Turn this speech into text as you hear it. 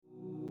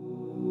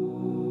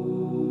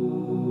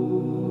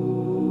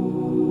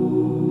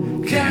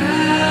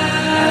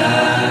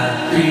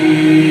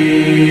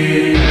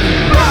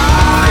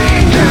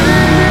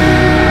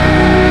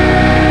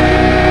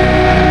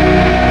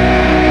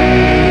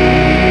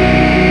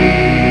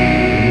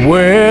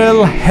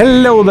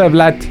Hello there,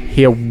 Vlad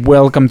here.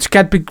 Welcome to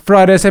CatPick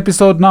Fridays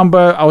episode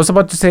number, I was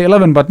about to say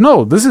 11, but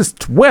no, this is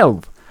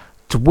 12.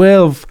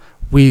 12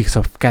 weeks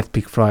of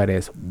CatPick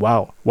Fridays.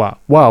 Wow.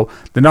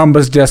 The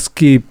numbers just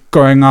keep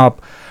going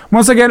up.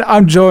 Once again,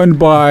 I'm joined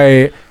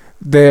by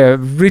the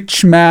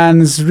rich man.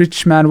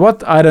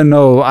 What? I don't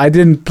know. I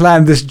didn't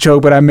plan this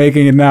joke, but I'm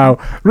making it now.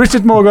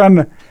 Richard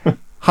Morgan,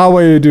 how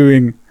are you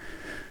doing?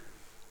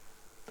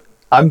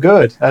 I'm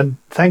good, and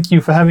thank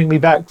you for having me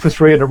back for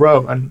 3 in a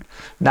row. And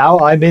now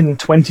I'm in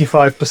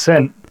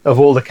 25%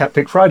 of all the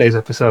CatPick Fridays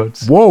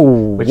episodes.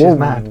 Which is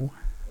mad.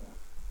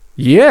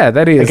 Yeah,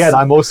 that is. Again,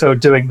 I'm also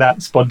doing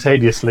that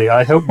spontaneously.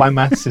 I hope my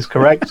maths is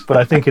correct, but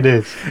I think it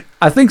is.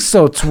 I think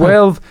so.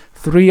 12,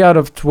 3 out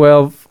of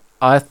 12.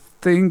 I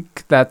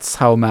think that's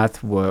how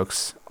math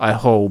works. I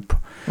hope.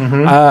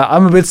 Mm-hmm.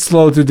 I'm a bit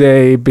slow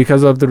today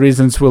because of the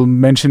reasons we'll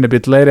mention a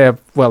bit later.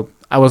 Well,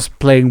 I was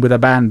playing with a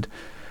band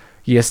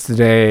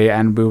yesterday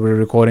and we were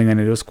recording and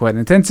it was quite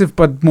intensive,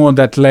 but more on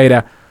that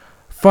later.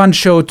 Fun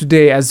show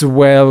today as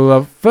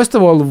well. First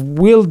of all,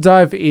 we'll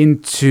dive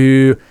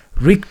into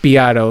Rick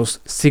Beato's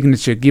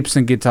signature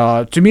Gibson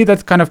guitar. To me,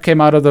 that kind of came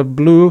out of the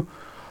blue.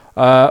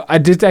 I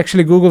did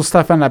actually Google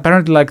stuff, and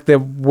apparently there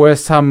were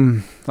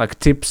some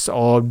tips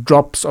or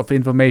drops of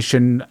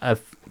information a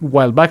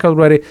while back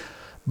already,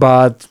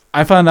 but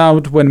I found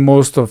out when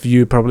most of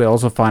you probably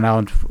also found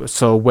out,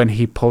 so when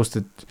he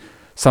posted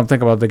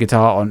something about the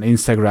guitar on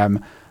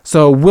Instagram.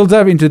 So we'll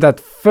dive into that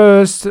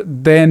first,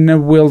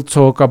 then we'll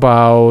talk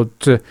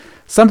about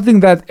something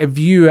that a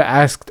viewer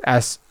asked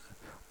us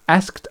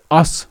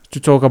to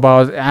talk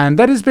about, and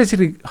that is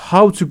basically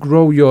how to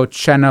grow your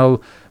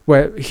channel.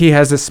 Where he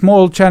has a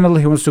small channel,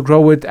 he wants to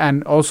grow it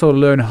and also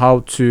learn how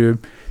to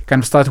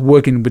kind of start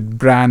working with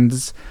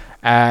brands,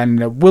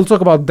 and we'll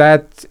talk about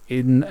that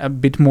in a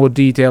bit more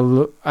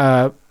detail.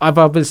 I've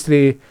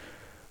obviously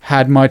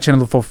had my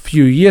channel for a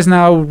few years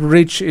now.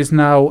 Rich is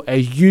now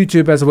a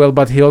YouTube as well,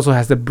 but he also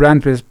has the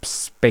brand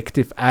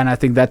perspective, and I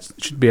think that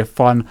should be a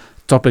fun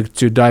topic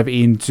to dive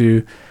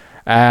into.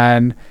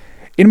 And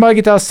in my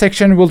guitar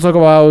section, we'll talk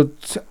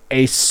about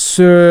a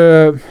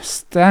Sir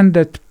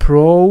Standard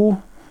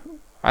Pro.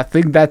 I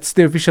think that's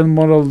the official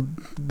model.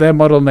 Their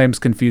model names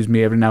confuse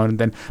me every now and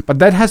then, but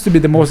that has to be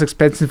the most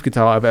expensive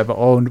guitar I've ever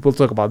owned. We'll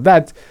talk about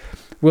that.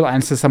 We'll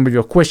answer some of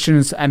your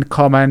questions and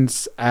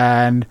comments,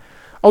 and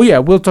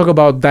we'll talk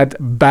about that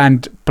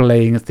band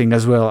playing thing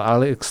as well.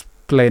 I'll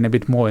explain a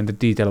bit more in the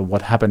detail of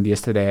what happened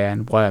yesterday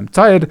and why I'm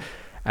tired.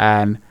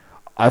 And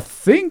I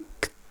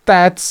think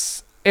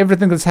that's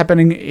everything that's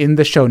happening in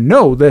the show.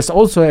 No, there's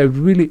also a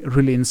really,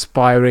 really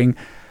inspiring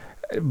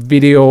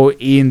video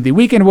in the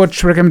Weekend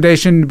Watch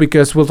recommendation,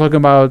 because we'll talk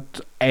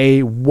about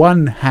a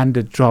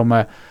one-handed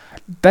drummer.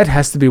 That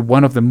has to be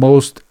one of the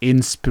most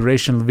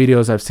inspirational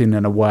videos I've seen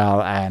in a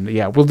while. And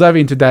we'll dive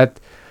into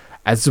that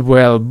as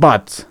well.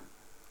 But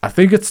I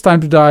think it's time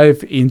to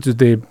dive into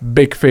the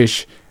big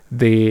fish,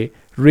 the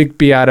Rick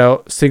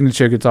Beato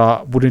signature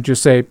guitar, wouldn't you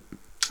say?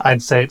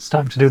 I'd say it's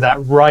time to do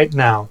that right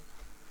now.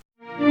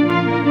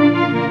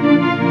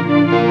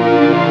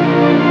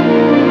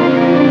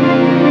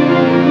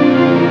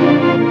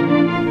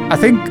 I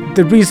think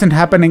the recent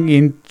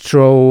happenings,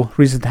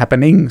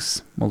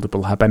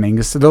 multiple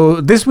happenings, though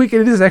this week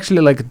it is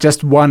actually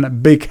just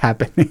one big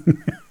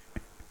happening.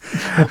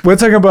 We're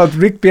talking about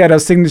Rick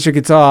Beato's signature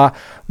guitar,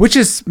 which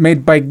is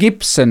made by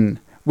Gibson,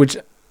 which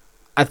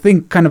I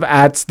think kind of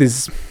adds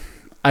this,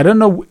 I don't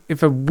know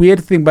if a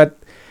weird thing, but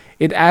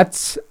it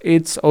adds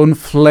its own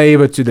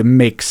flavor to the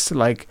mix.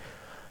 Like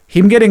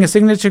him getting a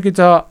signature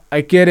guitar,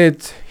 I get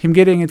it. Him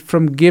getting it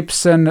from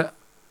Gibson,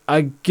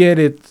 I get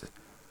it.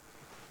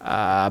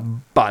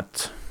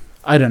 But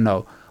I don't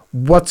know.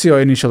 What's your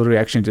initial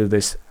reaction to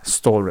this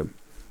story?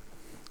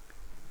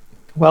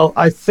 Well,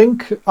 I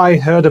think I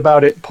heard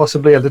about it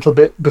possibly a little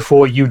bit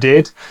before you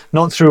did,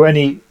 not through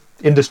any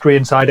industry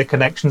insider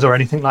connections or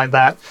anything like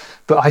that,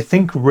 but I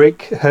think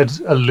Rick had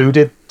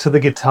alluded to the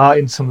guitar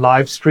in some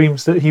live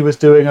streams that he was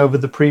doing over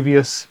the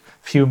previous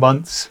few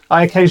months.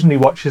 I occasionally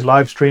watch his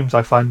live streams.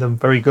 I find them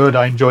very good.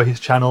 I enjoy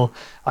his channel.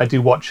 I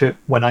do watch it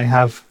when I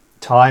have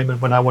time and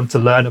when I want to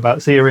learn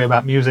about theory,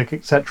 about music,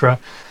 etc.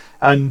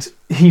 And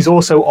he's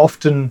also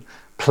often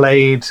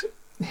played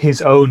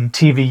his own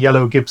TV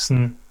yellow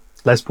Gibson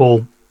Les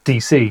Paul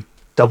DC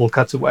double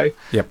cutaway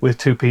with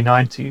two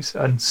P90s.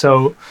 And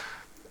so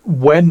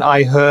when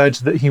I heard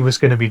that he was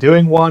going to be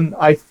doing one,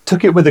 I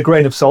took it with a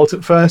grain of salt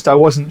at first. I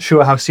wasn't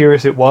sure how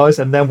serious it was.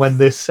 And then when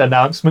this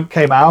announcement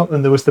came out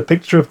and there was the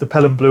picture of the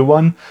Pelham Blue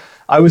one,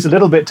 I was a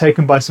little bit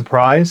taken by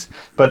surprise,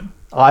 but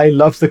I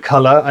love the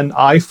color and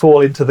I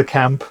fall into the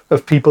camp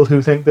of people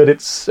who think that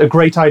it's a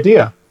great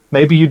idea.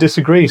 Maybe you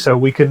disagree, so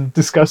we can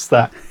discuss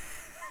that.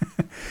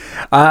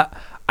 I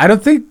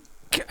don't think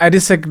I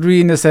disagree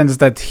in the sense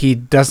that he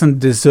doesn't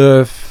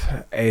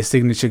deserve a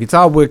signature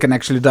guitar. We can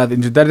actually dive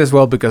into that as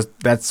well, because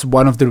that's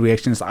one of the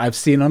reactions I've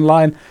seen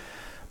online.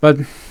 But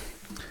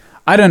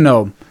I don't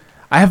know.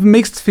 I have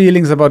mixed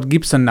feelings about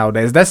Gibson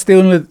nowadays. That's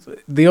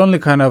the only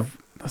kind of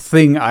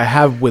thing I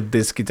have with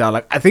this guitar.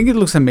 Like, I think it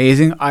looks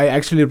amazing. I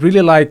actually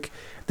really like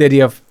the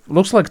idea of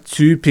looks like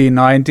two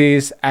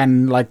P90s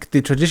and like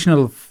the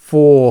traditional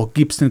 4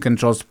 Gibson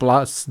controls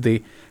plus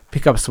the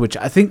pickup switch.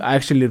 I think I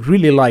actually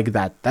really like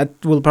that. That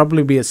will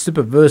probably be a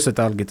super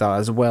versatile guitar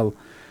as well.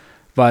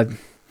 But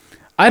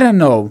I don't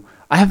know.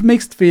 I have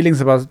mixed feelings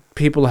about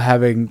people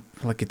having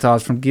like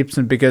guitars from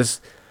Gibson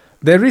because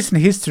their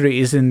recent history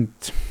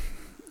isn't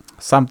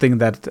something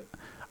that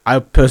I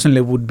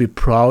personally would be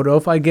proud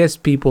of. I guess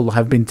people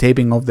have been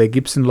taping off their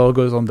Gibson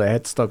logos on their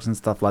headstocks and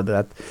stuff like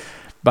that.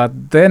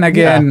 But then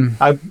again,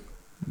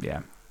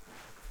 yeah.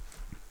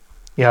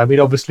 I mean,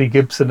 obviously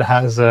Gibson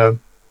has a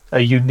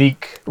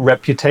unique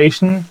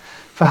reputation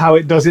for how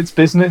it does its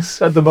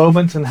business at the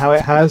moment and how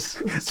it has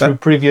through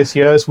previous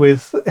years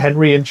with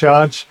Henry in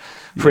charge,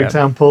 for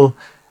example.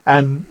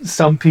 And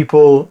some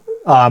people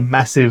are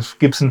massive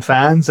Gibson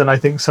fans, and I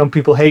think some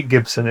people hate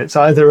Gibson. It's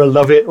either a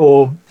love it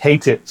or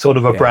hate it sort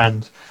of a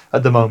brand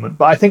at the moment.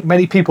 But I think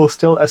many people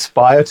still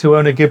aspire to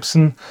own a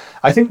Gibson.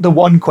 I think the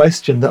one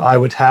question that I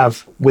would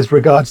have with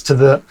regards to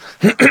the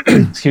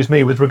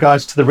with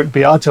regards to the Rick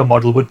Beato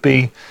model would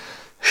be,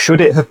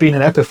 should it have been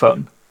an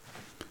Epiphone?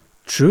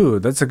 True,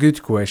 that's a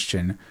good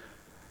question.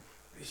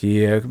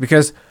 Yeah,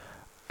 because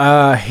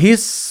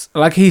he's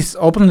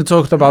openly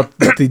talked about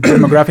the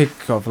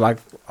demographic of like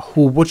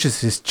who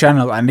watches his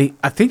channel, and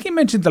I think he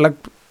mentioned that like,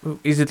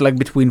 is it like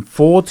between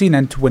 14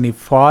 and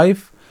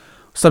 25,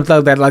 something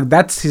like that. Like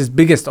that's his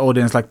biggest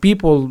audience. Like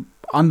people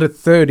under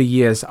 30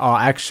 years are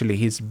actually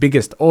his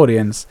biggest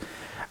audience,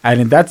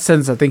 and in that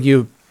sense, I think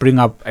you bring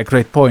up a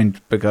great point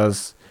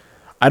because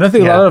I don't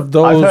think a lot of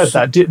those. I've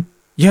heard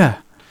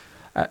that.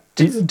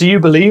 Do you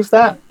believe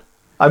that?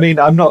 I mean,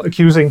 I'm not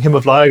accusing him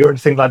of lying or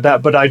anything like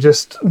that, but I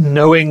just,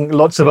 knowing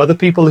lots of other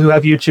people who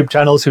have YouTube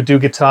channels, who do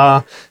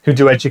guitar, who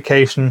do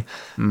education,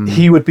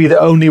 he would be the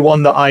only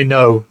one that I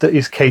know that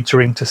is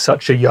catering to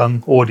such a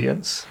young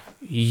audience.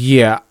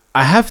 Yeah,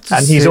 I have to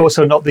And he's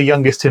also not the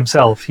youngest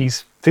himself.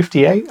 He's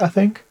 58, I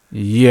think.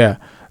 Yeah.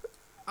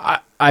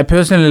 I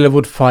personally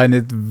would find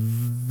it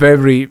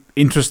very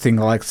interesting.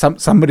 Like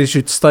somebody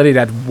should study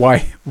that, why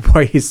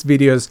his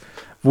videos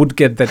would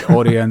get that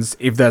audience,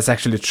 if that's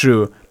actually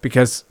true,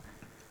 because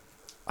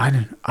I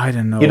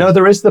don't know. You know,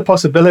 there is the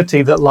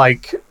possibility that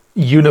like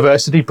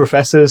university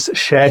professors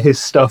share his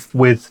stuff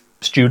with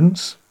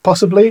students,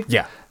 possibly.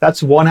 Yeah.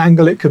 That's one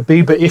angle it could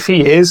be. But if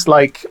he is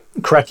like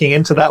cracking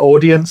into that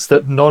audience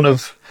that none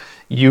of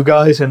you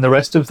guys and the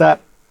rest of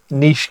that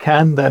niche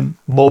can, then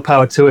more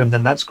power to him,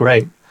 then that's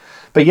great.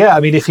 But yeah, I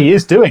mean, if he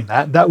is doing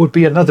that, that would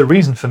be another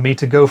reason for me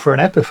to go for an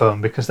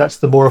Epiphone, because that's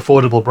the more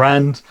affordable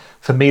brand.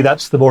 For me,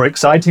 that's the more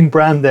exciting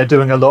brand. They're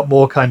doing a lot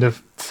more kind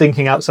of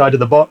thinking outside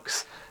of the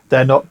box.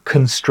 They're not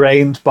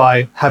constrained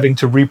by having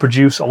to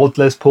reproduce old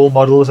Les Paul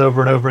models over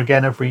and over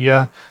again every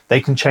year.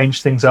 They can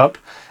change things up.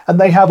 And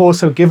they have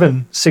also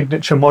given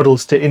signature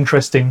models to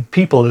interesting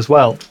people as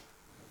well.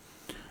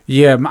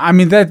 Yeah, I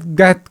mean,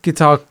 that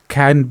guitar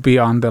can be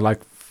under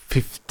like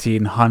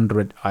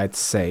 1,500, I'd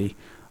say.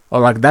 Or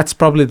like that's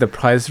probably the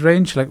price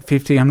range, like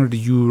 1,500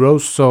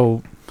 euros.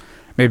 So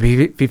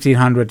maybe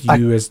 1,500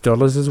 US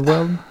dollars as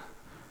well.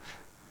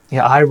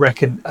 Yeah, I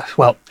reckon,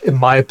 well, in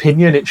my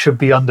opinion, it should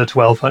be under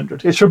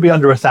 1,200. It should be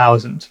under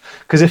 1,000.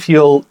 Because if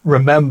you'll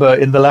remember,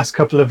 in the last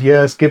couple of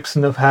years,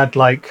 Gibson have had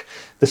like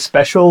the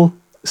special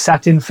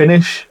satin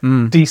finish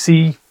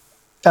DC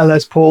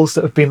LS Pauls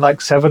that have been like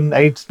 700,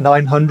 800,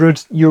 900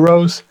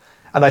 euros.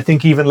 And I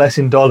think even less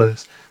in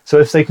dollars. So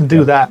if they can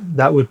do that,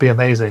 that would be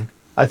amazing.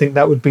 I think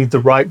that would be the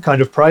right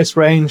kind of price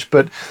range.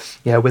 But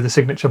yeah, with a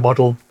signature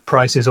model,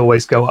 prices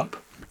always go up.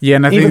 Yeah,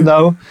 and even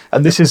though,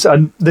 and this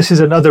is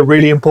another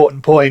really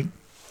important point,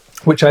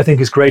 which I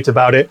think is great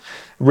about it,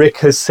 Rick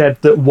has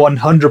said that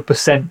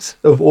 100%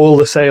 of all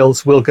the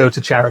sales will go to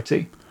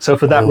charity. So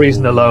for that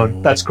reason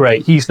alone, that's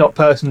great. He's not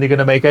personally going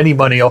to make any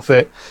money off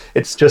it.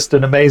 It's just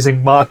an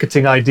amazing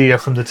marketing idea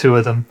from the two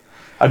of them.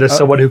 And as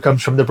someone who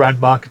comes from the brand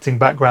marketing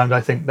background,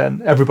 I think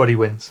then everybody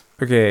wins.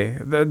 Okay,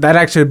 that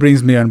actually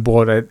brings me on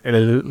board a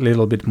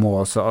little bit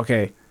more. So,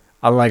 okay,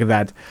 I like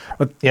that.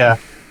 But yeah,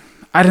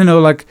 I don't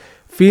know, like...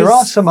 There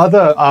are some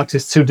other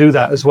artists who do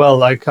that as well.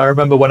 Like I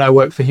remember when I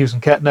worked for Hughes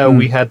and Kettner,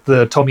 we had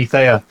the Tommy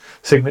Thayer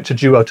signature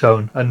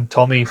duotone, and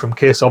Tommy from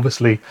Kiss,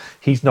 obviously,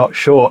 he's not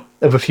short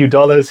of a few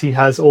dollars. He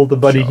has all the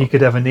money he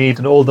could ever need,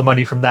 and all the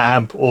money from that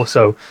amp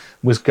also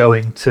was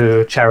going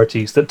to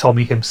charities that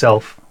Tommy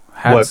himself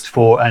worked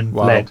for and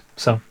led.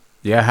 So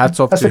yeah, hats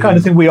off. That's the kind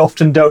of thing we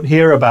often don't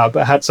hear about,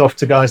 but hats off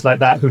to guys like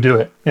that who do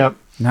it. Yeah,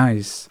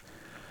 nice.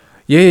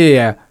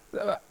 Yeah.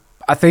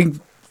 I think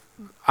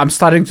I'm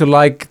starting to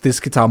like this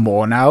guitar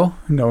more now,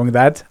 knowing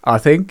that, I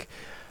think.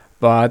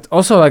 But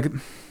also, like,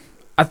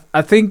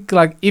 I think,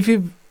 like, if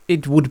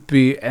it would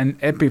be an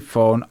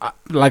Epiphone,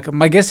 like,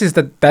 my guess is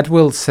that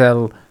will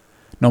sell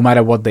no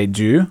matter what they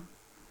do,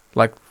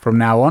 like, from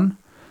now on.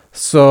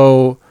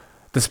 So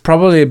there's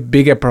probably a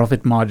bigger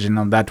profit margin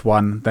on that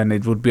one than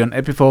it would be on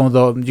Epiphone,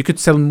 though you could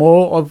sell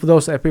more of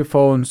those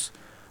Epiphones,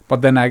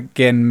 but then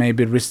again,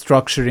 maybe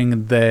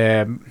restructuring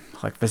the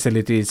like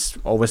facilities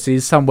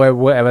overseas somewhere,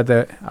 wherever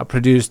they are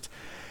produced,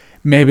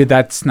 maybe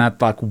that's not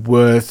like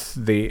worth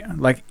the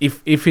like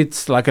if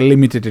it's like a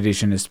limited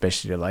edition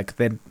especially, like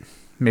then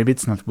maybe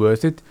it's not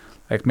worth it.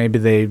 Like maybe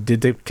they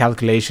did the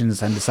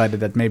calculations and decided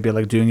that maybe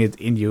like doing it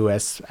in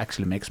US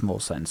actually makes more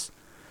sense.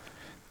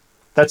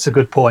 That's a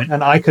good point.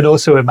 And I could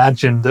also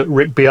imagine that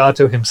Rick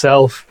Beato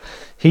himself,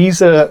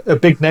 he's a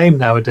big name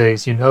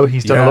nowadays, you know.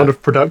 He's done a lot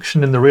of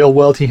production in the real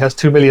world. He has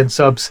 2 million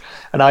subs.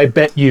 And I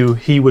bet you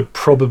he would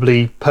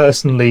probably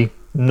personally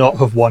not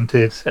have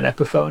wanted an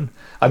Epiphone.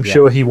 I'm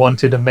sure he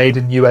wanted a made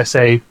in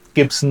USA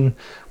Gibson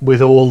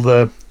with all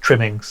the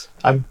trimmings.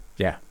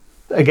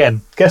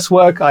 Again,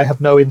 guesswork. I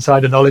have no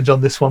insider knowledge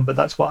on this one, but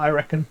that's what I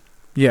reckon.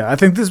 Yeah, I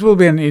think this will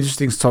be an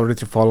interesting story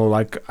to follow.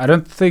 Like, I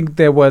don't think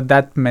there were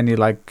that many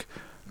like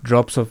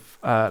drops of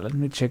let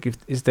me check if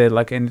is there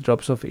like any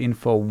drops of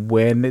info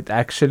when it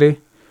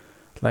actually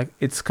like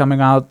it's coming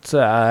out.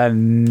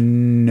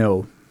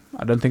 No,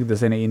 I don't think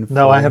there's any info.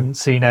 No, I haven't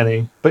seen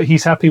any, but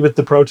he's happy with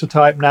the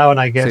prototype now,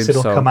 and I guess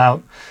it'll come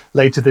out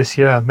later this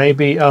year,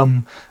 maybe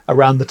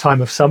around the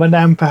time of Summer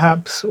NAMM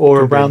perhaps,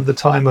 or around the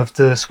time of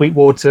the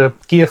Sweetwater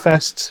Gear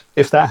Fest,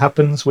 if that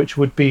happens, which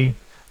would be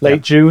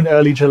late June,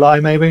 early July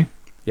maybe.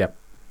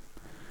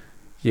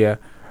 Yeah,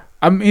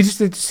 I'm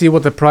interested to see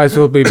what the price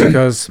will be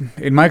because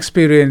in my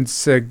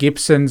experience,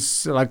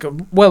 Gibson's like,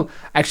 well,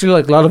 actually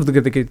like a lot of the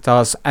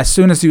guitars, as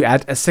soon as you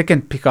add a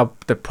second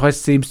pickup, the price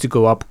seems to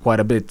go up quite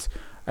a bit.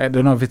 I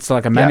don't know if it's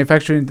like a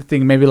manufacturing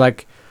thing, maybe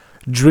like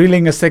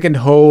drilling a second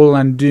hole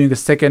and doing a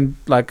second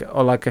like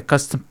or like a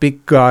custom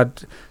pick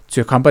guard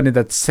to accompany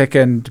that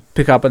second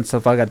pickup and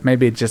stuff like that.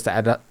 Maybe it just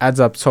adds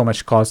up so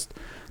much cost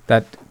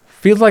that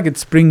feels like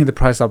it's bringing the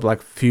price up like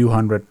a few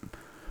 $100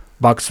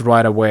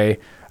 right away.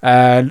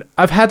 And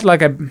I've had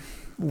like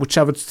which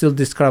I would still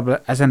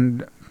describe as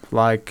an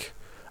like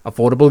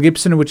affordable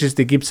Gibson, which is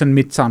the Gibson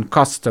Midsound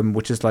Custom,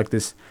 which is like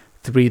this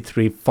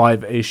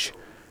 335-ish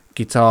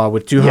guitar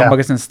with two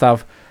humbuckers and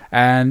stuff.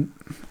 And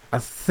I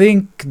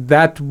think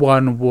that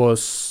one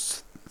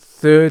was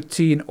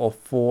 13 or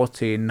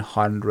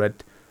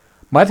 1400.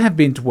 Might have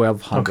been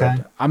 1200.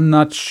 Okay. I'm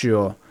not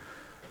sure.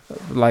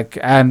 Like,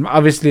 and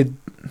obviously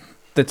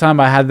the time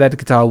I had that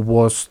guitar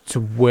was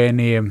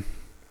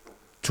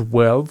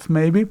 2012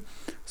 maybe,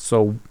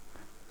 so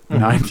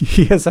 9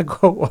 years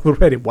ago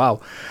already.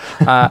 Wow.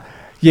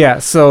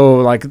 So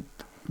like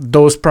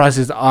those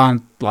prices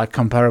aren't like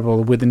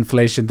comparable with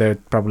inflation.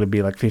 They'd probably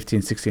be like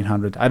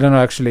 1600. I don't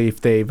know actually if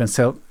they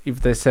sell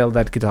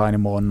that guitar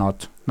anymore or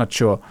not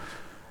sure,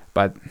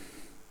 but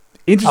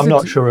I'm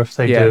not sure if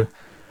they do.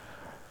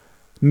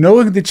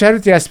 Knowing the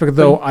charity aspect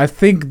though, I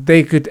think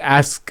they could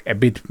ask a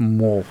bit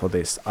more for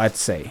this, I'd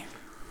say.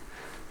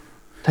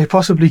 They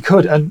possibly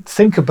could. And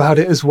think about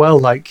it as well.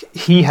 Like,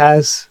 he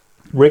has,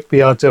 Rick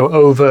Beato,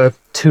 over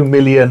 2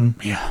 million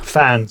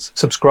fans,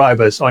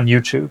 subscribers on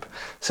YouTube.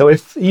 So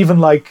if even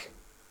like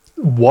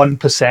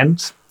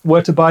 1%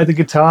 were to buy the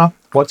guitar,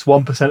 what's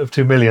 1% of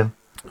 2 million?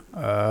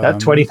 That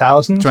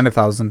 20,000?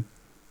 20,000.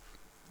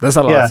 That's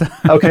a lot. Yeah.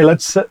 Okay,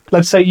 let's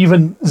say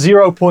even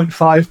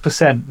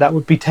 0.5%. That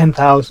would be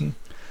 10,000.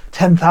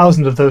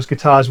 10,000 of those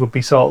guitars would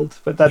be sold.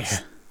 But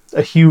that's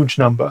a huge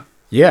number.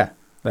 Yeah.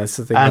 That's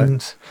the thing.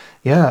 And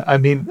I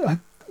mean,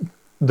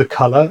 the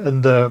color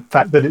and the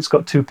fact that it's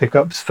got two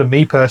pickups for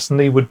me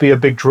personally would be a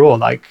big draw.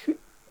 Like,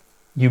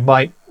 you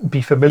might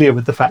be familiar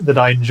with the fact that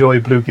I enjoy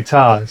blue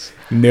guitars.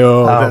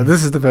 No,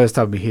 this is the first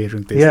time we're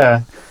hearing this.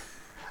 Yeah.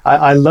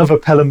 I love a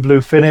Pelham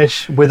blue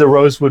finish with a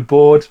rosewood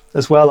board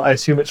as well. I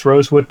assume it's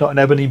rosewood, not an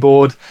ebony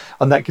board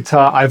on that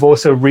guitar. I've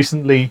also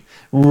recently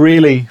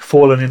really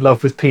fallen in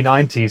love with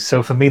P90s.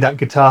 So for me, that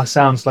guitar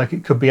sounds like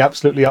it could be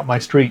absolutely up my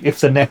street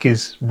if the neck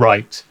is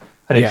right.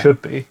 And it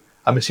should be.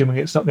 I'm assuming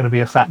it's not going to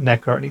be a fat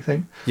neck or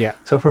anything. Yeah.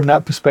 So from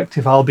that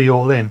perspective, I'll be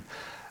all in.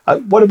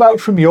 What about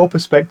from your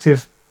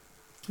perspective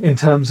in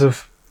terms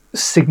of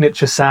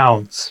signature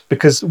sounds?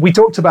 Because we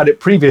talked about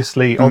it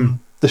previously on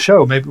the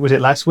show. Maybe was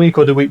it last week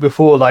or the week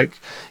before? Like,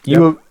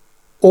 you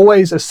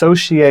always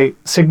associate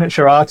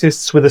signature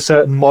artists with a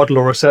certain model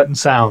or a certain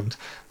sound.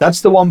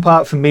 That's the one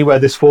part for me where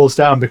this falls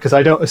down, because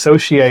I don't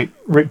associate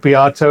Rick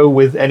Beato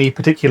with any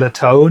particular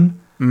tone.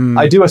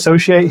 I do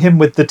associate him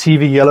with the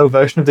TV yellow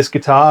version of this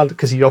guitar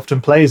because he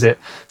often plays it,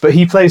 but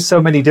he plays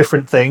so many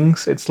different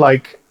things. It's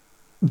like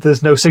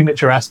there's no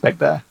signature aspect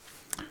there.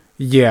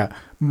 Yeah,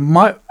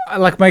 my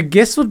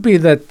guess would be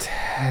that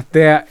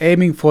they're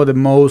aiming for the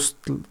most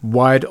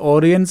wide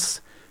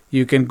audience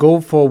you can go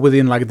for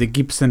within like the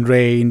Gibson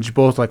range,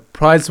 both like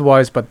price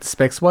wise but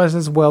specs wise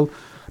as well.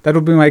 That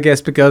would be my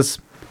guess, because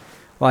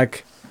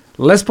like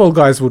Les Paul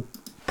guys would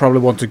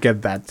probably want to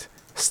get that.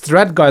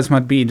 Strat guys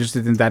might be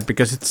interested in that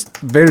because it's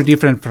very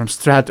different from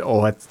Strat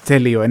or a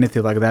Tele or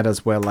anything like that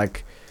as well.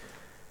 Like,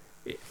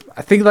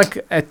 I think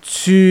like a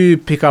 2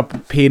 pickup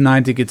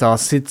P90 guitar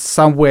sits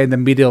somewhere in the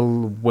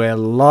middle where a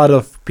lot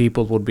of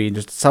people would be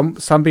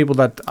interested. Some people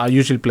that are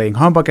usually playing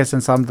humbuckers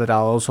and some that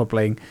are also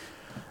playing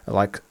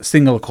like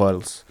single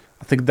coils.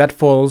 I think that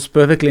falls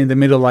perfectly in the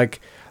middle.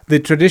 Like the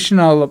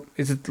traditional,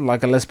 is it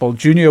like a Les Paul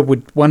Junior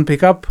with 1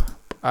 pickup?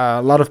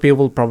 A lot of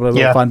people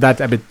probably will find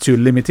that a bit too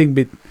limiting,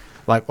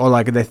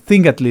 like they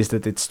think at least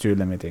that it's too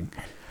limiting.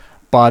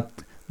 But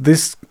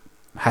this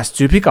has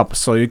 2 pickups,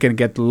 so you can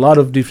get a lot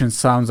of different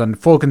sounds and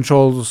 4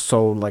 controls.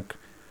 So like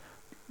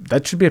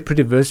that should be a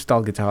pretty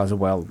versatile guitar as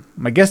well.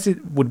 My guess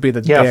it would be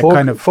that they're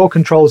kind of 4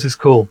 controls is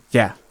cool.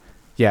 Yeah.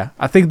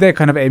 I think they're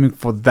kind of aiming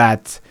for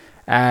that,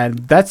 and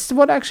that's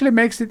what actually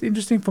makes it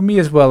interesting for me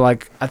as well.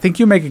 Like I think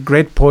you make a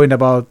great point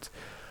about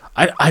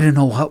I don't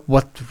know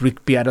what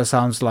Rick Beato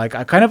sounds like.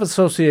 I kind of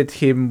associate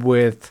him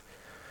with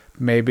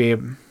maybe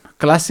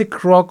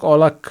classic rock or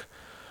like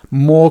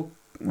more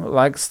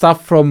like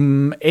stuff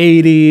from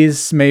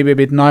 80s, maybe a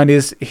bit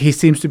 90s. He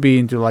seems to be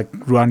into like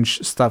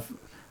grunge stuff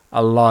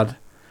a lot,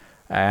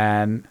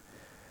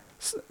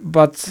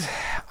 but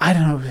I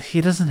don't know,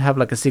 he doesn't have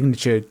like a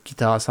signature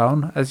guitar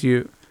sound, as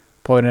you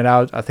pointed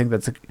out. I think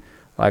that's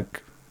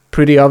like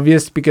pretty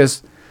obvious,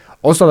 because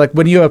also like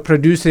when you're a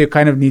producer, you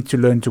kind of need to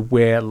learn to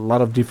wear a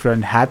lot of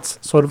different hats,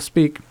 so to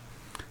speak.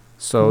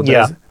 So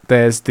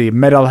there's the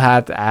metal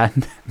hat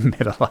and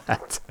metal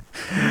hat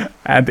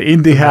and the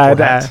indie hat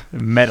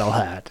and metal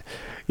hat.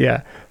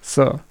 Yeah,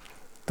 so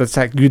that's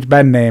a good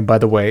band name, by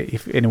the way,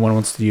 if anyone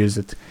wants to use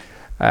it.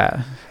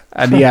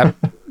 And yeah,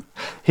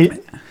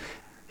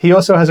 he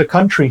also has a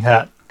country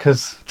hat,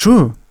 because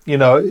true, you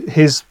know,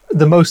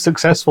 the most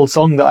successful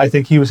song that I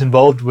think he was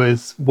involved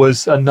with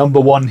was a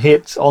 #1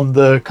 hit on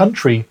the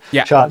country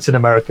charts in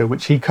America,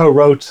 which he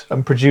co-wrote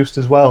and produced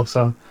as well.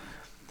 So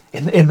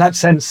in that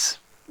sense,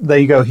 there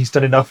you go. He's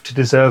done enough to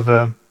deserve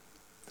a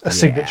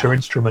signature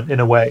instrument in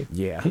a way.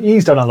 Yeah,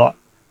 he's done a lot.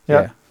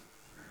 Yeah,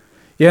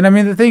 and I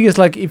mean the thing is,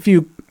 like, if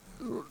you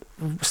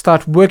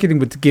start working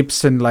with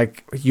Gibson,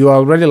 like, you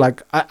already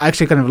like, I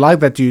actually kind of like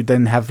that you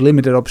then have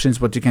limited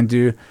options what you can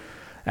do,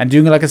 and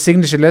doing like a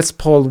signature Les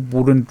Paul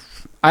wouldn't,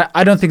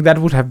 I don't think that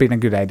would have been a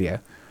good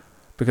idea,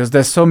 because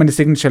there's so many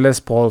signature Les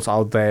Pauls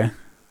out there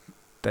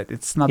that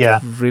it's not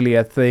really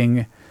a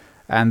thing.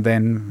 And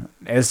then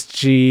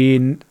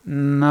SG,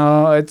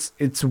 no,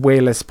 it's way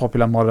less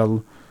popular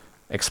model.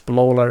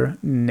 Explorer,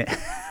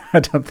 I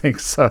don't think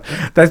so.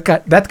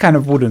 That kind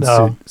of wouldn't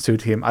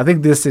suit him. I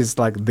think this is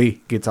like the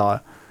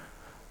guitar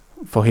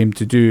for him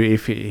to do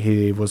if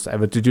he was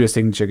ever to do a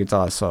signature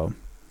guitar. So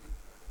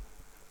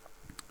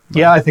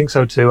yeah, I think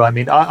so too. I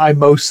mean, I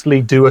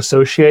mostly do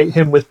associate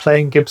him with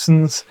playing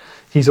Gibsons.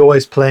 He's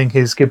always playing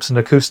his Gibson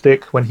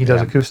acoustic when he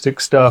does acoustic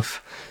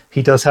stuff.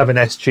 He does have an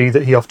SG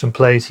that he often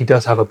plays. He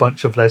does have a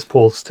bunch of Les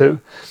Pauls too.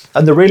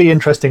 And the really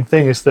interesting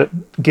thing is that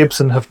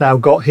Gibson have now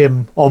got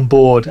him on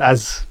board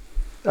as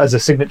a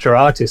signature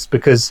artist,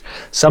 because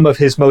some of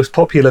his most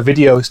popular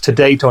videos to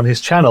date on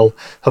his channel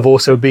have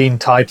also been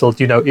titled,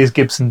 you know, Is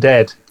Gibson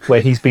Dead?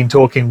 Where he's been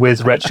talking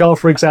with Rhett Shaw,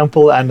 for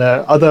example, and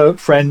other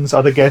friends,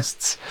 other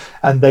guests,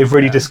 and they've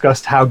really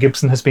discussed how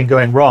Gibson has been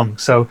going wrong.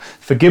 So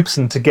for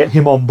Gibson to get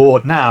him on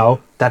board now,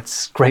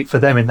 that's great for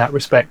them in that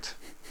respect.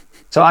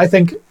 So I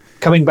think,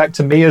 coming back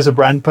to me as a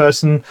brand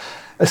person,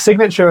 a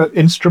signature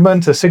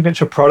instrument, a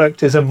signature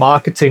product is a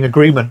marketing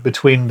agreement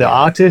between the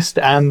artist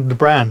and the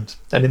brand.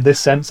 And in this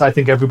sense, I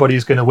think everybody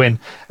is going to win,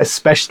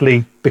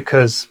 especially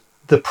because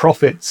the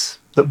profits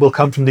that will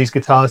come from these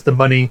guitars, the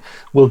money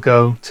will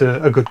go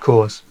to a good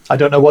cause. I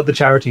don't know what the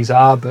charities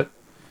are, but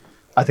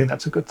I think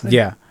that's a good thing.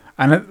 Yeah.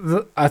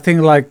 And I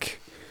think like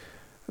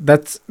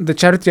that's the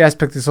charity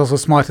aspect is also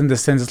smart in the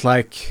sense,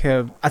 like,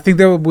 I think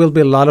there will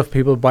be a lot of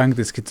people buying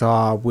this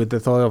guitar with the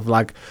thought of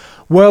like,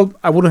 well,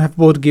 I wouldn't have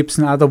bought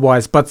Gibson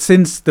otherwise, but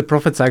since the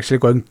profits are actually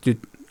going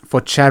for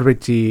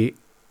charity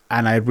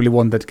and I really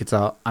want that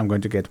guitar, I'm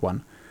going to get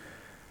one.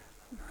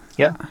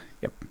 Yeah.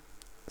 Yep.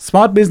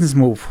 Smart business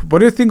move. What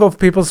do you think of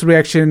people's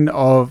reaction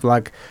of,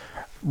 like,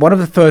 one of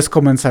the first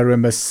comments I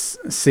remember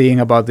seeing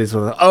about this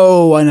was,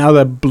 oh,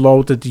 another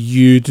bloated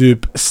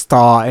YouTube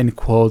star, in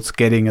quotes,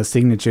 getting a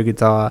signature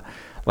guitar.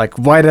 Like,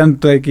 why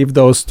don't they give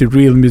those to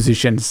real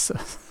musicians?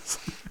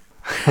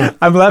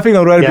 I'm laughing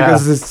already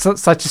because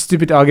it's such a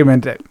stupid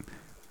argument,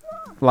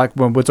 like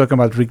when we're talking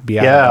about Rick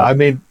Beato. Yeah, I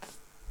mean,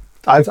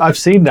 I've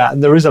seen that,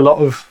 and there is a lot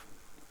of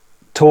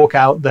talk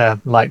out there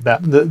like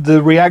that.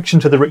 The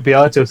reaction to the Rick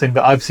Beato thing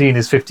that I've seen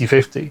is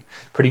 50-50,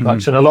 pretty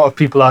much, and a lot of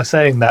people are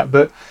saying that.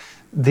 But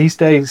these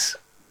days,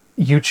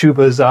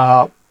 YouTubers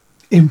are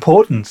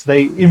important.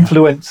 They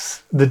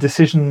influence the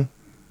decision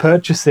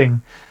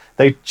purchasing.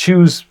 They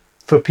choose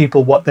for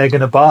people what they're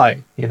going to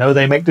buy. You know,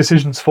 they make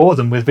decisions for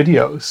them with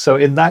videos. So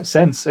in that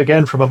sense,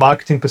 again, from a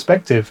marketing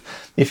perspective,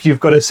 if you've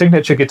got a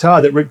signature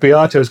guitar that Rick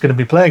Beato is going to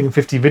be playing in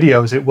 50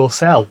 videos, it will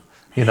sell,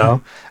 you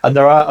know. And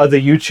there are other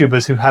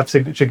YouTubers who have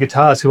signature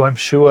guitars who I'm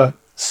sure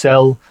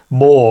sell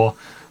more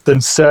than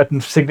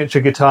certain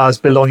signature guitars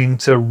belonging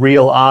to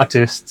real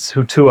artists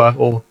who tour,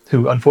 or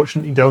who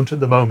unfortunately don't at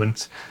the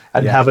moment,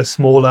 and have a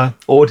smaller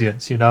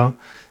audience, you know.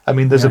 I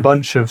mean, there's a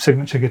bunch of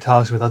signature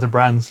guitars with other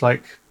brands,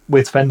 like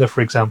with Fender,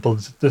 for example.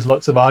 There's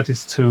lots of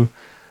artists who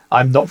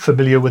I'm not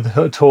familiar with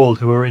at all,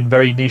 who are in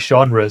very niche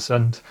genres,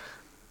 and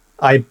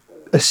I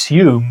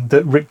assume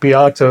that Rick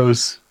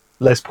Beato's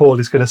Les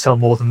Paul is going to sell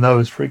more than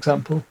those, for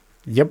example.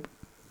 Yep,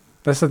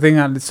 that's the thing.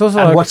 And it's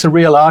also what's a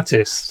real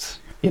artist,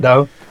 you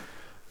know?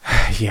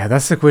 Yeah,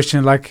 that's the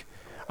question. Like,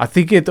 I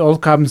think it all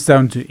comes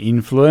down to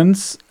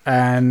influence,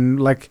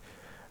 and like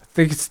I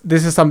think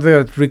this is something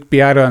that Rick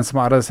Beato and some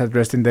others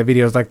addressed in their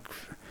videos. Like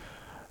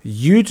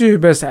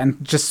YouTubers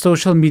and just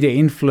social media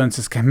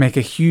influencers can make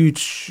a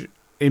huge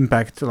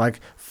impact. Like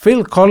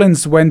Phil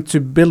Collins went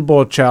to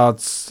Billboard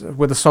charts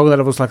with a song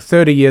that was like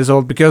 30 years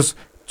old because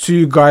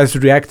two guys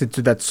reacted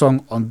to that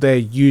song on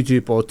their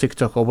YouTube or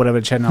TikTok or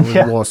whatever channel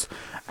it was,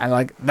 and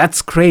like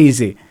that's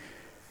crazy.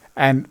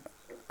 And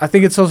I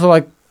think it's also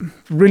like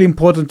really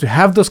important to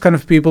have those kind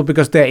of people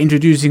because they're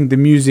introducing the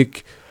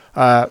music.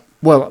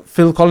 Well,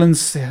 Phil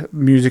Collins'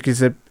 music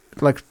is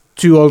like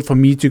too old for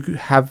me to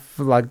have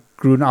like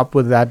grown up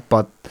with that,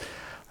 but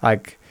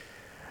like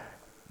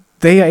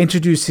they are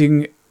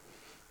introducing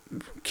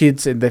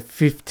kids in their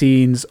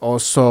 15s or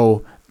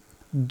so.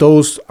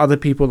 Those other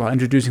people are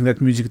introducing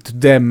that music to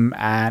them,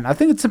 and I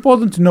think it's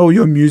important to know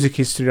your music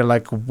history,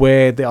 like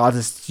where the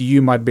artists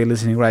you might be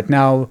listening right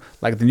now,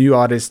 like the new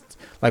artists,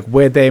 like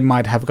where they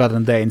might have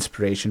gotten their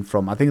inspiration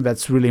from. I think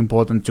that's really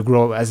important to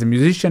grow as a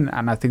musician,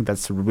 and I think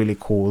that's really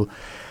cool.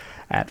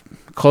 And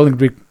calling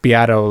Rick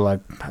Beato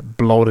like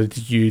bloated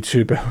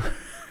YouTuber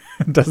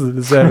doesn't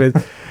deserve it.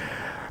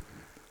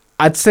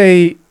 I'd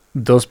say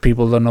those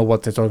people don't know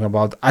what they're talking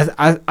about.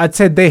 I'd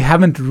say they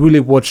haven't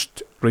really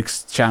watched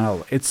Rick's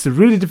channel. It's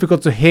really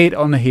difficult to hate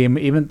on him.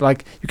 Even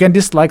like you can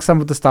dislike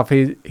some of the stuff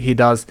he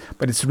does,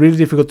 but it's really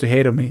difficult to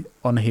hate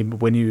on him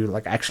when you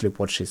like actually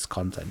watch his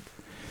content.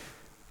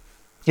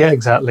 Yeah,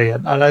 exactly.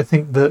 And I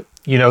think that,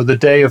 you know, the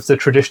day of the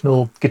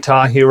traditional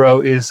guitar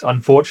hero is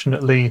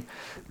unfortunately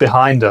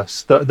behind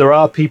us. There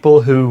are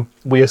people who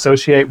we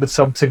associate with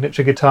some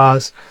signature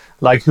guitars,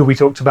 like who we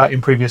talked about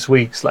in previous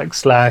weeks, like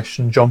Slash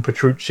and John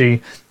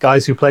Petrucci,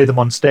 guys who play them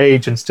on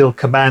stage and still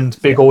command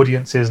big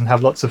audiences and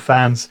have lots of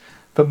fans.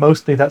 But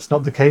mostly that's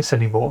not the case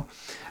anymore.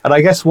 And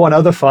I guess one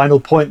other final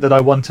point that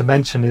I want to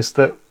mention is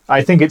that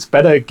I think it's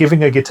better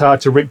giving a guitar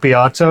to Rick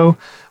Beato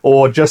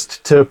or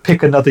just to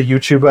pick another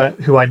YouTuber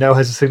who I know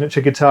has a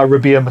signature guitar,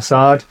 Rabia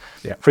Massad,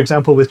 for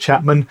example, with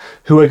Chapman,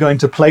 who are going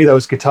to play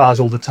those guitars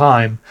all the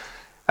time.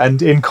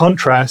 And in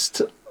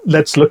contrast,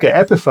 let's look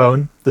at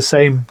Epiphone, the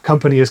same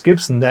company as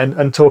Gibson then,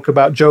 and talk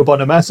about Joe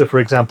Bonamassa, for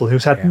example,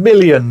 who's had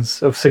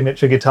millions of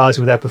signature guitars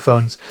with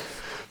Epiphones.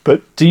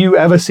 But do you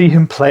ever see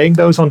him playing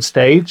those on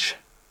stage?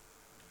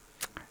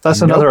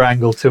 That's another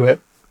angle to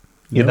it.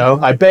 You know,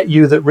 I bet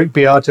you that Rick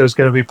Beato is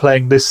going to be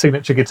playing this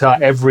signature guitar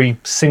every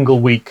single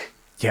week.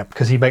 Yep.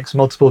 Because he makes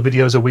multiple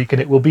videos a week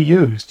and it will be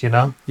used, you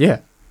know? Yeah.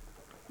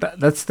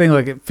 That's the thing.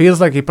 Like, it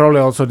feels like he probably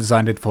also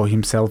designed it for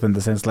himself in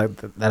the sense like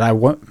that I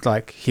want,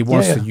 like, he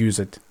wants to use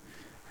it.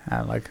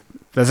 And like,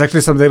 that's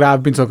actually something that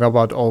I've been talking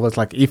about always.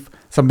 Like, if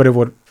somebody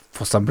would,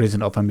 for some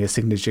reason, offer me a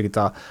signature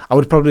guitar, I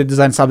would probably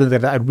design something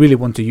that I really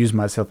want to use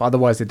myself.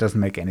 Otherwise, it doesn't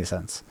make any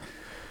sense.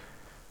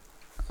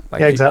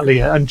 Like, yeah, exactly.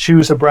 And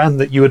choose a brand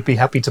that you would be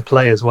happy to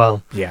play as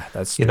well. Yeah,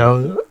 that's true. You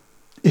know,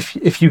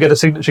 if you get a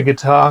signature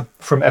guitar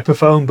from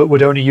Epiphone but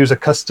would only use a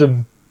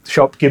custom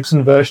shop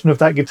Gibson version of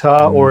that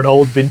guitar or an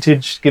old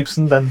vintage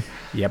Gibson, then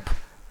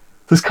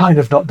there's kind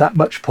of not that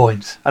much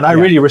point. And I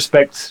really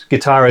respect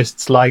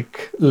guitarists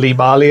like Lee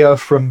Malia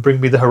from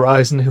Bring Me the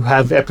Horizon who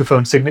have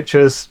Epiphone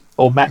signatures,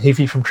 or Matt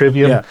Heafy from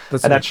Trivium,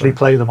 and actually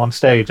play them on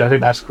stage. I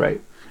think that's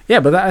great. Yeah,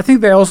 but I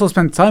think they also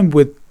spend time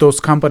with those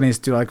companies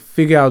to like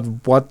figure out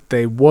what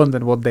they want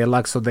and what they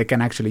like so they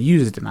can actually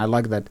use it. And I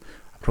like that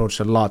approach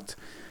a lot.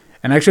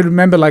 And I actually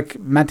remember like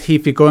Matt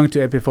Heafy going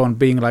to Epiphone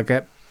being like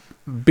a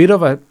bit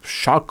of a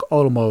shock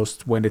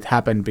almost when it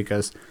happened,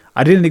 because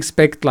I didn't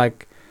expect,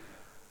 like,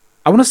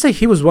 I want to say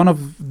he was one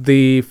of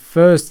the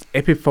first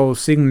Epiphone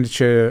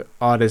signature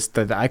artists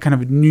that I kind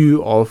of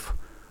knew of.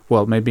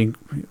 Well, maybe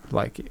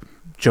like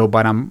Joe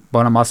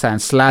Bonamassa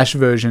and Slash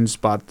versions,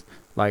 but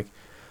like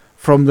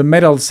from the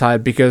metal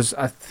side, because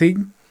I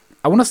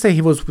want to say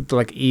he was with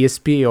like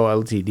ESP or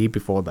LTD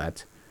before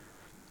that.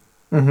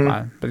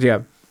 But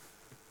yeah.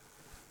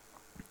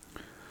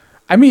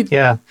 I mean,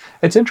 yeah,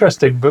 it's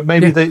interesting, but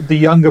maybe the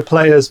younger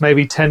players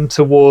maybe tend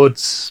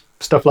towards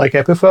stuff like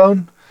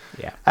Epiphone,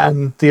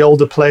 and the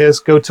older players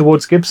go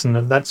towards Gibson,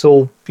 and that's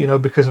all, you know,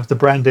 because of the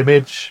brand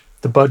image,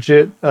 the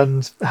budget,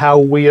 and how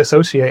we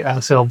associate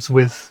ourselves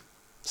with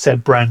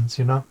said brands,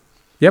 you know?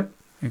 Yep,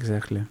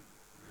 exactly.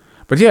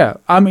 But yeah,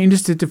 I'm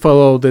interested to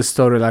follow this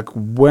story, like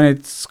when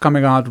it's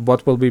coming out,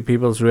 what will be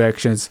people's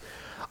reactions?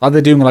 Are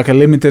they doing like a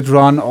limited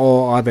run,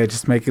 or are they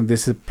just making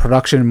this a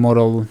production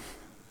model?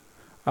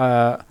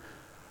 I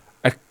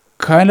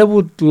kind of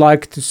would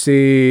like to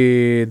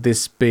see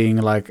this being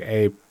like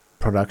a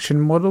production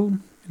model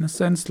in a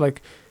sense.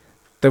 Like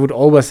they would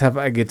always have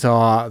a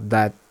guitar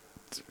that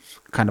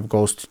kind of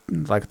goes to,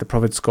 like the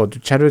profits go to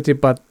charity,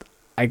 but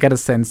I get a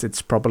sense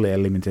it's probably a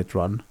limited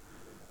run.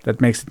 That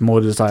makes it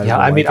more desirable. Yeah,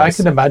 I mean, I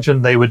can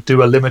imagine they would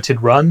do a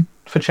limited run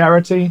for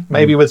charity,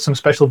 maybe with some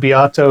special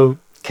Beato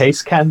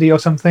case candy or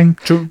something.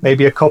 True.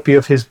 Maybe a copy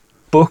of his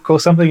book or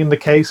something in the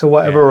case or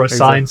whatever, or a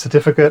signed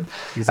certificate.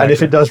 And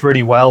if it does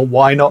really well,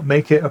 why not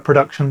make it a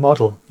production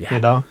model? You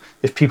know,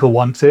 if people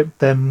want it,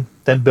 then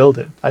build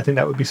it. I think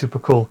that would be super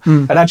cool.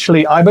 And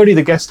actually, I'm only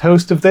the guest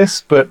host of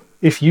this, but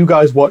if you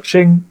guys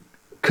watching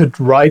could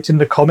write in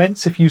the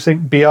comments if you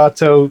think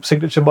Beato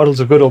signature models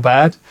are good or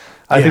bad.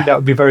 I think that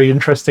would be very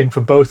interesting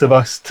for both of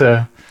us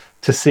to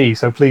see.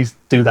 So please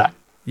do that.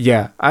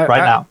 Yeah,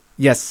 now.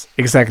 Yes,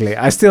 exactly.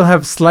 I still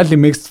have slightly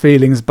mixed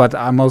feelings, but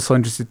I'm also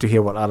interested to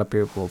hear what other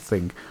people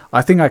think.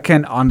 I think I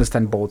can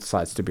understand both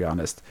sides, to be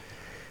honest.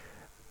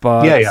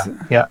 But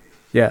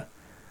yeah.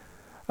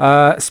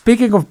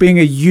 Speaking of being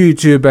a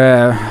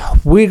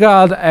YouTuber, we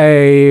got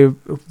a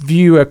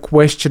viewer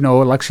question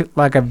or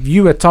like a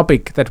viewer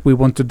topic that we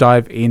want to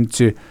dive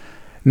into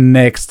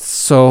next.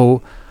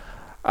 So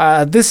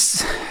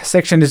this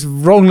section is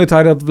wrongly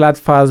titled Vlad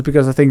Files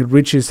because I think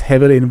Rich is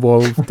heavily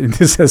involved in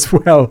this as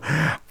well.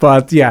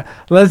 But yeah,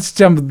 let's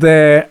jump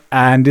there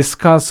and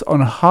discuss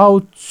on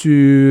how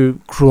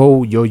to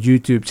grow your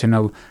YouTube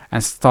channel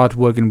and start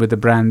working with the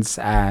brands.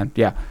 And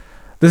yeah,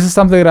 this is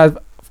something that I've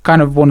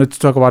kind of wanted to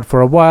talk about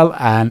for a while,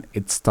 and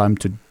it's time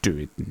to do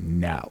it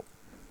now.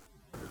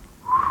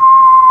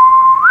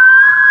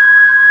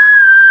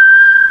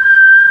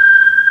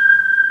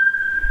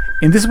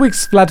 In this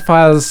week's Flat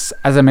Files,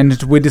 as I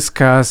mentioned, we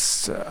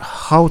discuss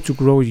how to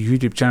grow your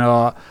YouTube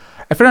channel.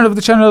 A friend of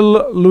the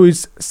channel,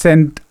 Luis,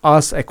 sent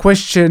us a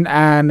question,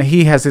 and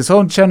he has his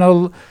own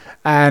channel,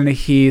 and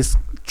he's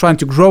trying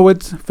to grow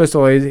it. First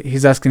of all,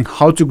 he's asking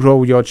how to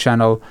grow your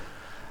channel.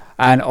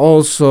 And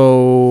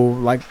also,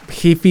 like,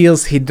 he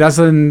feels he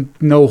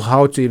doesn't know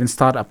how to even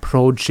start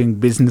approaching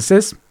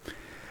businesses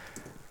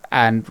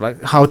and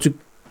like how to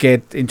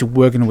get into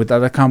working with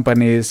other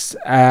companies.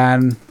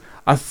 And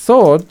I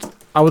thought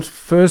I would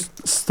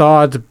first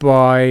start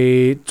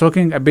by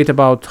talking a bit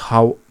about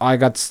how I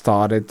got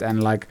started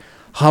and like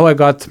how I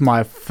got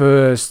my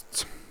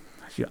first,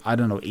 I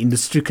don't know,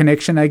 industry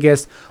connection, I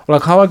guess. Or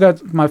like how I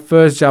got my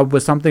first job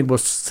where something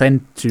was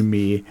sent to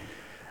me.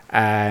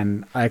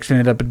 And I actually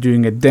ended up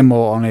doing a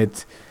demo on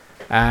it.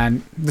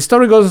 And the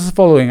story goes as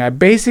following. I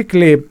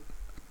basically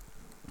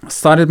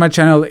started my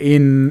channel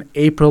in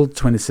April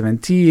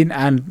 2017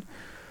 and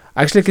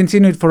actually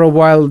continued for a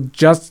while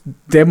just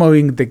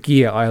demoing the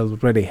gear I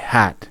already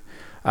had.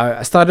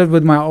 I started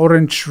with my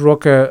Orange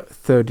Rocker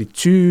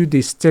 32,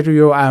 the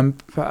stereo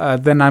amp.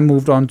 Then I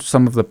moved on to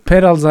some of the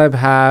pedals I've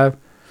had.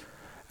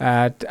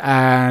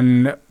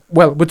 And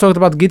well, we talked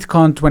about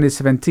GitCon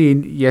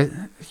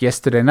 2017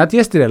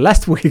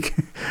 last week.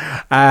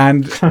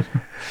 And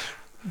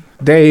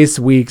days,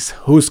 weeks,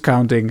 who's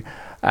counting?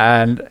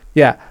 And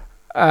yeah,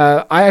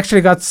 I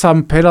actually got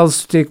some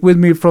pedals to take with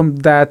me from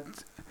that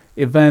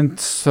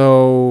event.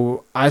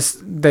 So I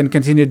then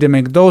continued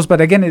demoing those. But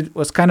again, it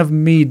was kind of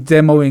me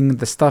demoing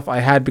the stuff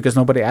I had because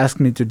nobody asked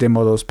me to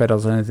demo those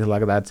pedals or anything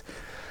like that.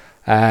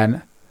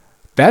 And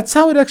that's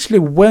how it actually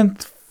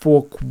went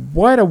for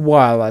quite a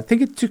while. I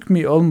think it took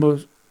me I'm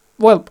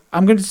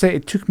going to say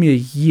it took me a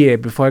year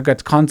before I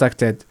got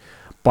contacted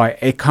by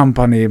a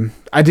company.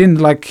 I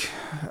didn't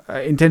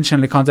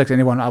intentionally contact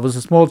anyone. I was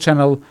a small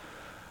channel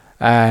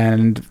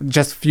and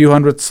just a few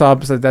hundred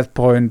subs at that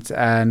point.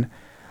 And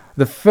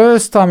the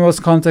first time I was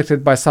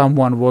contacted by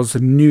someone was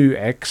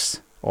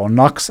NuX, or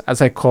Nox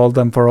as I called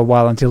them for a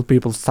while until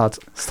people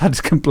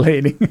started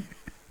complaining.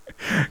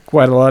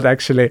 Quite a lot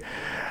actually.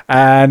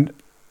 And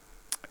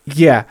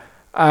yeah,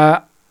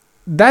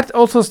 that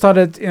also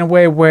started in a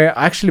way where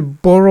I actually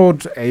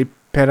borrowed a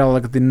pedal,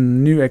 like the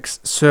NuX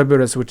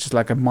Cerberus, which is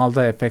like a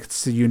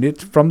multi-effects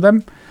unit from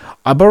them.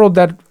 I borrowed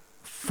that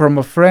from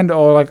a friend,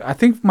 or like I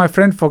think my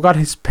friend forgot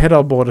his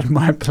pedal board at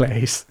my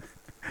place.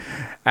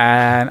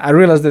 And I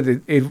realized that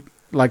it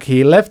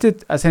he left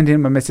it. I sent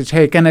him a message,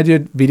 hey, can I do a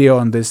video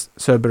on this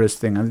Cerberus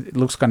thing? And it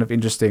looks kind of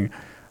interesting.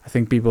 I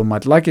think people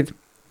might like it.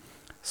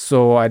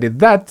 So I did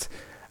that.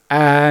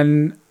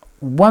 And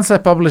once I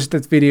published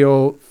that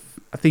video,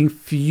 I think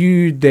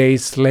few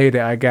days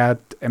later, I got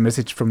a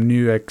message from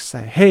NuX.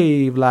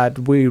 Hey,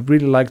 Vlad, we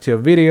really liked your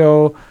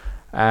video.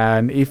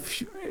 And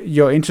if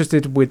you're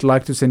interested, we'd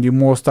like to send you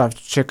more stuff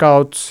to check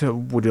out.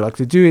 Would you like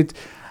to do it?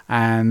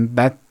 And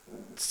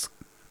that's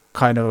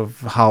kind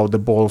of how the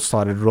ball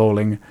started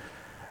rolling.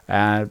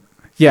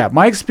 Yeah,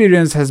 my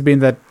experience has been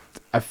that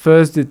I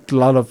first did a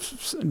lot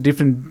of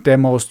different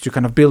demos to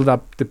kind of build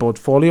up the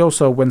portfolio.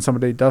 So when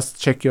somebody does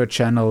check your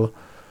channel,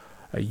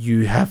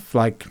 you have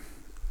like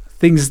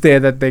things there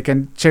that they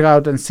can check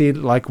out and see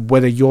like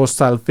whether your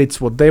style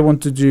fits what they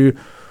want to do,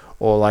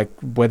 or like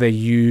whether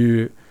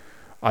you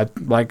are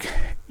like,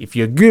 if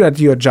you're good at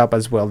your job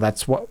as well.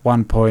 That's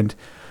one point.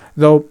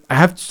 Though I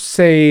have to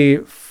say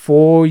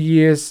 4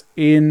 years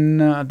in,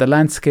 the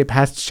landscape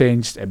has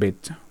changed a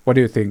bit. What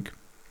do you think?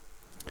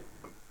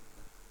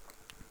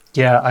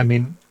 Yeah, I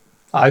mean,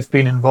 I've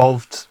been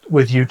involved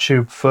with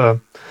YouTube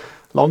for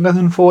longer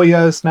than 4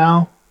 years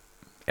now.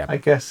 Yep. I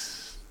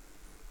guess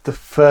the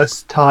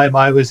first time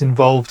I was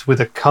involved with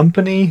a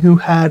company who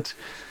had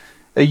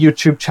a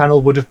YouTube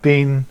channel would have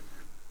been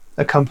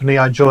a company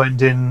I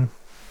joined in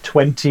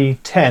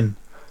 2010.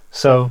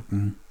 So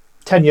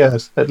 10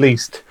 years at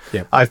least.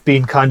 Yep. I've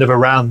been kind of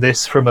around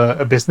this from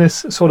a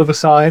business sort of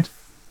aside.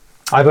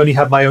 I've only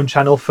had my own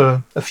channel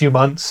for a few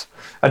months.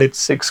 and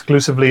it's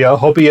exclusively a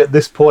hobby at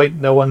this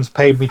point. No one's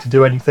paid me to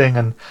do anything,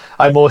 and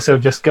I'm also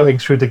just going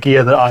through the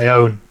gear that I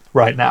own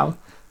right now,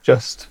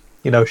 just,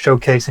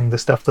 showcasing the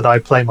stuff that I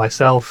play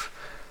myself.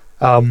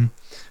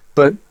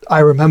 But I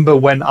remember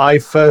when I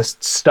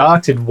first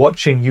started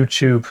watching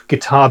YouTube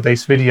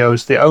guitar-based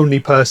videos, the only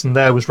person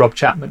there was Rob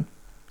Chapman.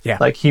 Yeah.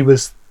 Like, he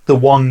was the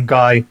one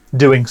guy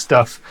doing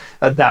stuff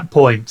at that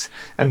point,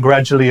 and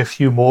gradually a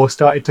few more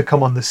started to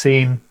come on the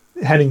scene.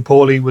 Henning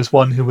Pauly was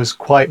one who was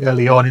quite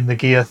early on in the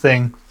gear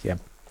thing. Yeah.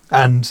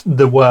 And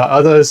there were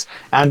others.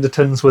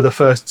 Andertons were the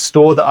first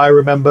store that I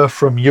remember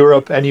from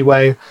Europe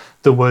anyway.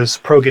 There was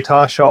Pro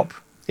Guitar Shop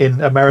in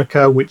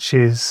America, which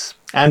is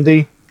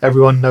Andy.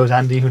 Everyone knows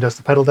Andy, who does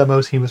the pedal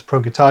demos. He was Pro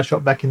Guitar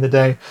Shop back in the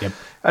day. Yep.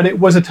 And it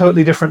was a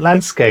totally different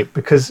landscape,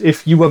 because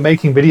if you were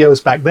making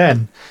videos back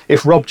then,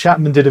 if Rob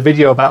Chapman did a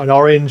video about an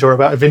Orange or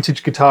about a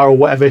vintage guitar or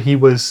whatever he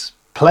was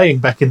playing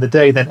back in the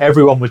day, then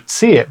everyone would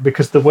see it,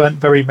 because there weren't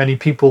very many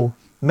people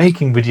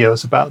making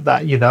videos about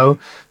that,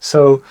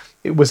 So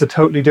it was a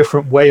totally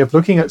different way of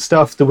looking at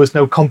stuff. There was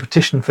no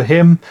competition for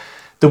him.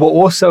 There were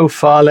also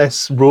far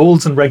less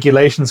rules and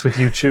regulations with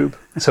YouTube.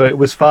 So it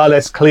was far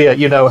less clear,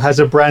 has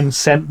a brand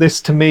sent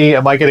this to me?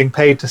 Am I getting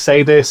paid to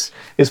say this?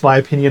 Is my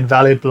opinion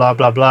valid? Blah,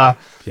 blah, blah.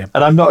 Yep.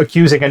 And I'm not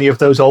accusing any of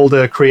those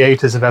older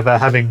creators of ever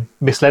having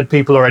misled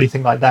people or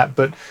anything like that,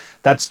 but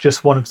that's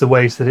just one of the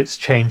ways that it's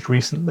changed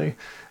recently.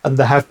 And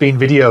there have been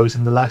videos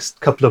in the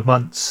last couple of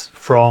months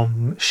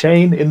from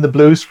Shane in the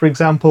Blues, for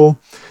example,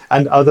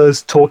 and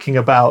others talking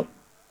about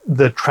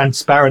the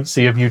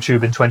transparency of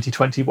YouTube in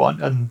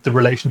 2021 and the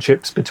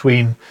relationships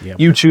between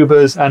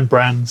YouTubers and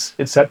brands,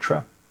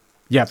 etc.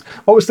 Yeah.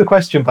 What was the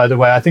question, by the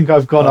way? I think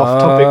I've gone off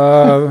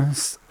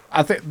topic.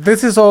 I think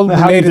this is all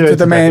related to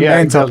the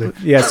main topic.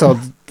 Yeah, so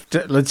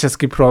let's just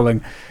keep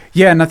rolling.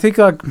 Yeah, and I think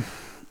I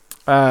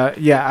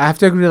have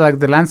to agree,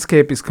 the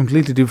landscape is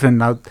completely different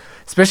now.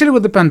 Especially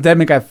with the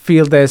pandemic, I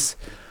feel there's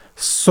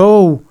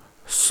so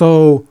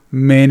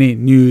many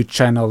new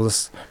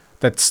channels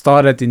that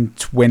started in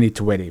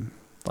 2020.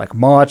 Like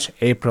March,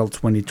 April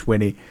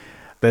 2020.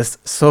 There's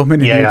so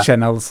many new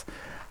channels.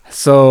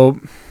 So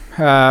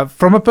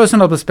from a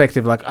personal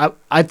perspective,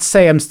 I'd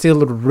say I'm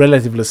still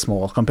relatively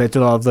small compared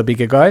to all of the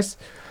bigger guys.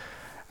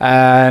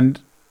 And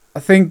I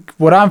think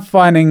what I'm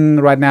finding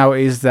right now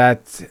is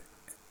that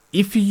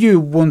if you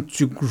want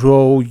to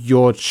grow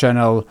your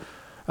channel,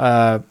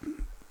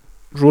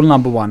 rule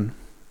number one,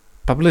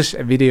 publish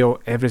a video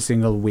every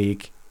single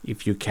week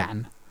if you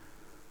can.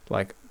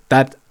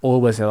 That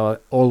always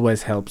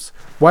helps.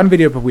 One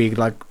video per week,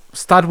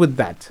 start with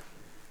that.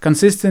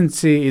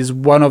 Consistency is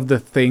one of the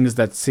things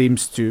that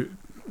seems to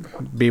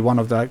be one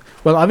of the...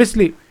 Well,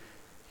 obviously,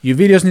 your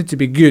videos need to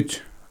be good,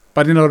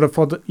 but in order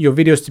for your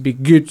videos to be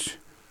good,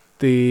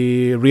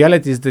 the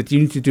reality is that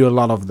you need to do a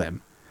lot of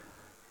them.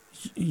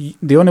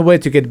 The only way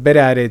to get better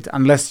at it,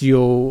 unless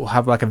you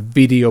have a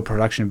video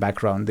production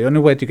background, the only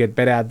way to get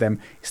better at them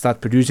is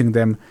start producing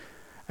them,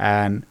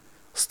 and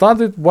start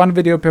with one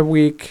video per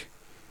week,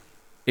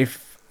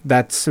 if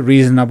that's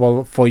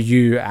reasonable for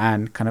you,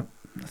 and kind of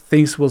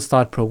things will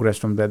start progress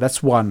from there.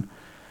 That's one.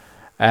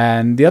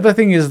 And the other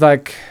thing is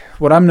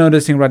what I'm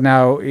noticing right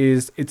now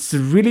is it's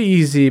really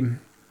easy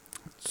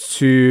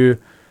to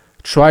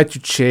try to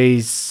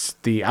chase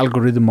the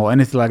algorithm or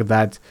anything like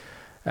that.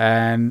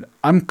 And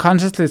I'm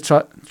consciously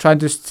trying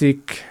to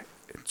stick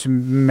to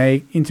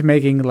making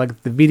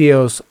the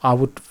videos I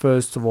would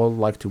first of all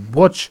like to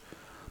watch,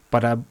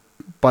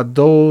 but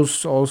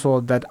those also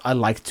that I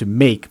like to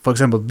make. For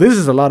example, this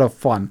is a lot of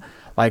fun.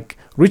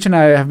 Rich and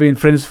I have been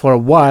friends for a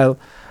while,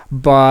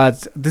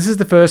 but this is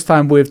the first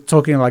time we're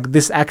talking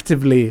this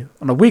actively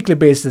on a weekly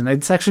basis, and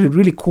it's actually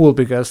really cool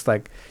because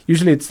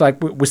usually it's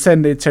we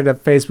send each other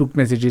Facebook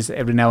messages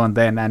every now and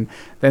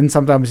then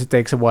sometimes it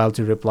takes a while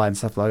to reply and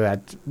stuff like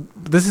that.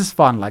 This is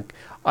fun.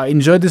 I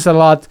enjoy this a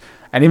lot,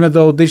 and even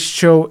though this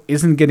show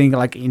isn't getting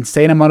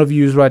insane amount of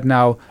views right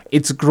now,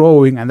 it's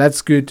growing, and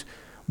that's good,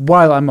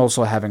 while I'm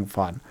also having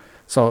fun.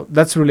 So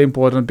that's really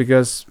important,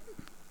 because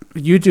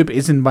YouTube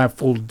isn't my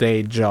full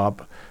day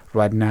job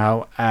right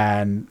now,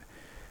 and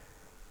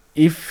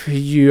if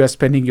you are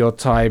spending your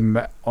time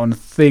on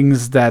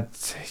things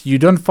that you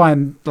don't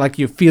find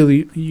you feel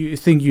you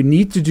think you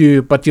need to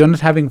do, but you're not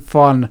having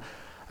fun,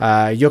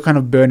 you're kind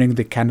of burning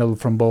the candle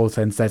from both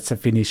ends. That's a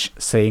Finnish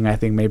saying. I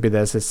think maybe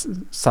there's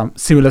some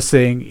similar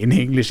saying in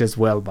English as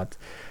well, but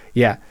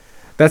yeah,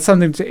 that's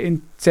something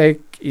to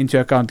take into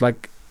account.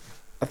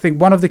 I think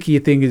one of the key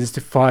things is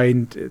to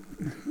find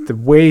the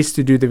ways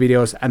to do the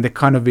videos and the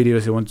kind of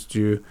videos you want to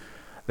do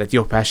that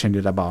you're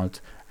passionate about,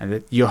 and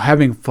that you're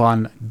having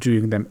fun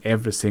doing them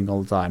every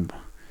single time.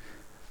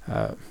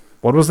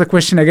 What was the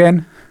question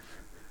again?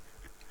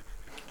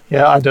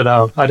 Yeah, I don't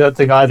know. I don't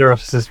think either of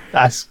us has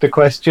asked a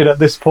question at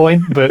this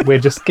point, but we're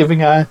just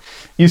giving our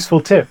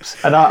useful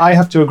tips. And I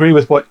have to agree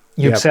with what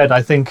you've said.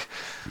 I think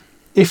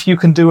if you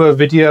can do a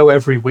video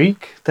every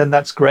week, then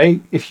that's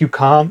great. If you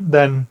can't,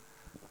 then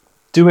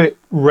do it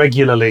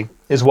regularly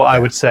is what I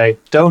would say.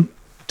 Don't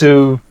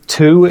do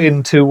 2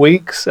 in 2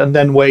 weeks and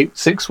then wait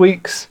 6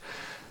 weeks.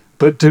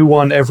 but do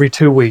one every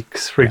 2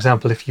 weeks, for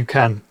example, if you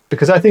can.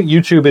 Because I think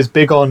YouTube is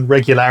big on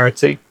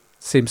regularity.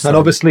 Seems And so.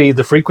 obviously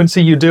the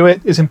frequency you do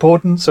it is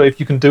important. So if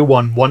you can do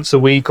one once a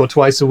week or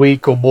twice a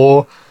week or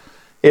more,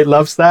 it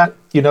loves that,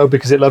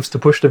 because it loves to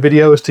push the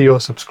videos to your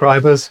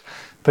subscribers.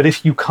 But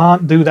if you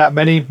can't do that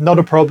many, not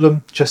a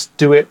problem. Just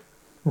do it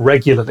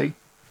regularly.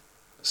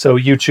 So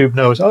YouTube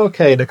knows,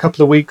 okay, in a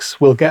couple of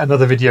weeks, we'll get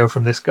another video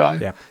from this guy.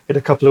 Yeah. In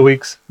a couple of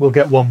weeks, we'll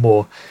get one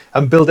more,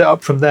 and build it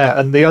up from there.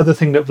 And the other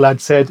thing that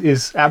Vlad said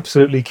is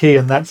absolutely key,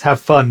 and that's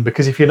have fun.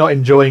 Because if you're not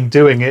enjoying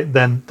doing it,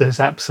 then there's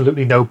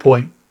absolutely no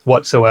point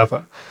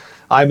whatsoever.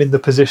 I'm in the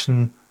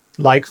position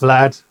like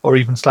Vlad, or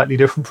even slightly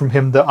different from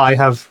him, that I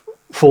have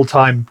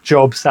full-time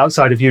jobs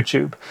outside of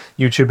YouTube.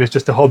 YouTube is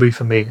just a hobby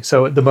for me.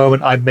 So at the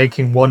moment, I'm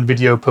making one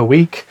video per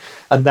week,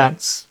 and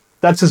that's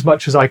as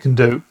much as I can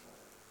do.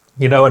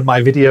 And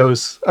my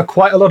videos are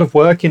quite a lot of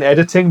work in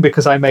editing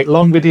because I make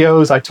long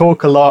videos, I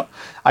talk a lot,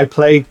 I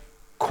play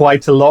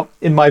quite a lot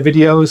in my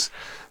videos.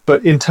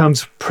 But in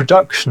terms of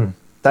production,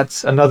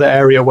 that's another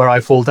area where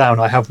I fall down.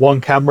 I have one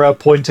camera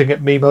pointing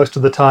at me most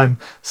of the time.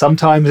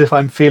 Sometimes if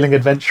I'm feeling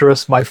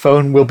adventurous, my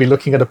phone will be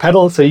looking at a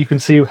pedal, so you can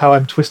see how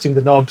I'm twisting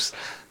the knobs.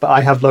 But I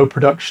have low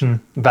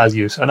production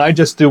values, and I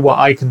just do what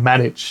I can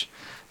manage.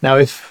 Now,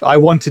 if I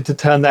wanted to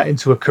turn that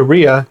into a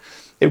career,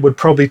 it would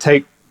probably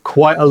take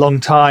quite a long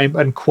time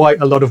and quite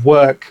a lot of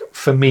work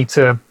for me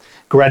to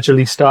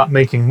gradually start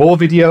making more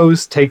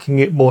videos, taking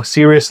it more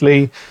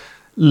seriously,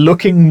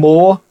 looking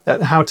more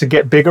at how to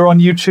get bigger on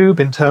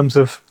YouTube in terms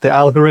of the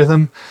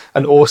algorithm,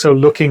 and also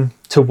looking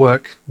to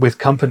work with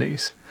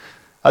companies.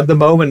 At the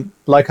moment,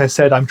 like I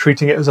said, I'm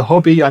treating it as a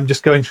hobby. I'm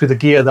just going through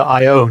the gear that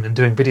I own and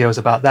doing videos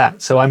about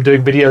that. So I'm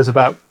doing videos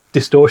about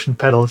distortion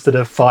pedals that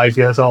are 5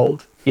 years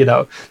old.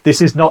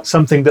 This is not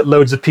something that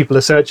loads of people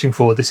are searching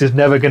for. This is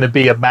never going to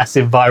be a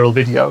massive viral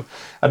video.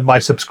 And my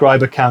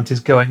subscriber count is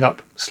going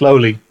up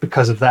slowly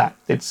because of that.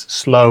 It's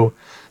slow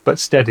but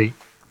steady.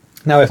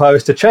 Now, if I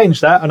was to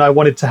change that and I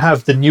wanted to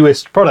have the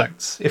newest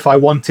products, if I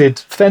wanted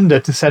Fender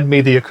to send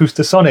me the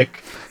Acoustasonic,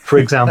 for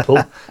example,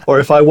 or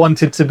if I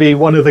wanted to be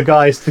one of the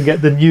guys to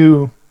get the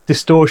new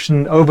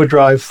distortion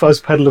overdrive fuzz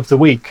pedal of the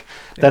week,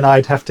 then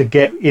I'd have to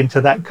get into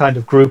that kind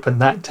of group,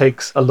 and that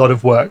takes a lot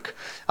of work.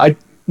 I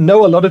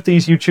know a lot of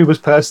these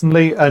YouTubers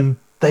personally, and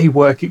they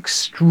work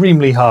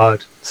extremely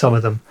hard, some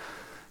of them.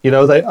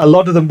 A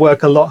lot of them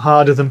work a lot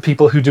harder than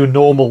people who do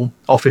normal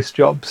office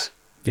jobs,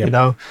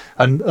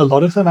 and a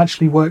lot of them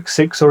actually work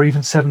 6 or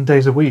even 7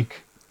 days a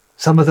week.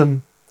 Some of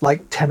them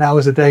like 10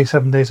 hours a day,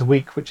 7 days a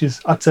week, which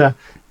is utter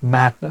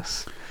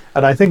madness.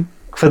 And I think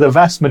for the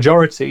vast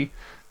majority,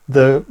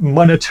 the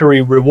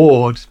monetary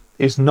reward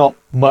is not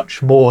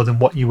much more than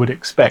what you would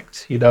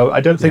expect.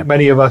 I don't think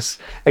many of us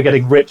are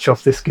getting rich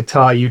off this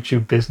guitar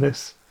YouTube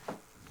business.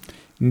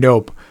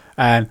 Nope.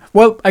 And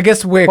well, I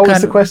guess we're what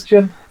was the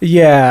question?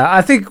 Yeah,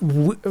 I think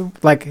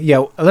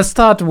let's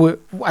start with,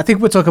 I think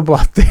we'll talk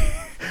about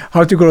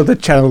how to grow the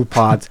channel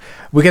part.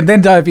 We can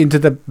then dive into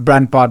the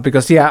brand part,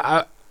 because these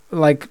are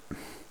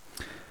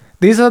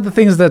the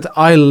things that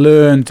I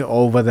learned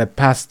over the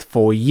past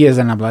 4 years,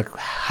 and I'm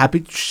happy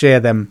to share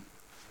them.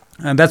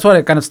 And that's why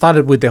I kind of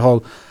started with the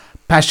whole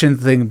passion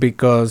thing,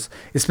 because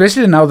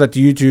especially now that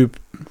YouTube,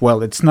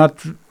 it's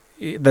not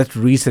that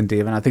recent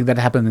even. I think that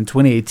happened in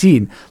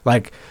 2018.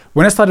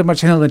 When I started my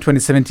channel in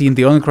 2017,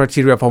 the only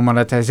criteria for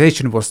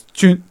monetization was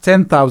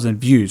 10,000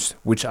 views,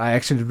 which I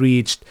actually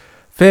reached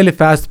fairly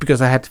fast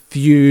because I had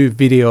few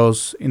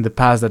videos in the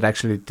past that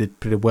actually did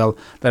pretty well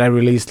that I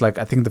released. I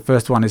think the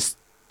first one is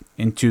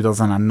in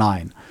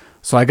 2009.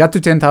 So I got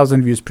to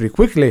 10,000 views pretty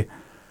quickly.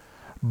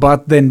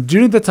 But then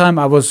during the time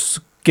I was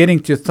getting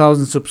to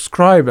 1,000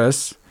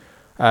 subscribers,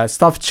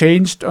 stuff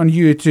changed on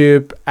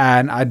YouTube,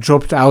 and I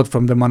dropped out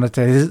from the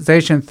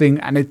monetization thing,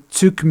 and it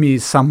took me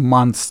some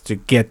months to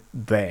get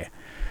there.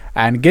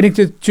 And getting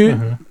to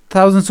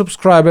 2,000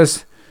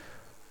 subscribers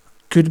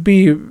could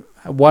be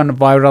one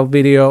viral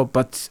video,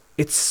 but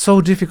it's so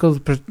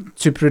difficult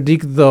to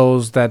predict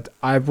those that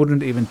I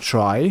wouldn't even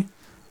try.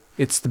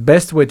 It's the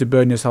best way to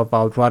burn yourself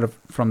out right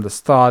from the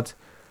start.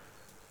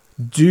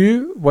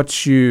 Do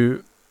what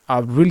you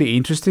are really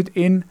interested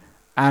in,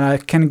 and I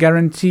can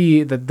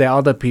guarantee that there are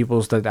other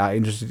people that are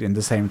interested in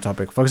the same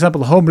topic. For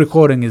example, home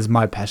recording is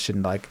my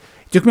passion. It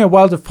took me a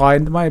while to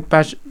find my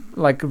passion,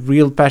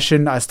 real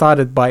passion. I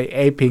started by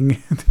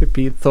aping the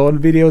Pete Thorne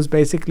videos,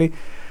 basically.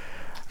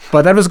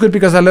 But that was good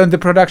because I learned the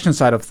production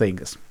side of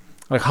things,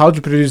 how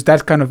to produce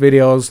that kind of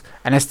videos,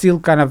 and I still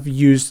kind of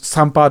use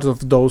some parts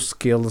of those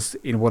skills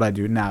in what I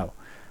do now.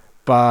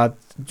 But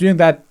doing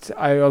that,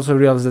 I also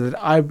realized that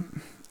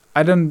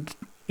I don't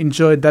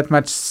enjoy that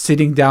much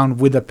sitting down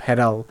with a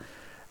pedal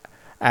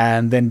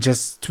and then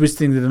just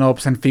twisting the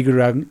knobs and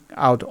figuring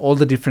out all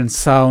the different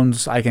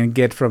sounds I can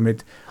get from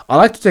it. I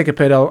like to take a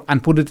pedal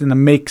and put it in a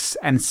mix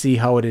and see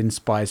how it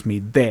inspires me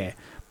there.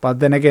 But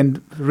then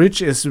again,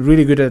 Rich is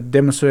really good at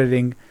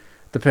demonstrating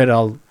the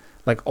pedal,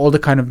 all the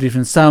kind of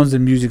different sounds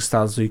and music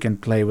styles, so you can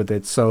play with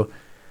it. So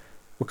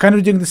we're kind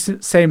of doing the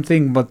same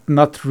thing, but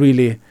not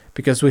really,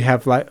 because we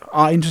have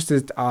our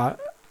interests are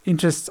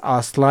interests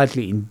are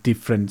slightly in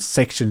different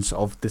sections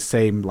of the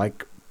same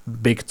like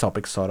big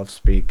topic, sort of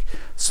speak.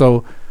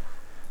 So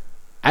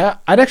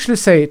I'd actually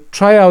say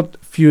try out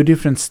a few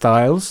different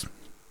styles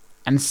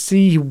and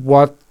see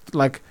what,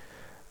 like,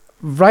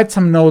 write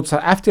some notes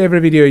after every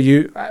video.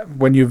 You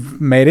when you've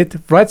made it,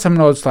 write some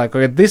notes like,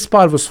 okay, this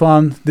part was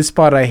fun, this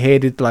part I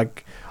hated,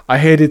 like I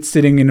hated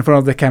sitting in front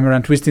of the camera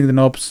and twisting the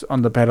knobs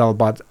on the pedal,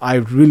 but I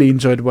really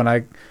enjoyed when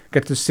I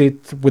get to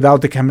sit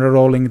without the camera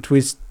rolling,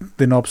 twist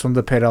the knobs on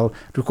the pedal,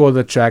 record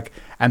the track,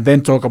 and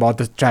then talk about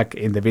the track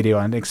in the video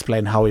and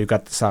explain how you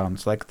got the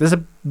sounds. Like, there's a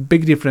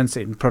big difference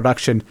in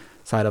production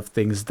side of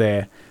things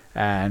there,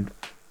 and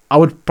I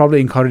would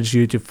probably encourage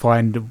you to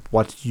find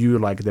what you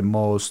like the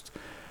most.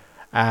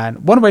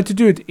 And one way to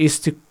do it is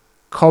to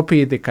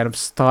copy the kind of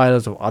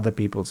styles of other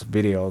people's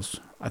videos.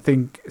 I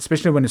think,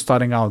 especially when you're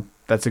starting out,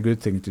 that's a good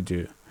thing to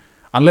do.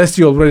 Unless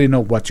you already know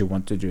what you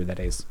want to do, that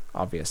is,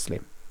 obviously.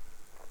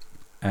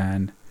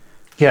 And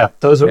yeah,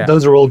 those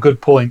are all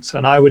good points.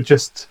 And I would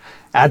just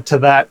add to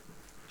that,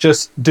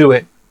 just do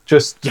it.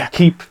 Just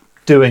keep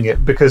doing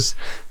it, because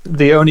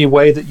the only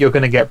way that you're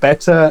going to get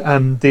better,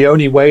 and the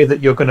only way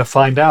that you're going to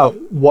find out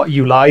what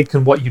you like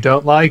and what you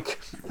don't like,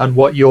 and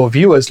what your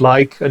viewers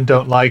like and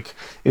don't like,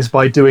 is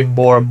by doing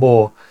more and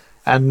more.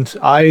 And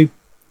I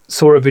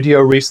saw a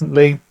video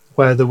recently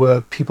where there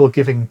were people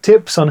giving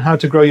tips on how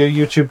to grow your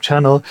YouTube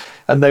channel,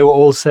 and they were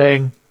all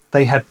saying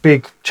they had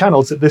big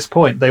channels at this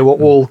point. They were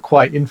all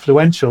quite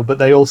influential, but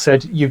they all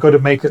said you got to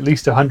make at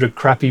least 100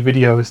 crappy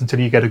videos until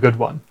you get a good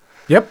one.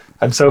 Yep.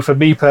 And so for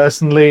me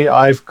personally,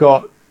 I've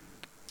got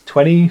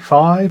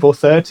 25 or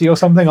 30 or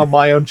something on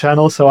my own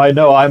channel, so I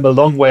know I'm a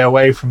long way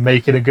away from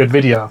making a good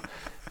video.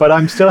 But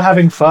I'm still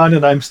having fun,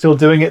 and I'm still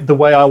doing it the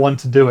way I want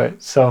to do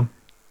it. So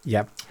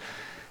yep.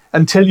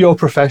 Until you're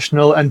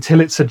professional,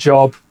 until it's a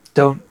job,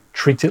 don't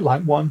treat it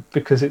like one,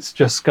 because it's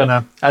just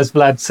gonna, as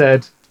Vlad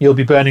said, you'll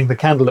be burning the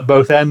candle at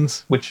both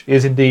ends, which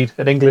is indeed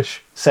an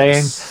English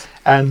saying.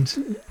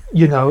 And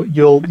you know,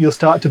 you'll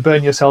start to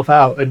burn yourself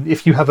out. And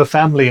if you have a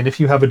family and if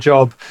you have a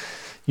job,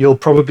 you'll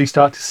probably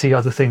start to see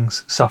other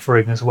things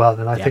suffering as well.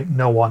 And I think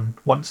no one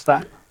wants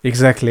that.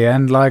 Exactly.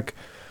 And like,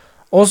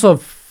 also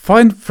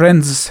find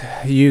friends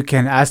you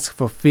can ask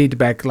for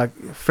feedback, like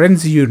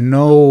friends you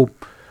know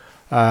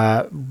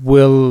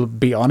will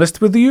be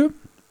honest with you,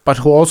 but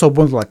who also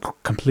won't like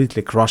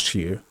completely crush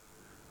you.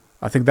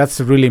 I think that's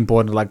really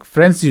important. Like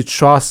friends you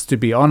trust to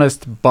be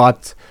honest,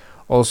 but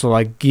also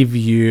like give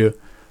you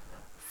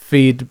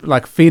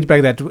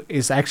feedback that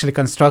is actually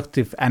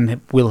constructive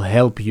and will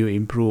help you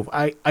improve.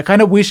 I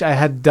kind of wish I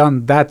had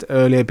done that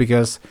earlier,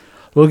 because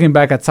looking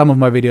back at some of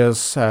my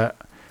videos,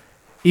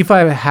 if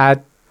I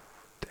had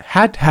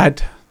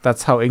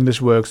that's how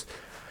English works,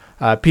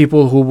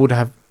 people who would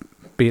have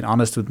been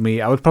honest with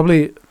me, I would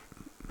probably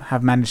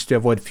have managed to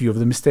avoid a few of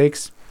the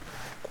mistakes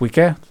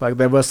quicker. Like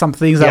there were some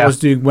things I was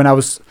doing when I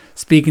was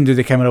speaking to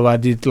the camera where I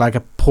did like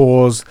a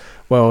pause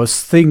where I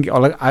was thinking, or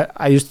like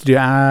I used to do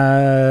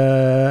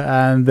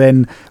and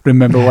then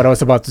remember what I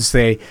was about to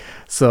say.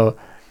 So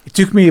it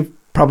took me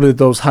probably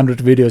those 100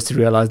 videos to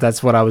realize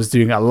that's what I was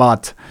doing a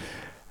lot.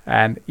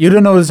 And you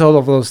don't notice all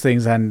of those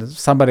things, and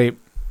somebody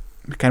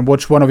can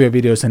watch one of your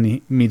videos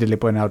and immediately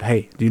point out,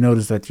 hey, do you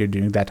notice that you're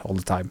doing that all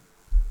the time?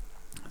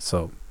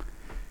 So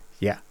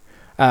yeah,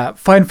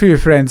 find few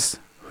friends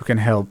who can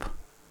help.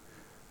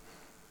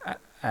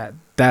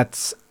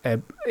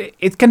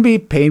 It can be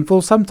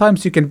painful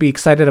sometimes. You can be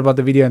excited about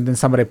the video and then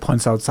somebody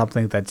points out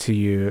something that to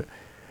you,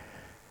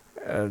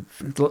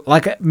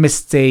 like a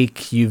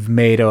mistake you've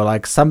made, or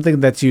like something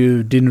that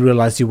you didn't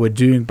realize you were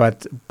doing,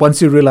 but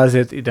once you realize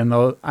it, it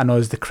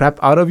annoys the crap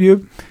out of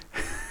you.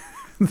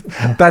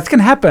 That can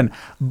happen,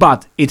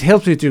 but it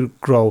helps you to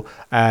grow,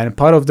 and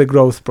part of the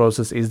growth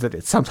process is that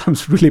it's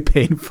sometimes really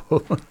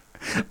painful.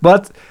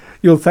 But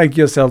you'll thank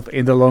yourself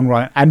in the long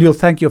run, and you'll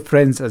thank your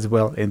friends as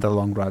well in the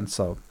long run.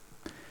 So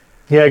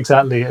yeah,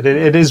 exactly.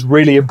 It is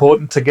really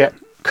important to get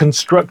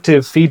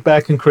constructive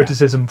feedback and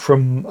criticism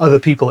from other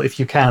people if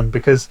you can,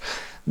 because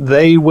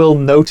they will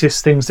notice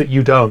things that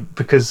you don't.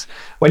 Because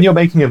when you're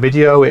making a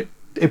video, it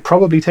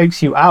probably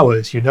takes you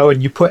hours, you know,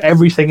 and you put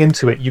everything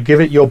into it, you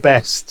give it your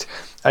best,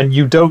 and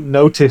you don't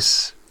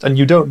notice and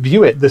you don't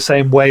view it the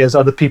same way as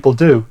other people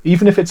do.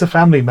 Even if it's a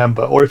family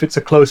member or if it's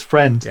a close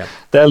friend,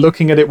 they're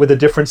looking at it with a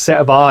different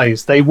set of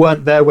eyes. They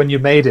weren't there when you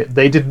made it.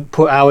 They didn't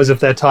put hours of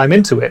their time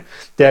into it.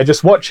 They're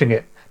just watching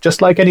it, just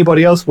like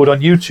anybody else would on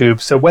YouTube.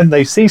 So when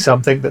they see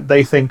something that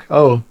they think,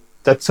 oh,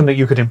 that's something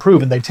you could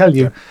improve, and they tell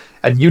you,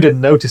 and you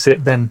didn't notice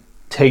it, then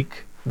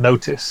take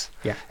notice.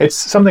 It's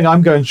something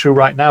I'm going through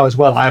right now as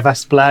well. I've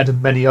asked Vlad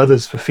and many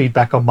others for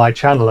feedback on my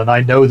channel, and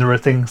I know there are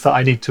things that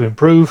I need to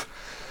improve,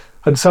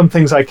 and some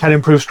things I can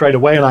improve straight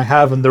away, and I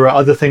have, and there are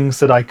other things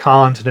that I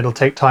can't, and it'll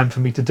take time for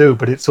me to do.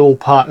 But it's all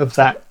part of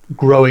that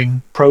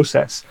growing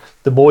process.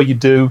 The more you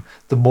do,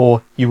 the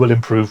more you will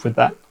improve with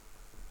that.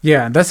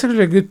 Yeah, that's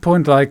actually a good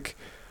point. Like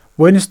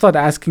when you start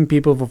asking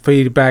people for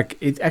feedback,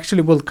 it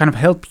actually will kind of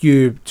help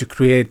you to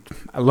create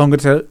a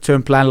longer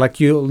term plan. Like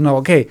you'll know,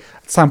 okay,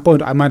 at some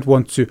point I might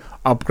want to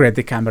upgrade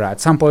the camera.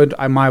 At some point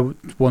I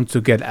might want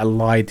to get a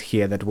light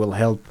here that will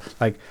help.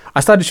 Like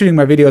I started shooting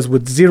my videos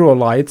with 0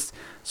 lights.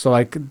 So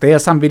like there are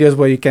some videos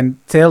where you can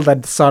tell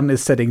that the sun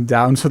is setting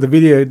down. So the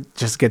video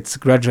just gets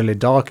gradually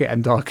darker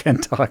and darker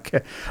and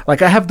darker.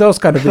 Like I have those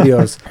kind of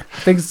videos. I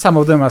think some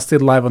of them are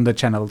still live on the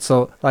channel.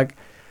 So like,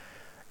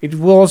 it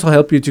will also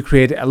help you to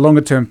create a longer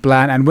term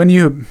plan, and when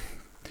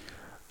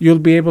you'll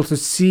be able to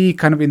see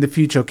kind of in the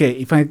future, okay,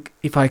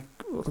 if I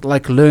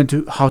like learn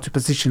how to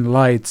position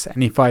lights,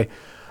 and if I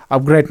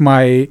upgrade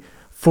my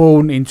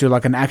phone into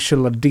like an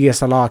actual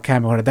DSLR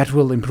camera, that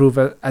will improve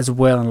as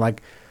well. And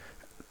like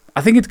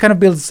I think it kind of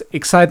builds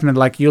excitement,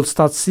 like you'll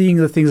start seeing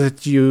the things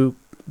that you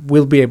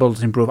will be able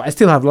to improve. I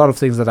still have a lot of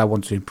things that I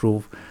want to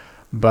improve,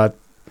 but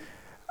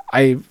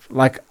I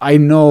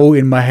know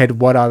in my head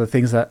what are the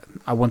things that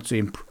I want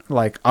to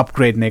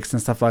upgrade next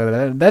and stuff like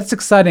that. That's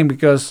exciting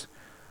because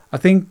I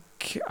think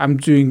I'm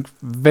doing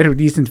very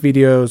decent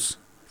videos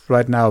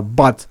right now,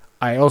 but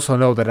I also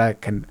know that I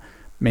can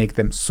make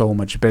them so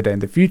much better in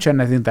the future,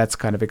 and I think that's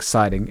kind of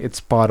exciting.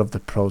 It's part of the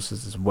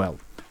process as well.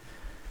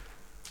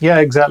 Yeah,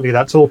 exactly.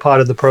 That's all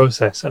part of the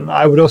process. And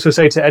I would also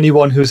say to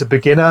anyone who's a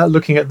beginner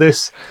looking at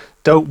this,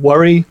 don't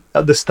worry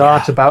at the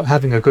start about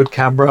having a good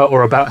camera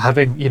or about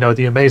having,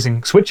 the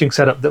amazing switching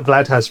setup that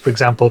Vlad has, for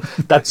example.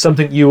 That's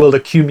something you will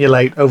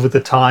accumulate over the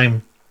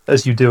time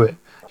as you do it,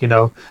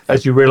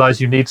 as you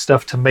realize you need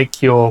stuff to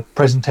make your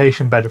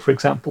presentation better, for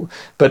example.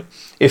 But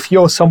if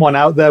you're someone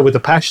out there with a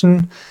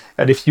passion,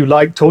 and if you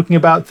like talking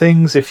about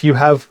things, if you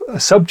have a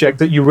subject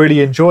that you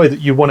really enjoy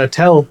that you want to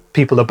tell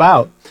people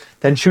about,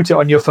 then shoot it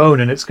on your phone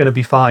and it's going to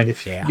be fine.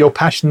 If your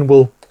passion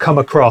will come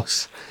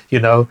across,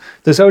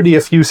 there's only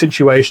a few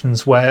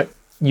situations where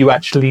you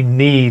actually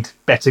need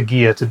better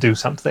gear to do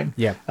something.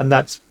 Yeah. And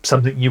that's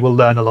something you will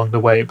learn along the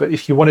way. But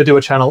if you want to do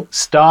a channel,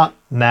 start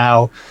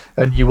now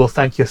and you will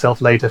thank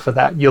yourself later for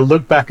that. You'll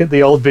look back at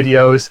the old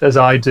videos, as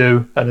I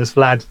do and as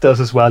Vlad does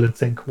as well, and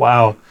think,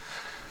 wow,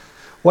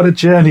 what a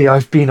journey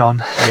I've been on.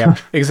 Yeah,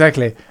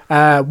 exactly.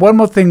 One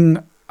more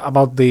thing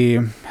about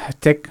the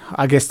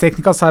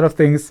technical side of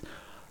things.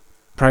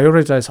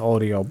 Prioritize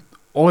audio.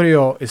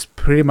 Audio is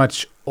pretty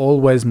much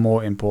always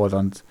more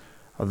important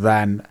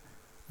than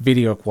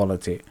video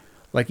quality.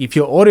 Like if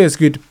your audio is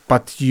good,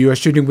 but you are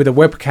shooting with a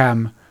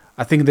webcam,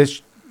 I think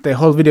the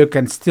whole video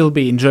can still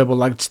be enjoyable.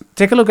 Like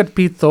take a look at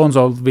Pete Thorne's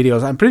old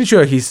videos. I'm pretty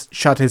sure he's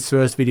shot his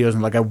first videos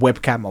on like a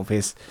webcam of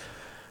his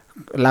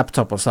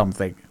laptop or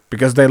something,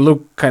 because they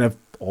look kind of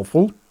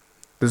awful.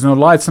 There's no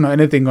lights, no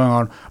anything going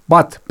on.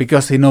 But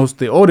because he knows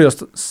the audio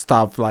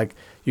stuff, like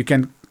you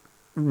can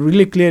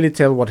really clearly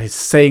tell what he's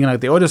saying.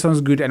 Like the audio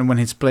sounds good, and when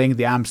he's playing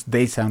the amps,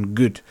 they sound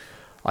good.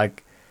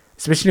 Like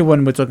especially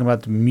when we're talking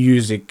about the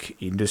music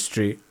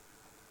industry,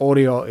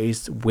 audio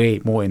is way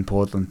more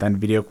important than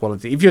video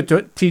quality. If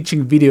you're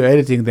teaching video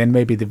editing, then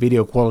maybe the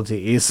video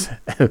quality is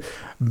a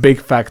big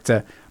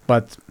factor.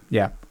 But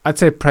yeah, I'd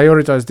say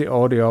prioritize the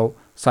audio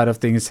side of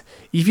things.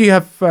 If you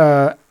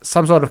have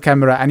some sort of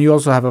camera and you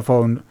also have a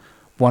phone,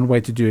 one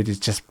way to do it is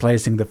just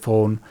placing the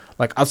phone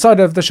like outside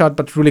of the shot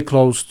but really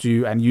close to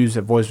you, and use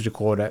a voice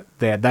recorder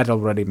there. That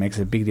already makes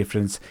a big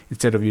difference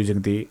instead of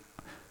using the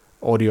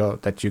audio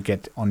that you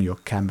get on your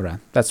camera.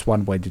 That's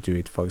one way to do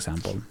it, for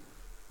example.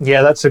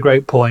 Yeah, that's a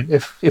great point.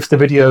 If the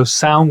videos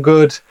sound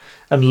good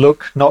and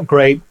look not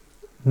great,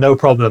 no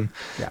problem.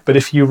 Yeah. But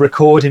if you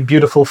record in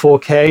beautiful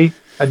 4K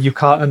and you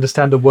can't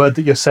understand a word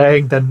that you're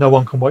saying, then no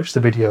one can watch the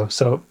video.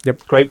 So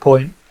Great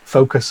point.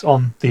 Focus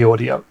on the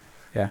audio.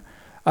 Yeah.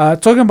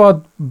 Talking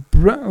about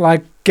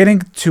like getting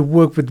to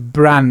work with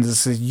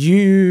brands,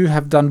 you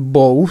have done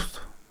both,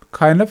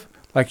 kind of.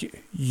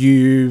 Like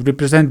you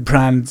represent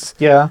brands.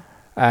 Yeah.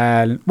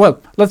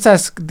 Well, let's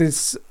ask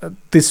this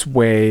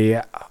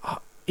way.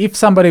 If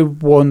somebody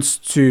wants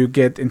to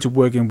get into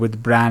working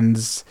with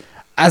brands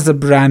as a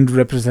brand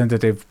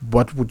representative,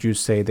 what would you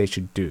say they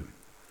should do?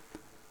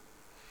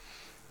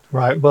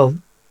 Right. Well,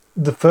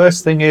 the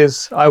first thing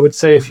is, I would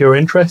say if you're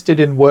interested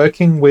in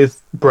working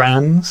with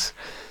brands,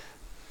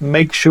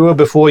 make sure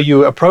before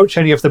you approach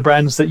any of the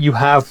brands that you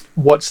have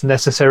what's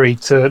necessary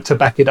to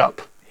back it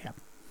up.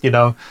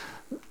 Yeah.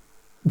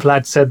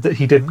 Vlad said that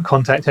he didn't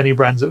contact any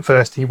brands at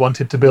first. He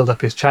wanted to build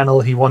up his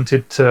channel. He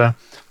wanted to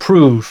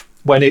prove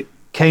when it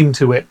came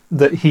to it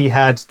that he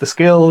had the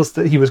skills,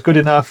 that he was good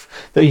enough,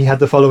 that he had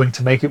the following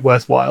to make it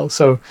worthwhile.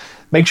 So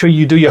make sure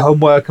you do your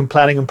homework and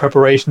planning and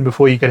preparation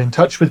before you get in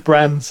touch with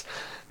brands.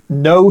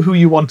 Know who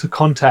you want to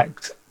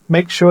contact.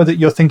 Make sure that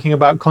you're thinking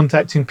about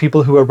contacting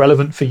people who are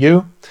relevant for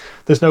you.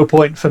 There's no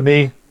point for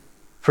me,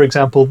 for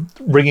example,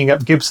 ringing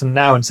up Gibson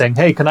now and saying,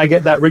 hey, can I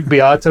get that Rick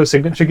Beato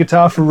signature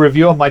guitar for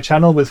review on my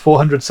channel with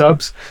 400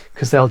 subs?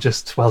 Because they'll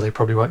just, well, they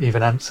probably won't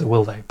even answer,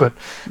 will they? But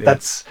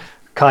that's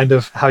kind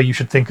of how you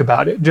should think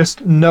about it.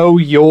 Just know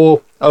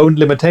your own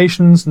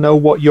limitations, know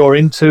what you're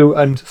into,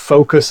 and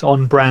focus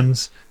on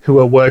brands who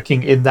are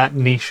working in that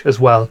niche as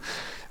well.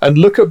 And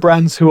look at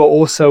brands who are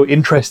also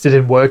interested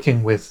in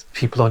working with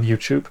people on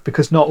YouTube,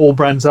 because not all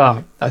brands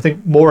are. I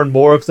think more and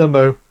more of them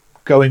are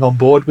going on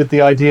board with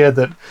the idea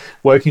that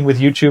working with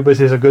YouTubers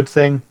is a good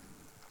thing,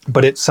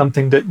 but it's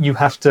something that you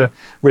have to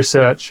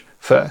research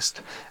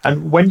first.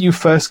 And when you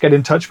first get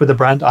in touch with a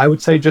brand, I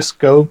would say just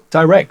go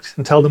direct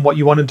and tell them what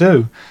you want to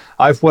do.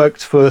 I've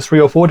worked for 3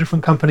 or 4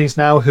 different companies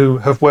now who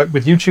have worked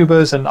with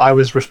YouTubers, and I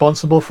was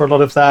responsible for a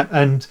lot of that.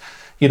 And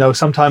you know,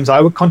 sometimes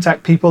I would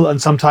contact people and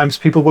sometimes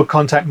people would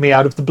contact me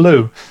out of the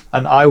blue.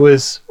 And I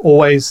was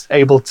always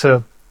able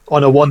to,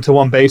 on a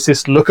one-to-one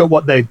basis, look at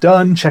what they've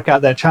done, check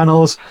out their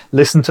channels,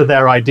 listen to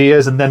their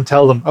ideas, and then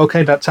tell them,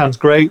 okay, that sounds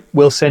great.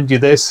 We'll send you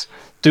this,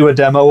 do a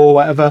demo or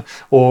whatever,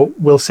 or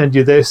we'll send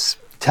you this,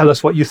 tell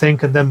us what you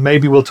think, and then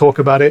maybe we'll talk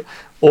about it.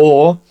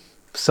 Or,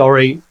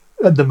 sorry,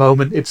 at the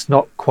moment, it's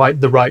not quite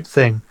the right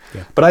thing.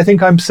 Yeah. But I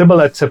think I'm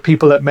similar to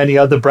people at many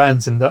other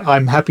brands in that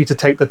I'm happy to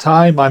take the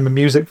time. I'm a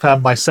music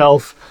fan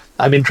myself.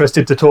 I'm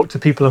interested to talk to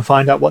people and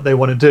find out what they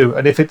want to do.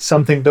 And if it's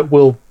something that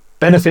will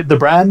benefit the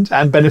brand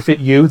and benefit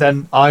you,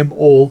 then I'm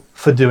all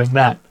for doing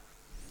that.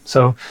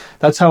 So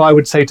that's how I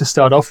would say to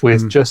start off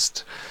with.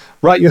 Just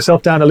write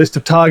yourself down a list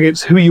of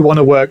targets, who you want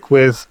to work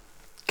with,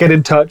 get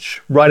in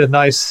touch, write a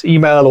nice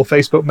email or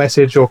Facebook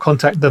message or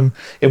contact them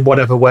in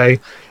whatever way,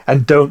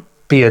 and don't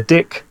be a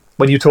dick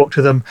when you talk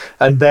to them,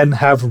 and then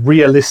have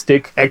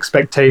realistic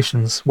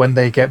expectations when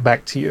they get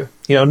back to you.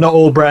 You know, not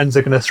all brands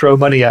are going to throw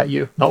money at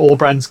you. Not all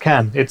brands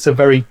can. It's a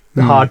very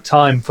hard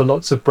time for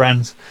lots of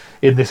brands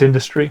in this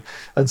industry.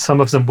 And some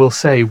of them will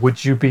say,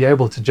 would you be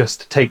able to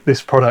just take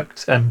this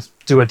product and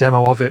do a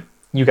demo of it?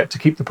 You get to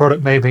keep the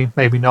product, maybe,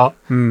 maybe not.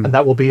 And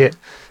that will be it.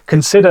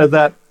 Consider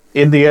that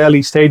in the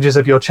early stages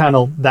of your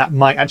channel, that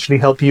might actually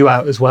help you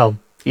out as well,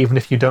 even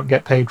if you don't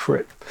get paid for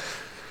it.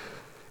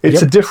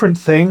 It's a different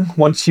thing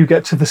once you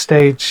get to the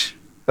stage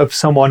of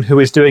someone who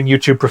is doing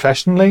YouTube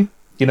professionally.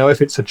 You know,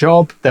 if it's a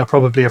job, they're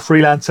probably a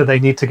freelancer, they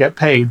need to get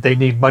paid, they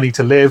need money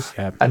to live,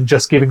 and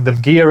just giving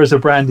them gear as a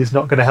brand is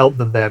not going to help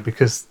them there,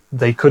 because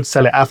they could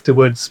sell it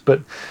afterwards.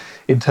 But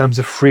in terms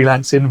of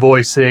freelance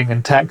invoicing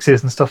and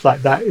taxes and stuff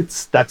like that,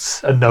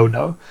 that's a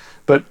no-no.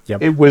 But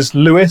it was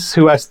Lewis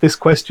who asked this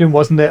question,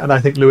 wasn't it? And I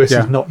think Lewis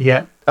is not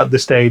yet at the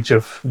stage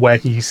of where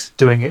he's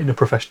doing it in a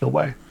professional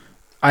way.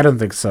 I don't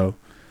think so.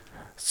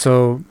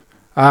 So,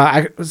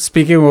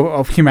 speaking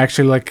of him,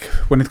 actually, like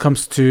when it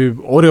comes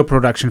to audio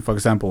production, for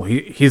example,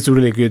 he's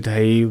really good.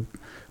 He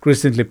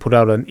recently put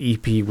out an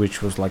EP,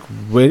 which was like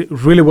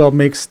really well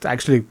mixed,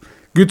 actually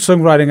good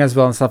songwriting as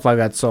well and stuff like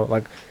that. So,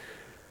 like,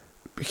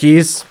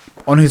 he's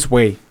on his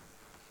way,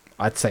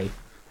 I'd say.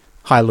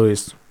 Hi,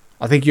 Lewis.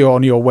 I think you're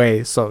on your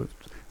way. So,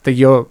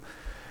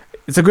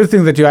 it's a good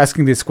thing that you're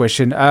asking this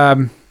question.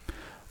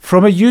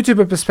 From a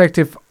YouTuber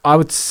perspective, I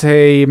would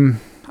say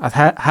I've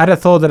had a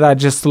thought that I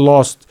just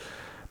lost,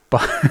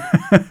 but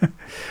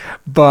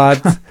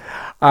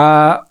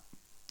I'd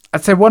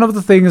say one of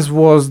the things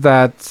was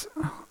that,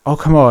 oh,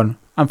 come on,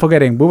 I'm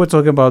forgetting. We were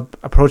talking about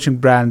approaching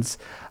brands.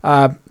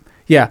 There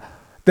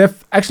are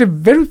actually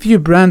very few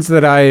brands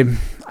that I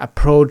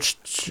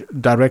approached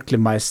directly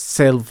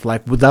myself,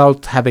 like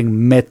without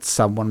having met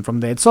someone from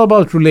there. It's all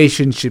about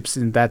relationships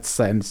in that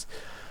sense.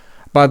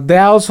 But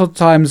there are also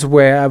times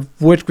where I've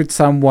worked with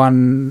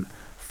someone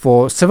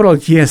for several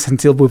years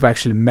until we've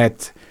actually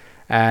met.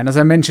 And as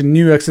I mentioned,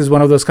 Nuix is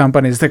one of those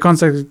companies. They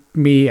contacted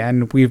me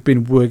and we've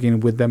been working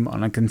with them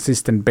on a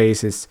consistent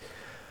basis.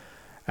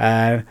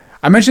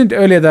 I mentioned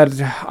earlier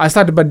that I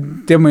started by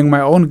demoing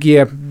my own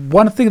gear.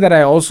 One thing that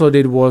I also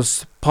did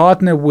was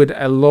partner with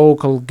a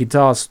local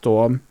guitar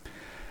store,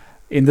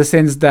 in the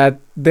sense that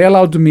they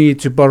allowed me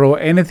to borrow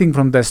anything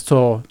from their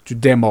store to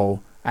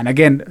demo. And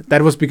again,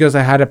 that was because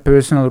I had a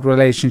personal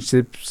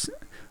relationships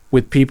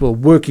with people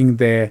working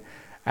there.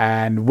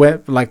 And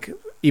like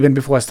even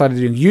before I started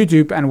doing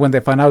YouTube, and when they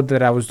found out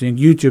that I was doing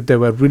YouTube, they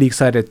were really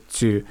excited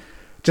to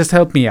just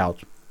help me out,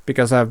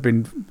 because I've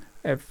been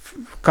a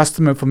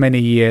customer for many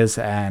years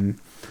and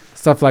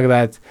stuff like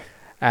that.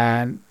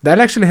 And that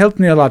actually helped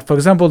me a lot. For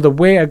example, the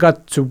way I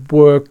got to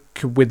work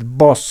with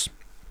Boss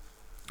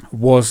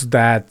was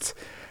that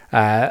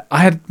I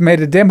had made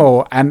a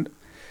demo and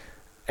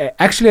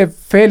actually a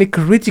fairly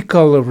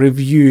critical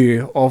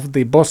review of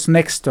the Boss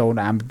Nextone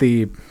amp,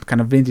 the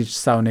kind of vintage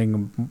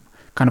sounding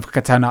kind of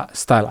katana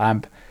style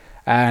amp,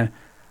 and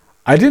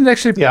I didn't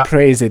actually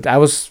praise it. I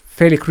was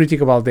fairly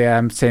critical about the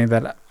amp, saying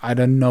that I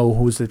don't know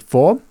who's it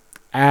for.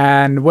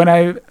 And when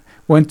I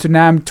went to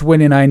NAMM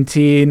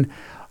 2019,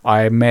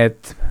 I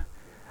met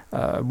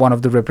one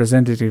of the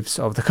representatives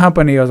of the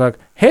company. I was like,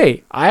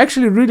 hey, I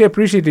actually really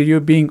appreciated you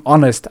being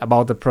honest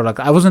about the product.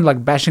 I wasn't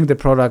like bashing the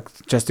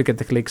product just to get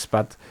the clicks,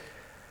 but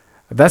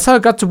that's how I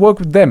got to work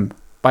with them,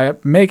 by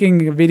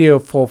making a video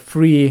for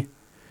free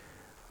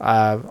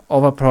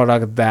of a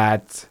product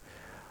that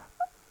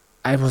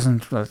I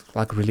wasn't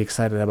like really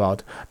excited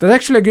about. That's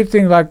actually a good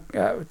thing, like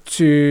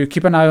to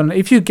keep an eye on.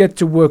 If you get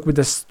to work with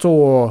a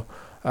store,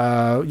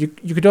 you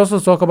could also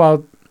talk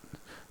about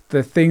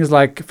the things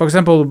like, for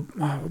example,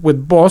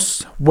 with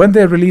Boss, when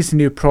they release a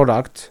new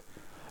product,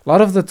 a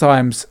lot of the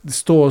times the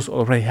stores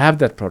already have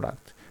that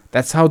product.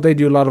 That's how they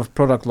do a lot of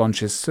product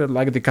launches. So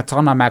like the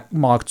Katana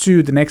Mark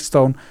II, the Next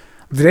Stone.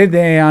 The day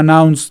they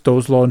announce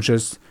those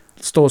launches,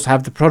 stores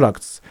have the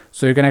products.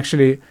 So you can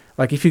actually,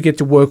 like if you get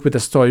to work with a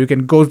store, you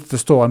can go to the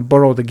store and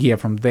borrow the gear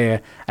from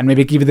there and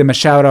maybe give them a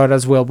shout out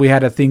as well. We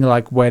had a thing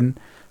like when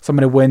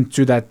somebody went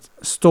to that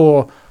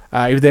store,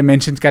 if they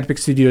mentioned CatPick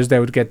Studios, they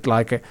would get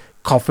like a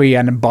coffee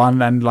and a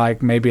bun and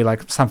like maybe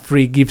like some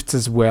free gifts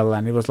as well.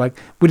 And it was like,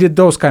 we did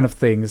those kind of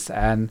things.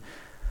 And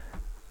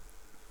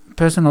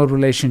personal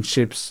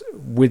relationships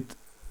with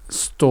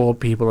store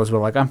people as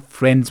well, like I'm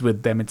friends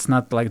with them, it's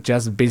not like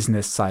just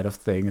business side of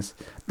things,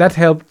 that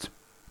helped.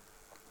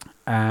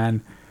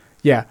 And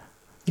yeah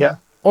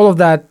all of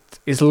that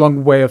is a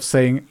long way of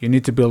saying you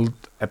need to build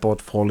a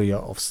portfolio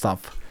of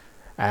stuff.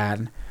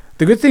 And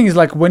the good thing is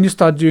like when you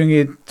start doing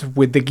it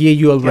with the gear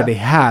you already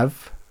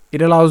have,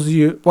 it allows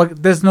you,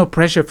 like there's no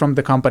pressure from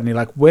the company.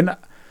 Like when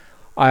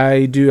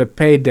I do a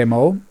paid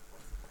demo,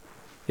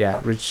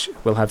 Rich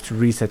will have to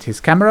reset his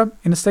camera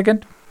in a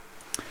second.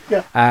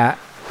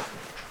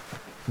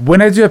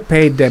 When I do a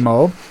paid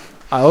demo,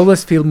 I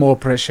always feel more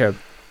pressure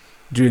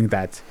doing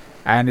that.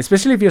 And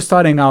especially if you're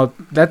starting out,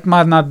 that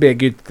might not be a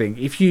good thing.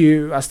 If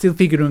you are still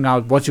figuring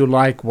out what you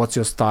like, what's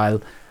your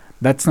style,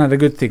 that's not a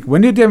good thing.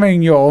 When you're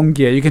demoing your own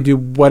gear, you can do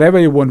whatever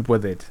you want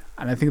with it.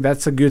 And I think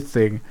that's a good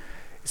thing,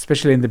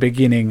 especially in the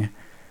beginning.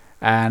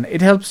 And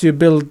it helps you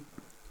build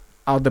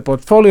out the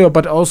portfolio,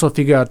 but also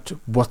figure out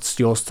what's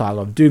your style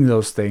of doing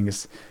those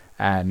things.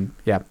 And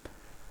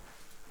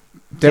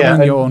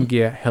demoing your own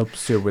gear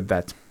helps you with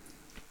that.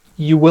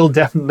 You will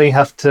definitely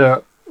have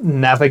to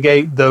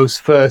navigate those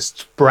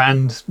first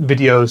brand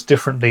videos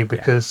differently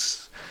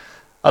because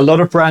a lot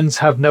of brands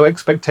have no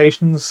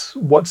expectations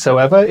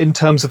whatsoever in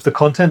terms of the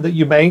content that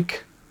you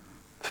make.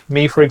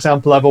 Me, for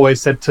example, I've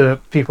always said to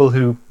people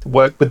who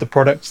work with the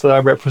products that I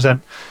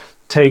represent,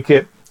 take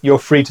it, you're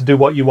free to do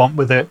what you want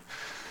with it.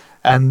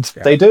 And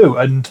they do.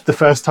 And the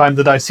first time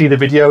that I see the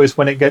video is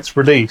when it gets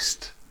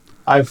released.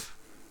 I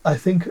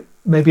think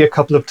maybe a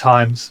couple of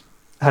times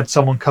had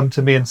someone come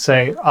to me and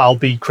say, I'll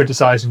be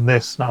criticizing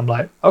this. And I'm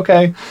like,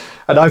 okay.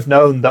 And I've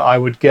known that I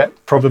would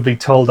get probably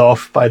told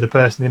off by the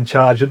person in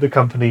charge at the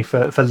company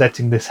for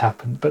letting this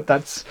happen. But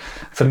that's,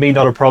 for me,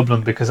 not a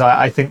problem because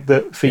I think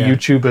that for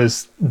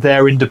YouTubers,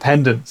 their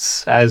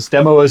independence as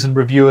demoers and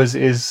reviewers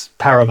is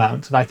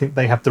paramount. And I think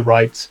they have the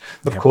right,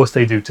 of course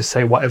they do, to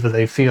say whatever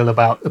they feel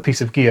about a piece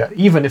of gear,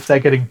 even if they're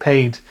getting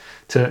paid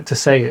to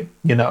say it.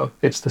 You know,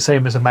 it's the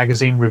same as a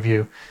magazine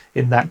review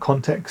in that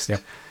context.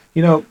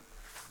 You know,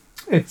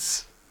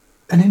 it's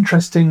an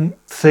interesting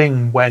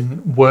thing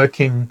when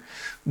working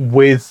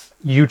with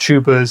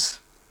YouTubers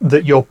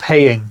that you're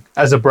paying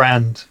as a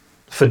brand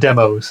for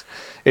demos.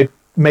 It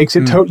makes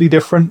it totally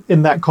different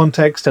in that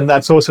context, and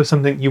that's also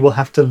something you will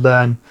have to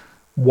learn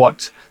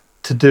what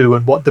to do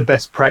and what the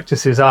best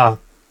practices are.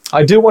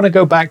 I do want to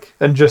go back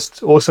and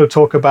just also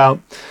talk about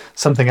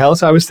something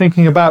else I was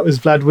thinking about as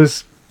Vlad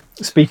was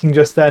speaking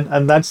just then,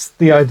 and that's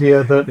the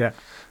idea that...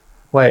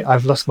 Wait,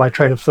 I've lost my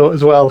train of thought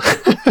as well.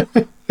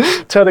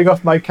 Turning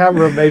off my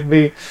camera made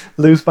me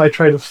lose my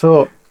train of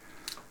thought.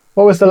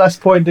 What was the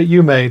last point that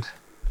you made?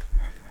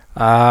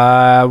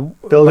 Building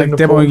like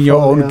demoing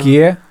your own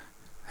gear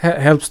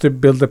helps to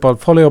build the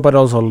portfolio, but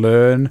also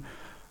learn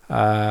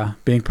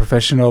being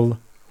professional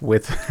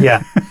with...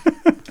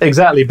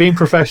 Exactly, being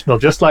professional,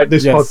 just like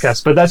this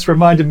podcast. But that's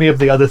reminded me of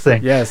the other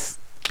thing.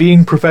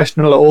 Being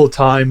professional at all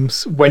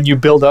times when you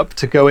build up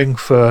to going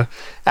for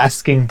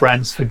asking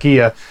brands for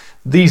gear.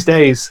 These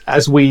days,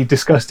 as we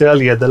discussed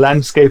earlier, the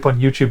landscape on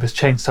YouTube has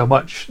changed so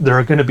much. There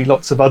are going to be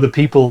lots of other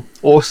people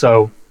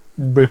also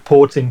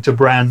reporting to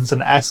brands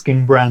and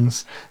asking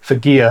brands for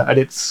gear. And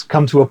it's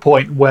come to a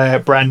point where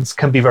brands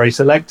can be very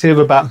selective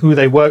about who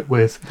they work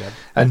with.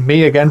 And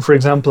me, again, for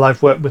example,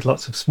 I've worked with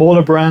lots of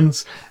smaller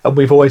brands and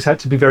we've always had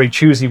to be very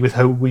choosy with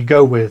who we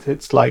go with.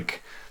 It's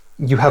like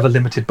you have a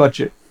limited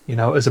budget. You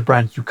know, as a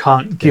brand, you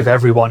can't give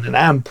everyone an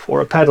amp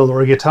or a pedal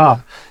or a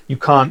guitar. You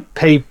can't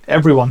pay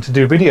everyone to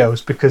do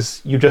videos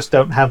because you just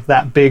don't have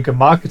that big a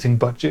marketing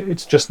budget.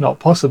 It's just not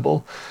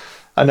possible.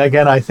 And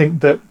again, I think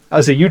that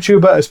as a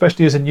YouTuber,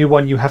 especially as a new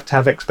one, you have to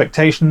have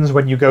expectations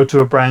when you go to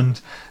a brand.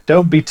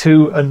 Don't be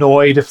too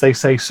annoyed if they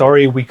say,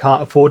 sorry, we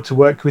can't afford to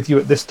work with you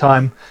at this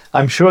time.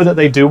 I'm sure that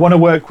they do want to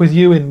work with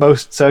you in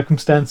most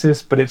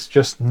circumstances, but it's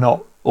just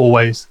not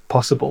always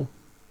possible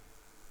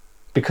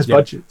because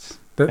budgets.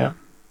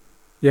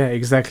 Yeah,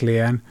 exactly.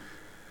 And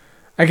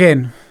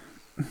again,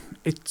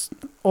 it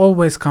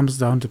always comes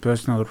down to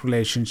personal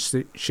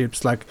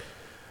relationships. Like,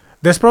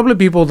 there's probably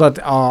people that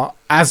are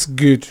as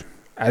good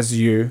as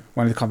you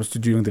when it comes to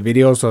doing the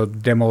videos or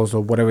demos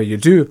or whatever you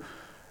do.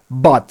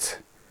 But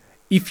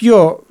if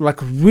you're like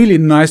really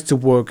nice to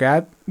work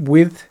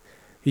with,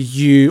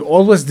 you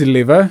always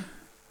deliver,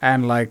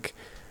 and like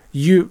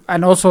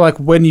and also like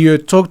when you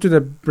talk to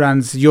the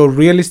brands, you're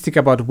realistic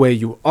about where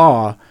you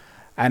are,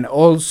 and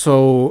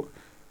also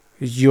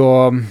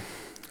you're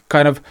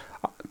kind of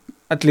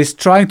at least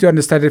trying to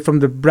understand it from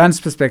the brand's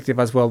perspective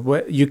as well,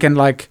 where you can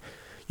like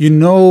you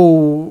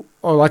know,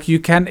 or like you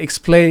can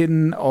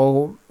explain,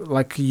 or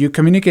like you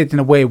communicate in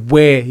a way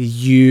where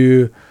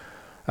you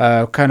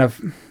kind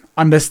of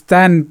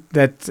understand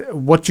that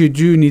what you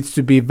do needs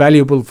to be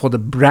valuable for the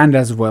brand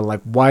as well.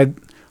 Like why,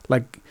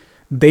 like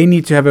they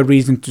need to have a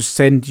reason to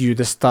send you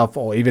the stuff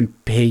or even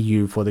pay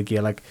you for the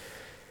gear. Like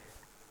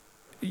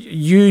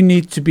you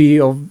need to be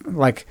of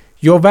like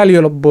you're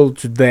valuable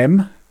to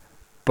them,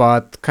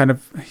 but kind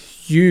of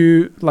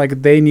you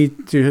like they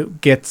need to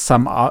get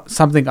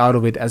something out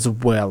of it as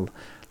well.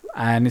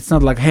 And it's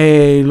not like,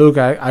 hey, look,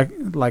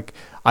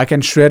 I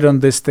can shred on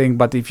this thing,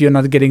 but if you're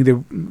not getting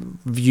the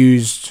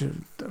views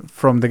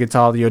from the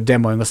guitar you're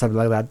demoing or something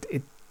like that,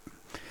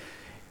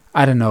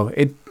 I don't know,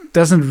 it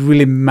doesn't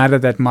really matter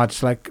that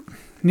much. Like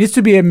it needs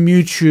to be a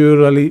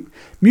mutually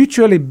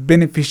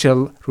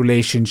beneficial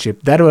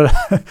relationship.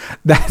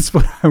 That's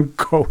what I'm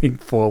going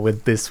for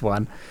with this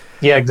one.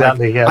 Yeah,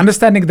 exactly. Like, yeah,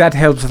 understanding that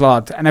helps a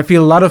lot, and I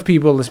feel a lot of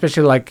people,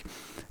 especially like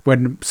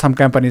when some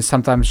companies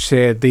sometimes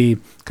share the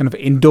kind of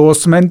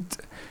endorsement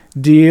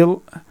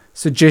deal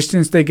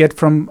suggestions they get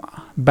from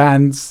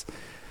bands.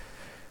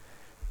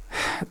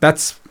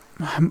 That's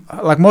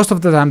like most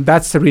of the time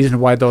that's the reason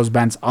why those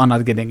bands are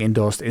not getting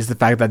endorsed, is the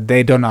fact that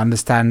they don't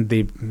understand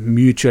the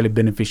mutually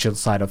beneficial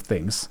side of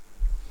things.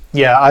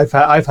 Yeah, I've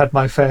had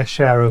my fair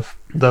share of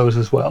those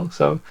as well.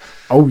 So,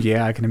 oh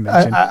yeah, I can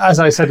imagine. As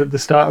I said at the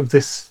start of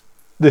this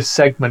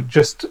segment,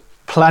 just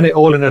plan it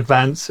all in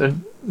advance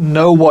and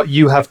know what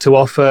you have to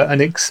offer,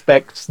 and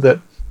expect that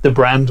the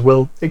brand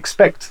will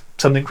expect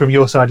something from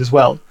your side as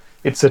well.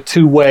 It's a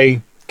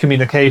two-way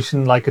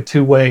communication, like a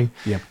two-way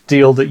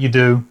deal that you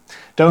do.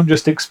 Don't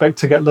just expect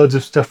to get loads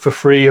of stuff for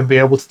free and be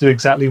able to do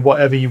exactly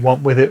whatever you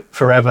want with it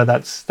forever.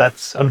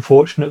 That's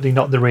unfortunately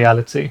not the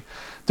reality.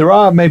 There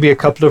are maybe a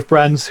couple of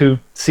brands who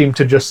seem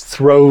to just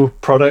throw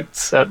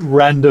products at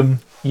random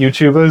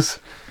YouTubers,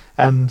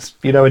 and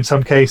you know, in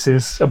some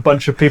cases a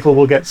bunch of people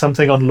will get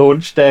something on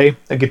launch day,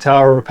 a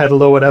guitar or a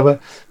pedal or whatever,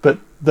 but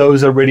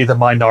those are really the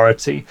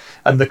minority.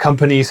 And the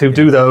companies who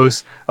do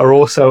those are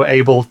also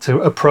able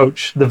to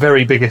approach the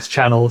very biggest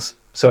channels.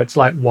 So it's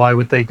like, why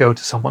would they go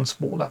to someone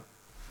smaller?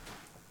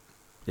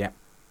 Yeah,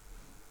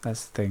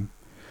 that's the thing.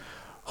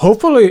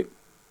 Hopefully,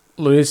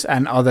 Luis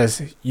and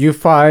others, you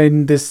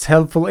find this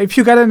helpful. If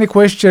you got any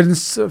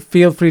questions,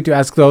 feel free to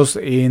ask those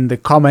in the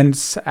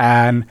comments,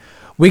 and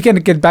we can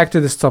get back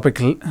to this topic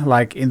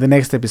like in the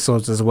next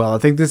episodes as well. I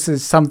think this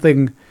is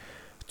something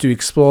to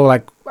explore.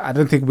 Like I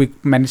don't think we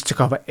managed to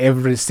cover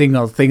every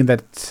single thing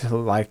that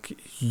like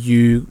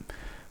you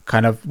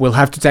kind of will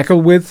have to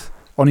tackle with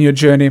on your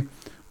journey,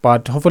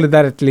 but hopefully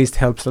that at least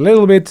helps a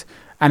little bit.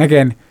 And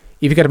again,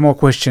 if you get more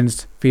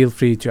questions, feel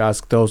free to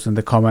ask those in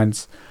the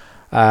comments.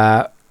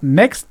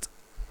 Next,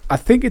 I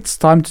think it's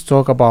time to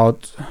talk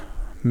about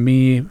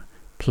me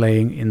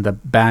playing in the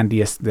band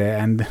yesterday,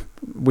 and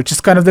which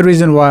is kind of the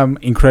reason why I'm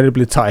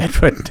incredibly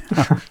tired right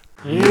now.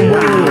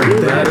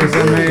 That is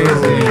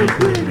amazing.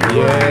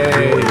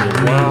 Yay.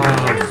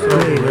 Wow,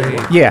 so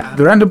great. Yeah,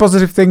 the random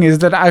positive thing is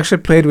that I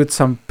actually played with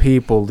some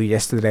people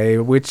yesterday,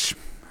 which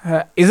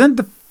isn't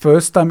the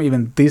first time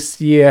even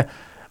this year,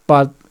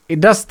 but it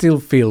does still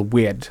feel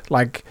weird.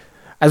 Like,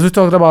 as we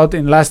talked about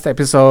in last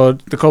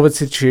episode, the COVID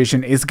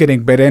situation is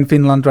getting better in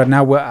Finland right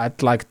now. We're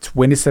at like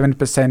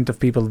 27% of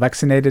people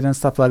vaccinated and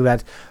stuff like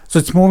that. So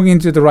it's moving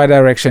into the right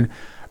direction.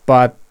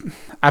 But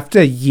after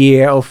a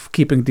year of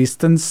keeping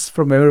distance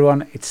from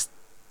everyone, it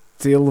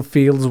still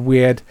feels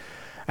weird.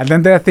 And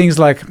then there are things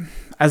like,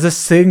 as a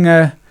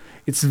singer,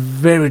 it's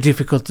very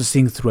difficult to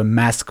sing through a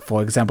mask,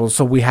 for example.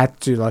 So we had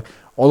to, like,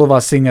 all of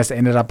our singers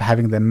ended up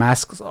having their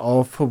masks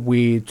off.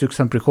 We took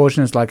some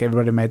precautions, like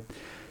everybody made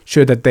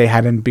sure that they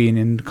hadn't been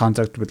in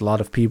contact with a lot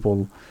of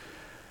people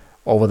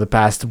over the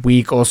past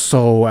week or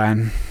so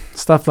and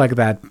stuff like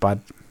that. But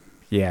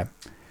yeah,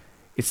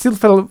 it still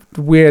felt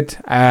weird.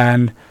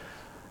 And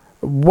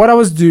what I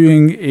was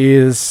doing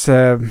is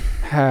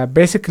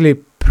basically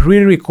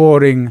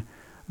pre-recording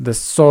the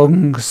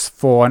songs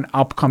for an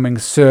upcoming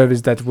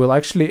service that will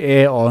actually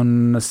air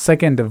on the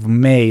 2nd of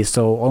May,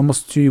 so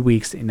almost 2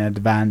 weeks in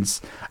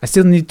advance. I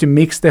still need to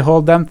mix the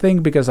whole damn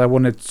thing because I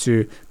wanted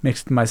to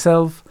mix it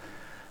myself.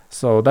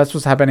 So that's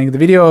what's happening. The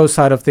video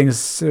side of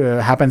things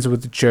happens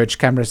with the church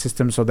camera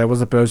system, so there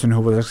was a person who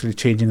was actually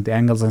changing the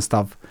angles and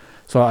stuff.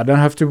 So I don't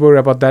have to worry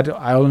about that.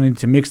 I only need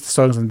to mix the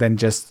songs and then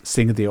just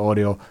sing the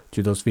audio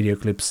to those video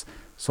clips.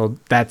 So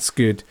that's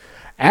good.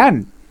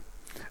 And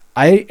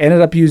I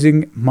ended up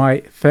using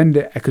my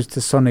Fender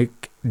Acoustasonic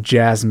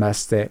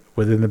Jazzmaster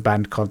within the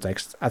band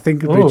context. I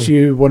think, Rich,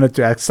 you wanted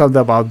to ask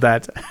something about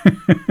that.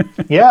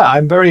 Yeah,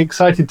 I'm very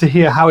excited to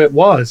hear how it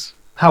was.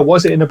 How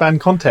was it in a band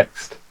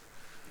context?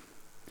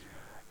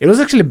 It was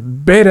actually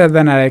better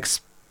than I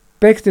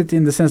expected,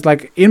 in the sense,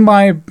 like in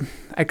my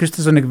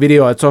Acoustasonic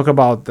video, I talk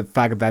about the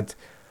fact that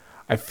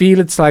I feel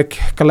it's like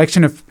a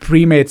collection of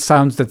pre-made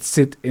sounds that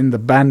sit in the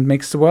band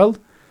mix well.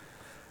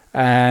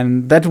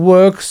 And that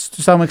works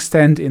to some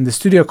extent in the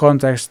studio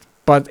context,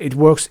 but it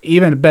works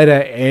even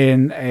better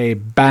in a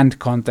band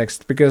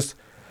context, because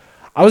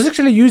I was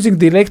actually using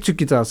the electric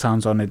guitar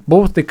sounds on it,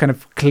 both the kind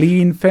of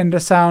clean Fender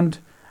sound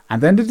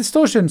and then the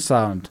distortion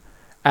sound.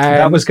 And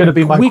that was going to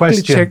be my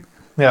question.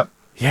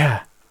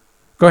 Yeah.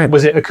 Go ahead.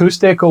 Was it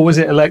acoustic or was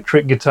it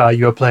electric guitar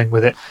you were playing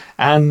with it?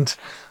 And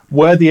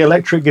were the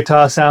electric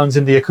guitar sounds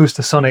in the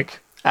Acoustasonic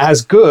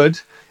as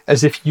good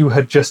as if you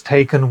had just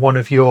taken one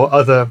of your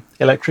other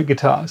electric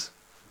guitars?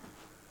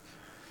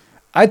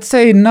 I'd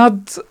say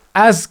not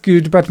as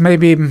good, but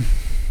maybe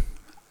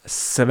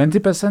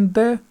 70%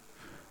 there.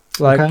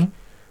 Like, Okay.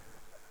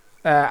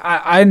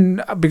 I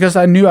because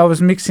I knew I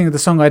was mixing the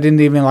song, I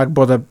didn't even like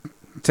bother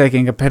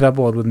taking a pedal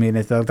board with me and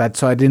anything like that.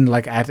 So I didn't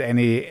like add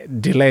any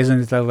delays or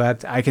anything like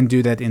that. I can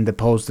do that in the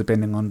post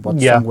depending on what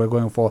song we're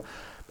going for.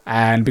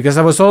 And because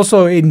I was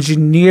also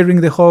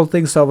engineering the whole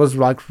thing, so I was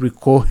like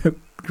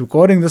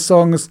recording the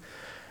songs,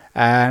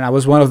 and I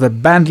was one of the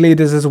band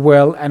leaders as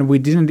well. And we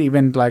didn't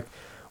even like,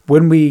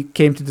 when we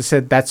came to the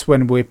set, that's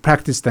when we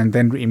practiced and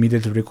then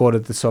immediately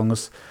recorded the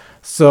songs.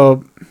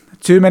 So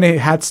too many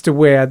hats to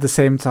wear at the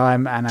same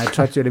time, and I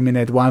tried to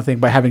eliminate one thing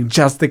by having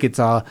just the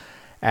guitar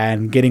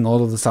and getting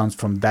all of the sounds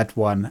from that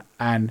one.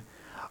 And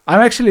I'm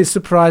actually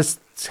surprised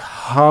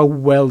how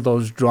well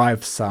those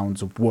drive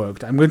sounds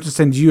worked. I'm going to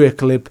send you a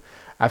clip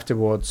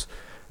afterwards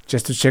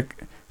just to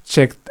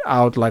check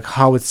out like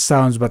how it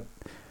sounds, but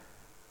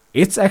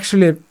it's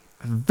actually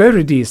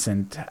very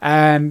decent.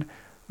 And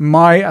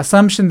my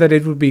assumption that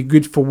it would be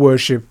good for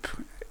worship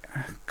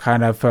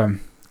kind of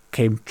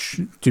came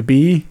to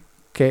be.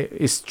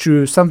 Is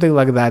true, something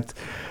like that,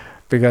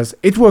 because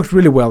it worked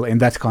really well in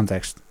that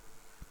context.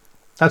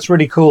 That's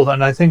really cool.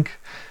 And I think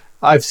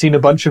I've seen a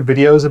bunch of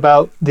videos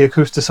about the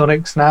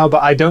Acoustasonics now,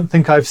 but I don't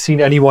think I've seen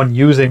anyone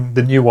using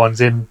the new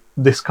ones in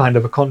this kind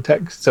of a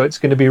context. So it's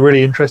going to be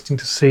really interesting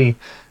to see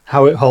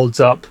how it holds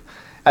up.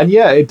 And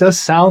yeah, it does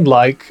sound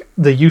like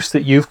the use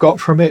that you've got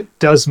from it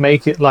does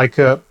make it like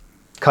a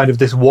kind of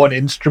this one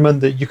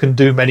instrument that you can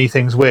do many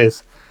things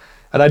with.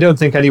 And I don't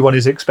think anyone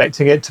is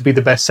expecting it to be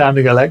the best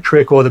sounding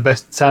electric or the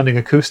best sounding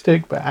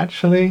acoustic, but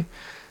actually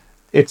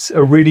it's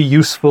a really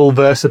useful,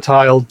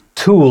 versatile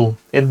tool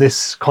in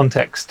this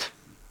context.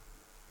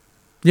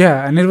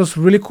 Yeah, and it was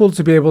really cool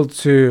to be able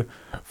to,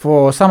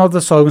 for some of the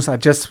songs, I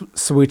just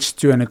switched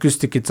to an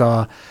acoustic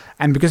guitar.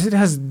 And because it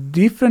has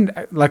different,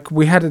 like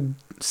we had a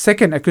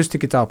second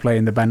acoustic guitar player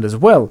in the band as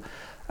well.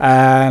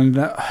 And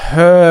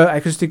her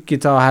acoustic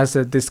guitar has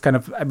this kind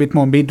of a bit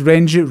more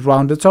mid-range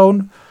rounded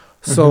tone.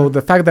 So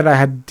the fact that I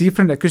had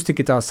different acoustic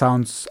guitar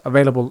sounds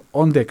available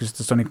on the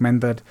Acoustasonic meant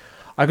that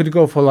I could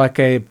go for like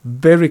a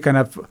very kind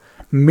of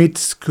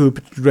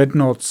mid-scooped red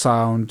note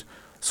sound.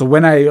 So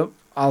when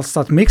I'll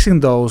start mixing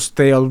those,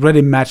 they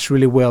already match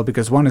really well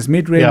because one is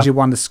mid-range,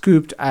 one is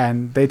scooped,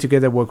 and they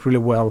together work really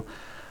well.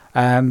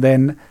 And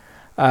then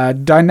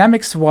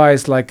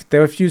dynamics-wise, like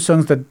there are a few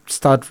songs that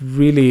start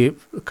really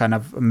kind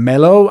of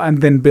mellow and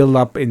then build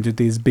up into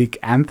these big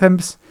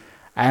anthems.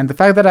 And the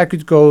fact that I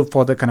could go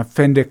for the kind of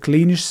Fender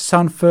cleanish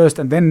sound first,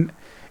 and then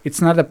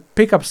it's not a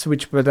pickup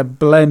switch but a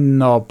blend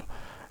knob.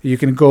 You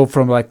can go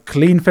from like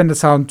clean Fender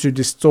sound to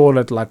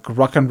distorted like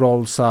rock and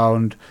roll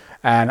sound.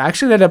 And I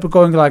actually ended up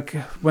going like,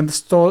 when the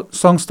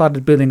song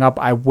started building up,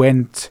 I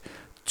went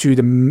to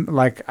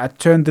I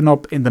turned the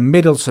knob in the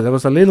middle, so there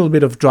was a little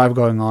bit of drive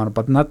going on,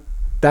 but not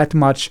that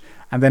much.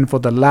 And then for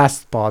the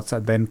last parts, I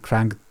then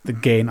cranked the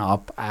gain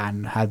up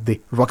and had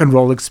the rock and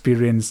roll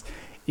experience,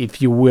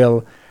 if you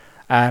will.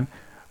 And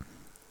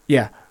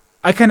yeah,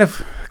 I kind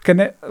of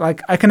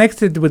I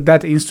connected with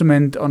that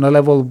instrument on a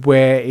level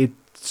where it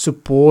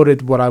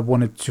supported what I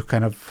wanted to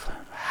kind of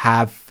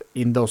have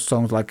in those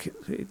songs. Like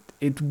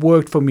it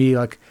worked for me,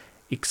 like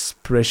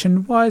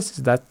expression wise.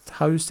 Is that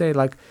how you say?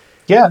 Like,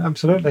 yeah,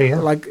 absolutely. Yeah.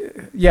 Like,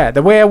 yeah,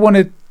 the way I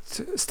wanted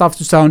stuff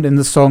to sound in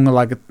the song,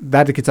 like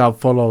that guitar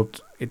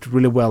followed it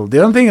really well.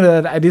 The only thing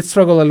that I did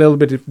struggle a little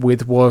bit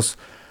with was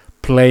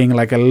playing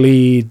like a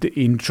lead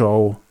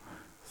intro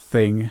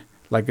thing.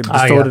 Like a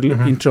distorted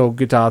intro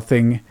guitar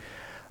thing.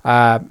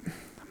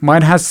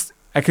 Mine has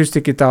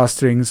acoustic guitar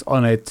strings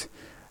on it,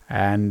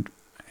 and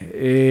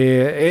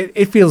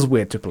it feels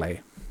weird to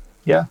play.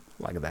 Yeah,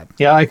 like that.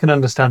 Yeah, I can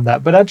understand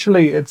that. But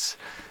actually, it's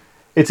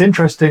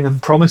interesting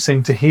and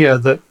promising to hear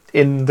that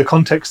in the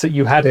context that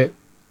you had it,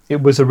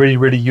 it was a really,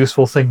 really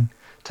useful thing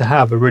to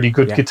have, a really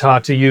good guitar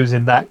to use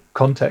in that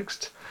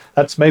context.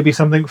 That's maybe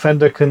something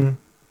Fender can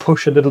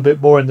push a little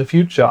bit more in the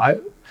future.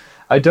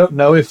 I don't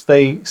know if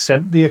they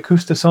sent the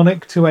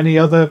Acoustasonic to any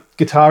other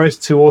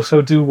guitarists who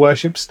also do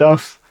worship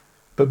stuff,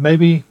 but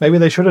maybe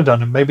they should have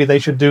done, and maybe they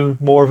should do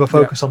more of a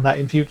focus on that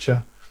in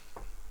future.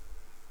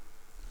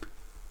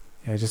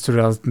 Yeah, just to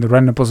realize the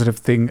random positive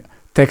thing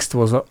text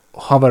was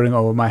hovering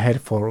over my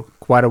head for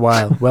quite a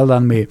while. Well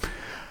done, me.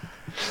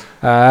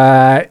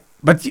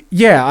 But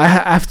yeah, I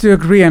have to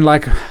agree, and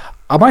like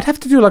I might have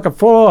to do like a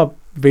follow-up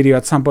video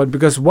at some point,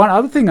 because one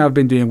other thing I've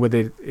been doing with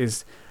it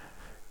is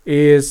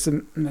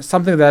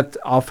something that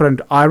our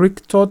friend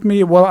Eric taught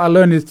me. Well, I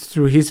learned it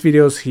through his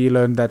videos. He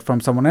learned that from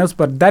someone else,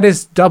 but that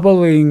is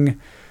doubling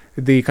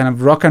the kind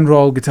of rock and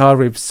roll guitar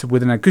riffs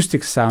with an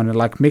acoustic sound and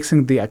like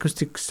mixing the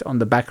acoustics on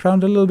the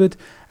background a little bit,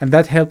 and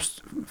that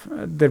helps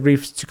the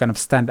riffs to kind of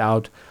stand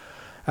out.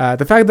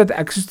 The fact that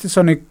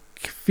Acoustasonic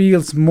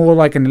feels more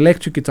like an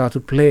electric guitar to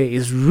play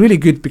is really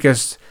good,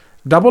 because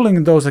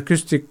doubling those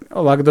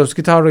those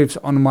guitar riffs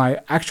on my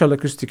actual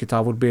acoustic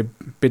guitar would be a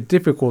bit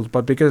difficult,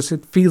 but because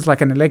it feels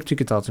like an electric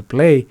guitar to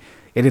play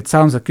and it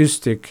sounds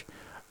acoustic,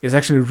 it's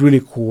actually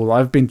really cool.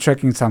 I've been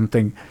tracking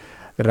something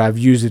that I've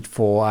used it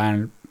for,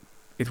 and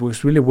it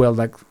works really well.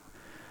 Like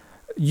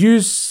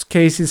use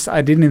cases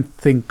I didn't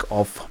think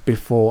of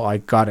before I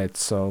got it.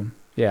 So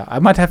yeah, I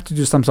might have to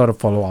do some sort of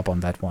follow up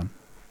on that one.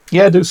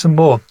 Yeah, do some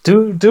more.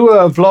 Do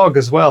a vlog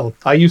as well.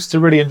 I used to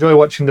really enjoy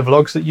watching the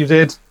vlogs that you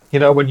did, you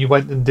know, when you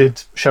went and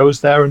did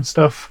shows there and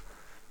stuff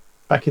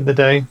back in the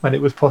day when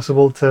it was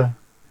possible to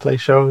play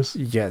shows.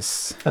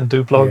 Yes. And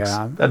do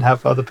vlogs and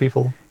have other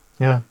people.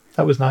 Yeah,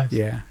 that was nice.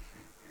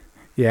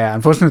 Yeah,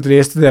 unfortunately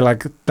yesterday,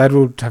 like, that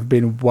would have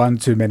been one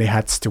too many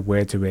hats to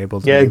wear to be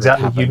able to. Yeah,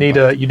 exactly. You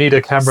need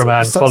a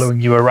cameraman following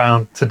you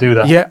around to do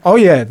that. Yeah. Oh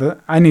yeah,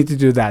 I need to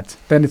do that.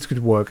 Then it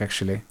could work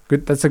actually.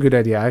 Good. That's a good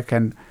idea. I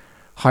can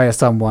hire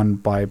someone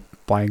by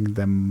buying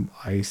them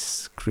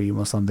ice cream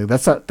or something.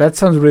 That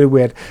sounds really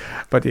weird,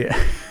 but yeah.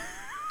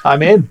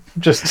 I'm in.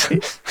 Just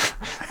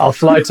I'll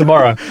fly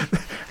tomorrow.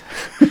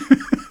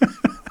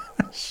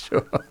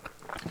 Sure.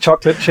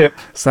 Chocolate chip.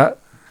 So.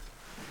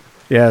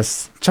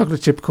 Yes,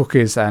 chocolate chip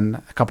cookies and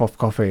a cup of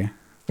coffee.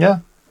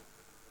 Yeah.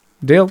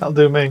 Deal? That'll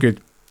do me.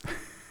 Good.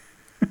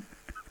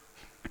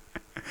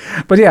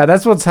 But yeah,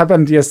 that's what's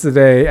happened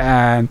yesterday.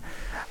 And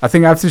I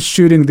think after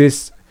shooting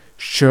this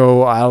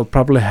show, I'll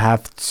probably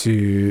have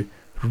to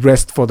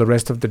rest for the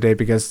rest of the day,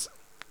 because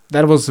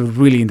that was a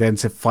really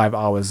intensive 5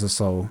 hours or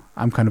so.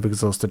 I'm kind of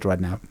exhausted right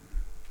now.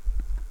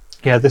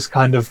 Yeah, this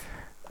kind of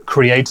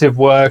creative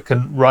work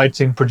and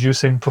writing,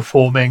 producing,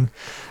 performing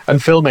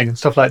and filming and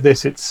stuff like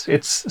this,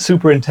 it's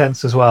super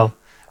intense as well.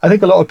 I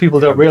think a lot of people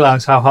don't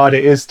realize how hard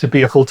it is to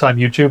be a full-time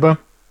YouTuber.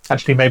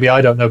 Actually, maybe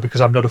I don't know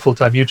because I'm not a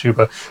full-time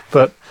YouTuber,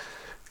 but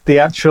the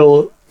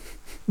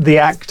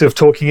act of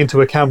talking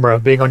into a camera,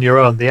 being on your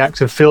own, the act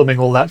of filming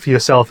all that for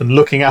yourself and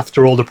looking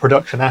after all the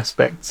production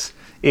aspects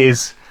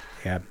it's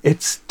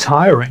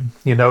tiring,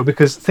 you know,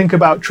 because think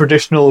about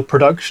traditional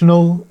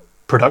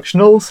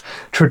productions,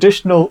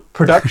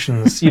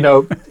 you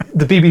know,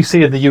 the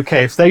BBC in the UK,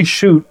 if they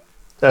shoot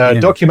a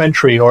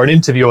documentary or an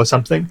interview or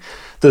something,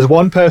 there's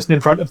one person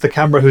in front of the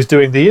camera who's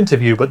doing the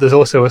interview, but there's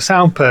also a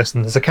sound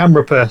person, there's a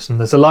camera person,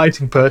 there's a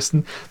lighting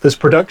person, there's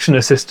production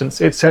assistants,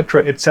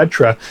 etc.,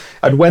 etc.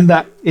 And when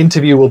that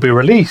interview will be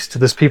released,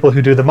 there's people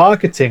who do the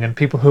marketing and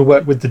people who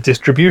work with the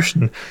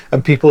distribution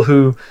and people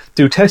who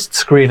do test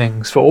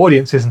screenings for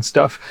audiences and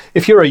stuff.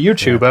 If you're a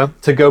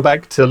YouTuber, to go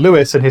back to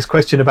Lewis and his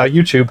question about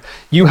YouTube,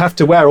 you have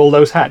to wear all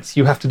those hats.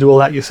 You have to do all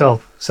that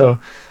yourself. So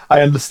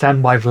I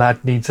understand why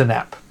Vlad needs a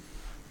nap.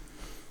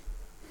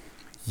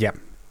 Yeah,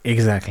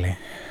 exactly.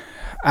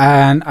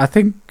 And I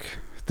think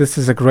this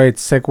is a great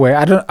segue.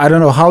 I don't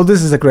know how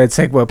this is a great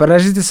segue, but I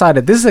just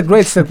decided this is a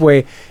great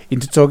segue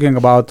into talking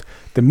about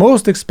the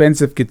most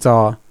expensive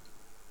guitar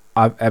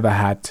I've ever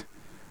had,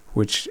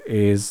 which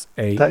is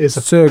a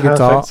Sir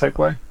guitar.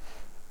 Segue.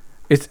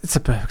 It's a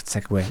perfect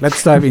segue.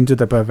 Let's dive into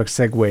the perfect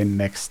segue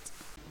next.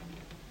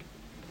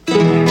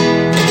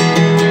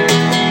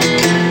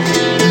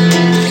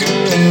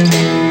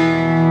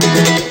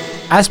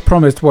 As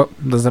promised,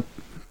 there's a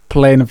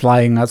plane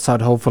flying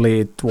outside. Hopefully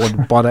it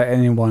won't bother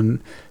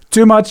anyone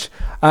too much.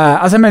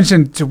 As I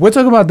mentioned, we're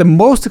talking about the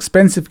most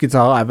expensive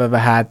guitar I've ever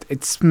had.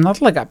 It's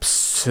not like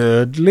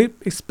absurdly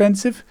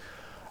expensive,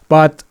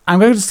 but I'm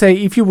going to say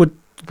if you would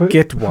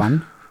get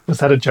one. Was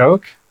that a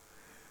joke?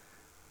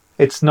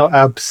 It's not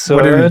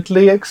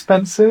absurdly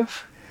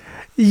expensive?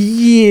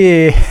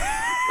 Yeah.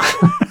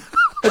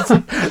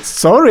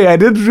 Sorry, I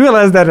didn't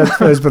realize that at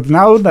first, but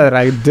now that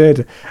I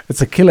did,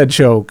 it's a killer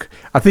joke.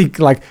 I think,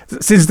 like,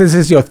 since this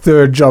is your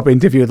third job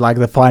interview, like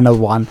the final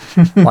one,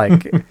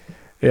 like,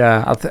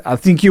 yeah, I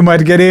think you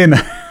might get in.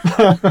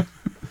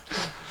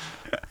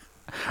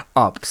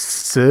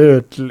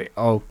 Absurdly.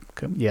 Oh,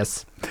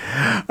 yes.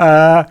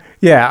 Yeah,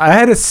 I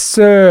had a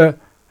Sir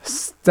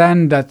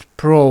Standard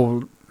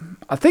Pro.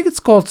 I think it's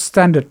called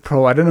Standard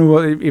Pro. I don't know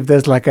if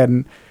there's like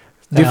a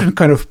different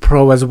kind of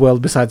Pro as well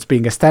besides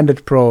being a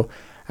Standard Pro.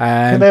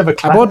 And they have a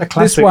classic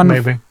this one,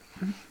 maybe.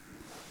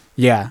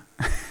 Yeah,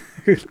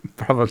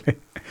 probably.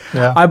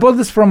 Yeah. I bought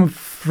this from a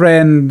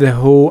friend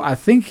who I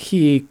think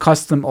he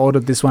custom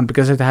ordered this one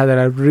because it had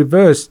a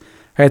reverse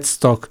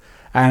headstock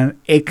and an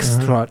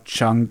extra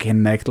chunky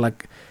neck.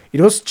 Like, it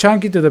was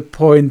chunky to the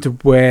point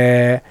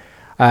where,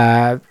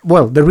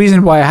 the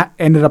reason why I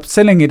ended up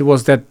selling it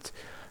was that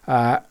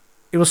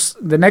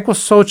the neck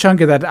was so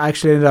chunky that I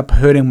actually ended up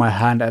hurting my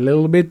hand a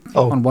little bit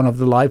on one of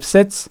the live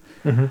sets.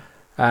 Mm-hmm.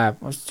 I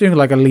was doing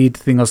like a lead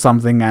thing or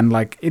something, and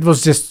like it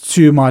was just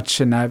too much,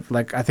 and I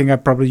think I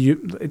probably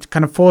it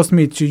kind of forced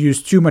me to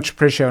use too much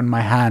pressure on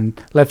my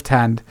left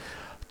hand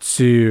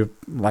to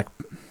like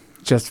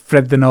just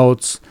fret the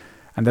notes,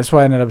 and that's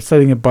why I ended up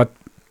selling it. But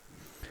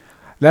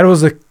that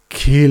was a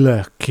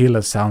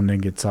killer sounding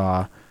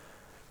guitar.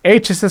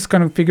 HSS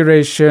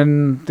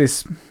configuration.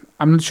 This,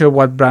 I'm not sure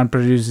what brand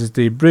produces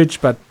the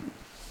bridge, but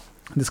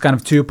this kind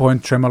of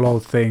 2-point tremolo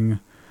thing.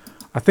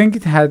 I think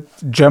it had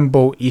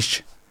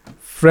jumbo-ish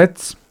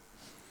frets.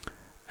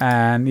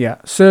 And yeah,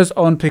 Sir's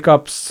own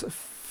pickups,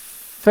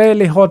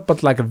 fairly hot,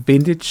 but like a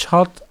vintage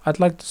hot, I'd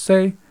like to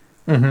say.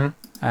 Mm-hmm.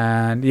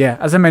 And yeah,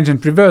 as I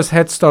mentioned, reverse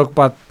headstock,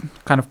 but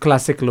kind of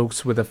classic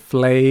looks with a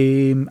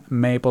flame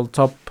maple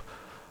top.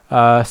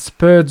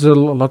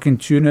 Spurzel locking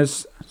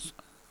tuners,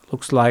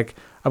 looks like.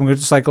 I'm going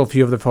to cycle a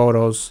few of the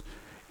photos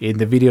in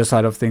the video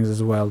side of things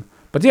as well.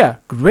 But yeah,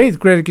 great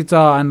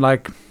guitar. And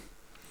like,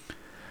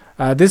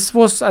 this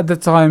was at the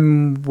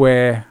time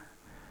where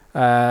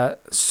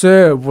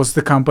Sir was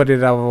the company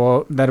that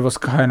was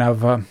kind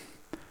of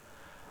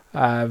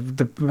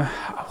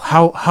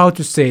how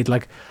to say it,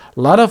 like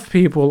a lot of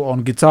people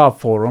on guitar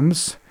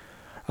forums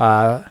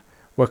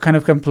were kind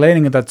of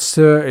complaining that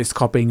Sir is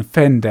copying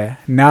Fender.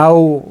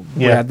 Now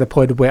we're at the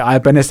point where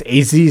Ibanez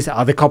AZs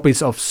are the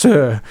copies of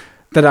Sir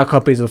that are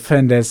copies of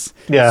Fenders.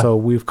 Yeah. So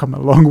we've come a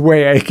long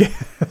way, I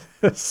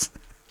guess.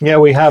 Yeah,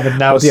 we have, and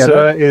now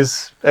Sir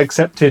is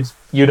accepted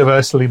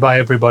universally by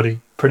everybody,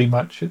 pretty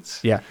much.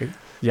 It's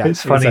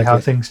it's funny how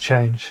things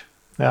change.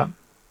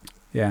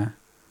 Yeah.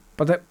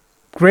 But a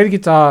great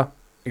guitar,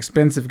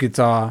 expensive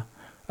guitar.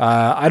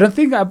 I don't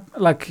think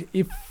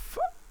if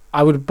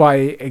I would buy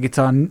a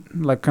guitar,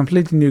 like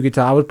completely new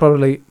guitar, I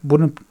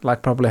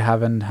probably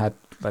haven't had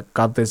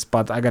got this,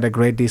 but I got a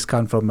great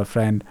discount from a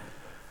friend,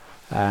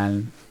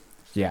 and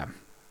yeah,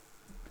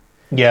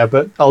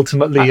 but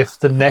ultimately, if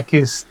the neck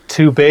is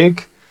too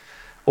big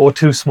or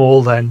too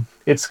small, then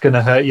it's going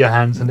to hurt your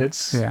hands, and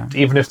it's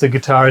even if the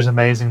guitar is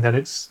amazing, then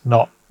it's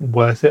not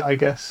worth it, I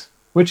guess,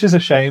 which is a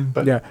shame,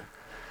 but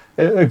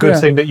a good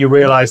thing that you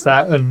realize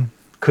that and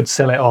could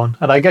sell it on.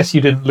 And I guess you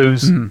didn't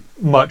lose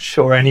much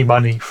or any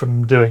money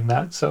from doing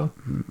that. So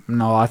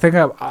no, I think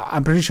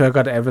I'm pretty sure I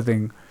got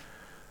everything.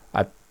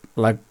 I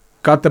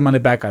got the money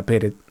back. I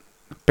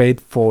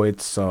paid for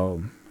it.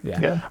 So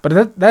yeah.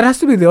 But that has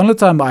to be the only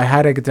time I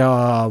had a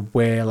guitar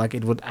where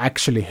it would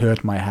actually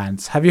hurt my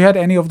hands. Have you had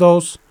any of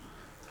those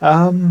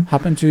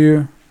happen to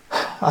you?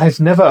 I've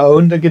never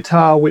owned a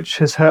guitar which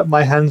has hurt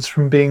my hands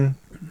from being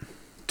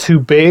too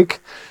big.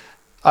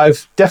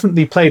 I've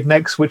definitely played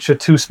necks which are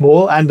too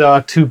small and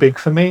are too big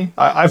for me.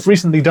 I've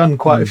recently done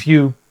quite a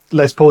few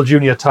Les Paul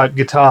Jr. type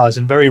guitars,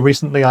 and very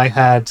recently I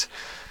had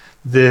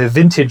the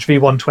vintage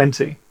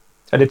V120,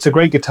 and it's a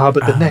great guitar,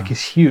 but the neck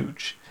is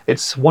huge.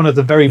 It's one of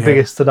the very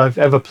biggest that I've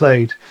ever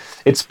played.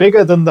 It's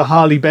bigger than the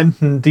Harley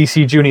Benton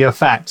DC Junior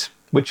Fat,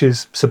 which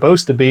is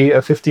supposed to be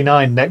a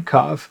 59 neck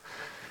carve.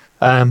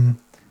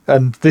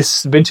 And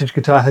this vintage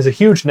guitar has a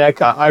huge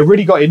neck. I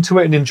really got into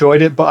it and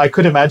enjoyed it, but I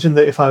could imagine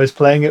that if I was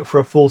playing it for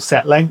a full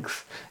set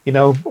length,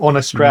 on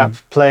a strap,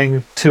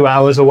 playing 2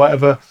 hours or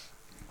whatever,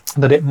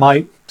 that it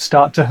might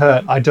start to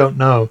hurt. I don't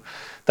know.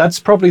 That's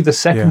probably the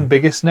second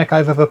biggest neck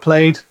I've ever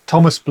played.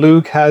 Thomas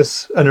Blug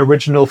has an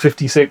original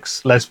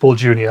 56 Les Paul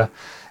Jr.,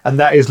 and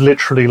that is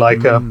literally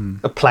like a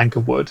plank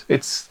of wood.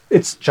 It's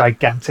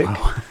gigantic.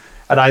 Wow.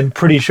 And I'm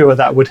pretty sure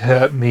that would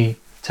hurt me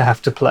to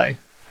have to play.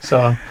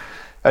 So...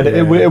 And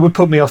it would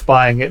put me off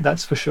buying it,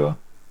 that's for sure.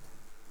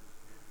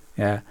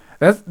 Yeah,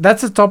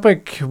 that's a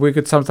topic we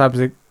could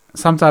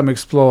sometime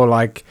explore.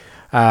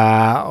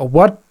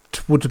 What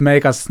would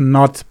make us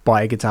not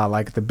buy a guitar?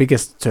 Like the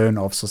biggest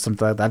turn-offs or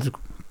something like that.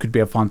 Could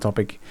be a fun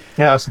topic.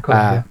 Yeah, that's a cool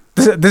idea.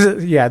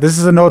 This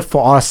is a note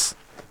for us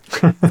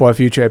for a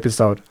future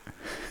episode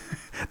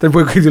that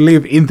we're going to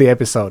leave in the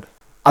episode.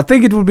 I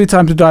think it would be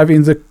time to dive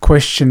into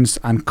questions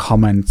and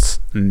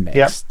comments next.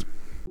 Yep.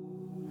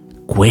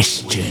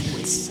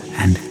 Questions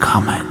and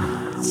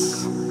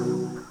comments.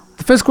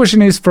 The first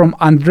question is from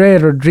Andre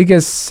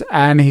Rodriguez,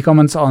 and he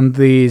comments on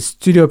the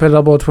Studio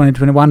Pedalboard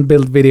 2021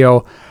 build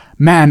video.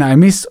 Man, I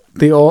miss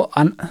the all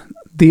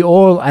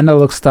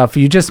analog stuff.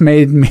 You just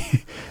made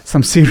me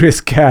some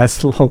serious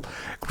gas.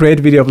 Great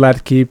video,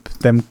 Vlad. Keep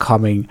them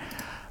coming.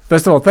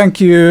 First of all,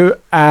 thank you,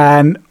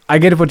 and I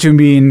get what you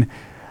mean.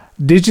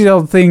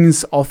 Digital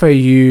things offer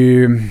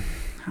you...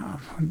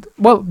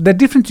 Well, they're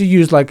different to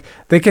use.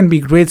 They can be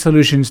great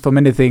solutions for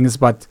many things,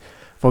 but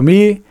for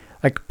me,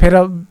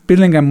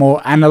 building a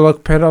more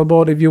analog pedal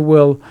board, if you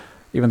will,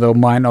 even though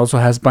mine also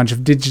has a bunch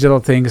of digital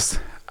things,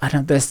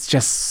 there's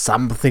just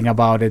something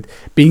about it.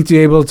 Being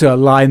able to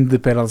align the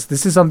pedals.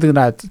 This is something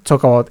that I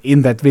talk about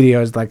in that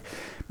video, is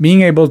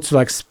being able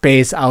to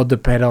space out the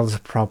pedals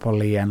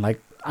properly, and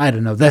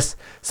that's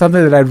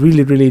something that I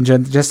really, really enjoy.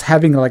 Just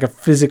having a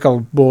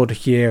physical board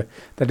here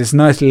that is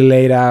nicely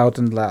laid out,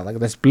 and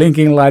there's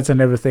blinking lights and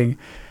everything.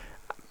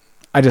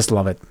 I just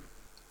love it.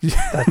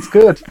 That's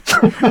good.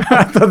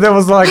 I thought there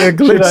was a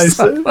glitch.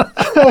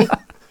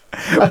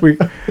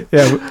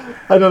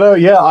 I don't know.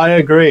 Yeah, I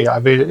agree. I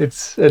mean,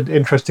 it's an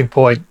interesting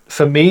point.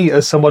 For me,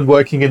 as someone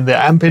working in the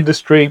amp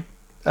industry,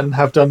 and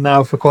have done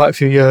now for quite a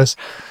few years,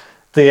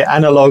 the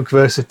analog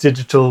versus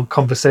digital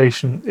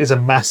conversation is a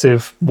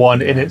massive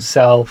one in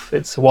itself.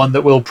 It's one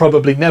that will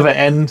probably never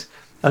end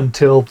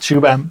until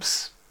tube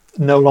amps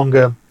no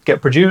longer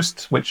get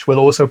produced, which will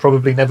also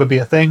probably never be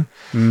a thing.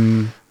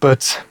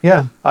 But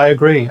yeah, I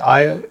agree.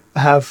 I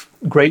have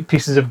great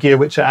pieces of gear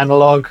which are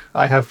analog.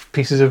 I have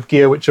pieces of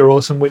gear which are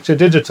awesome, which are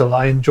digital.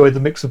 I enjoy the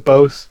mix of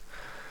both.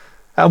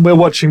 And we're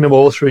watching them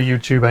all through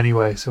YouTube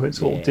anyway, so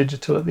it's all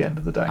digital at the end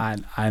of the day.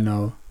 I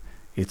know.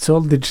 It's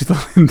all digital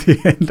in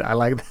the end. I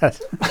like that.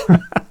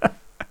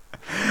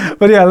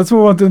 But yeah, let's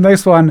move on to the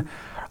next one.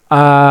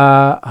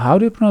 How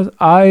do you pronounce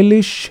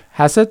Eilish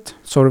Hassett?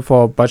 Sorry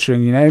for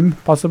butchering your name,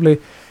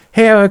 possibly.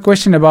 Hey, I have a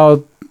question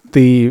about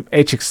the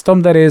HX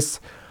Stomp, that is.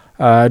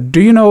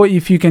 Do you know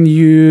if you can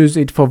use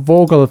it for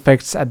vocal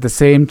effects at the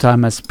same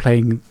time as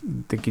playing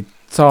the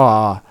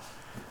guitar?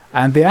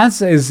 And the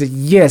answer is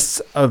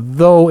yes,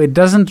 although it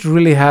doesn't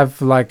really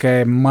have like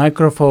a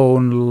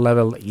microphone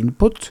level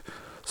input.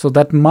 So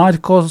that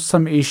might cause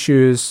some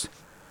issues.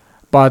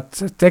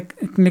 But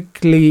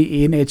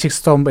technically in HX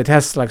Stomp it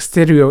has like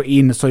stereo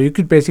in, so you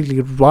could basically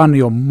run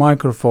your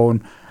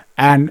microphone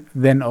and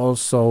then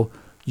also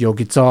your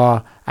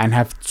guitar and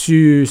have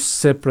two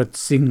separate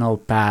signal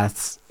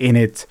paths in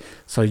it.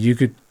 So you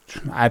could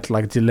add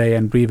like delay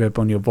and reverb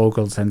on your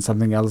vocals and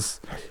something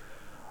else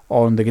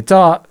on the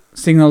guitar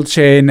signal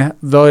chain,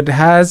 though it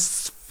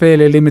has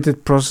fairly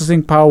limited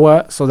processing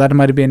power, so that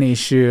might be an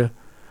issue.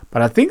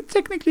 But I think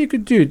technically you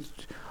could do it.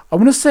 I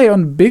want to say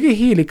on bigger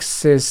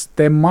helixes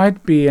there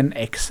might be an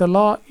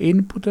XLR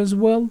input as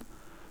well,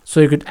 so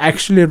you could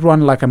actually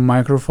run like a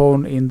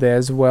microphone in there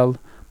as well,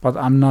 but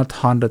I'm not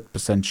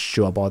 100%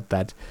 sure about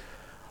that.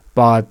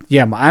 But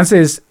yeah, my answer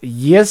is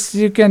yes,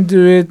 you can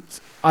do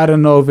it. I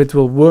don't know if it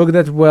will work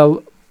that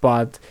well,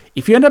 but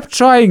if you end up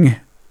trying,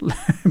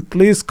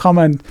 please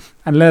comment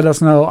and let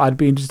us know. I'd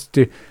be interested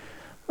to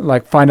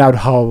like find out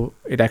how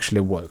it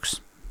actually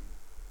works.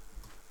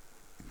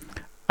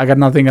 I got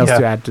nothing else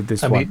to add to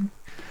this one.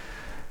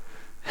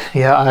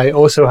 Yeah,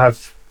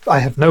 I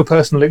have no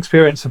personal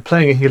experience of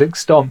playing a Helix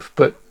Stomp,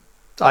 but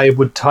I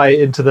would tie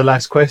it into the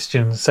last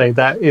question and say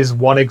that is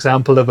one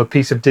example of a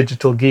piece of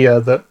digital gear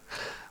that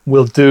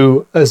will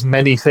do as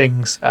many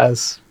things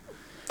as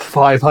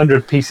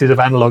 500 pieces of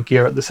analog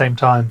gear at the same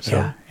time. So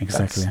yeah,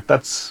 exactly.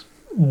 That's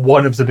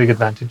one of the big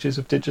advantages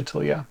of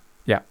digital, yeah.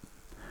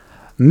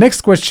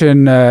 Next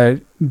question,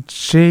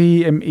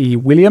 JME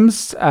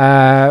Williams.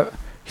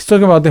 He's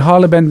talking about the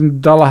Harley Benton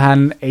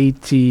Dullahan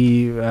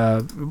 80,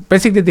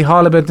 basically the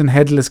Harley Benton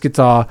headless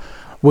guitar,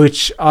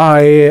 which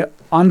I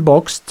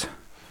unboxed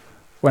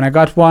when I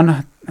got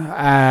one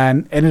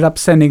and ended up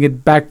sending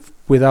it back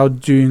without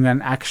doing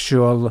an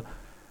actual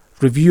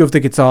review of the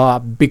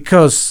guitar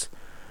because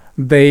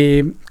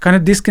they kind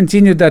of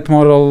discontinued that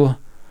model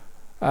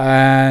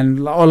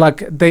or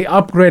like they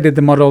upgraded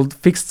the model,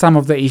 fixed some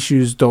of the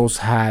issues those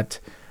had,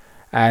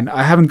 and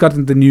I haven't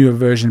gotten the newer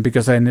version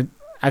because I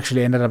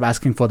actually ended up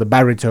asking for the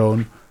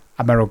baritone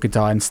Amaro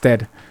guitar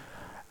instead.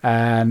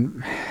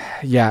 And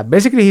yeah,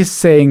 basically he's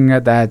saying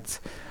that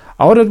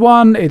I ordered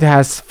one, it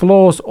has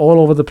flaws all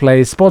over the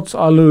place, spots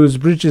are loose,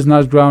 bridge is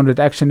not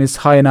grounded, action is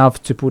high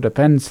enough to put a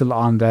pencil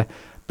on the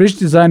bridge,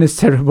 design is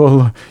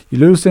terrible, you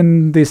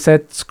loosen the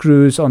set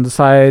screws on the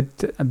side,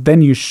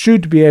 then you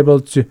should be able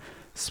to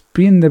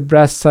spin the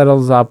brass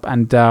saddles up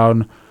and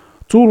down.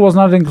 Tool was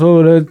not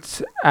included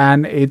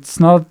and it's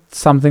not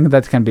something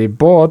that can be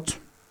bought.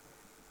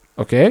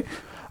 Okay.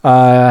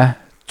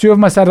 Two of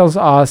my saddles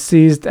are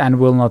seized and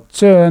will not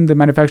turn. The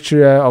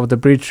manufacturer of the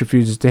bridge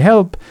refuses to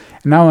help.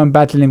 Now I'm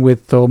battling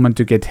with Thomann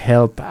to get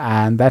help,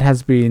 and that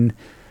has been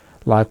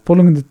like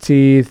pulling the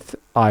teeth.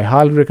 I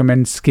highly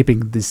recommend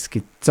skipping this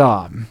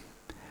guitar.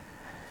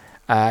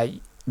 Do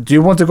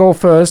you want to go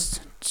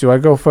first? Do I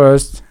go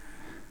first?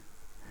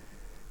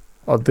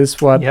 Or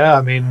this one? Yeah,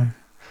 I mean,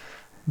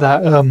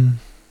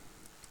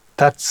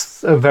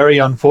 that's a very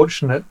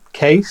unfortunate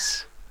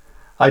case.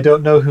 I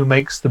don't know who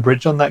makes the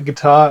bridge on that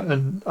guitar,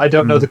 and I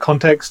don't know the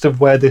context of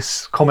where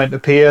this comment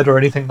appeared or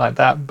anything like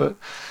that, but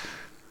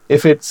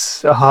if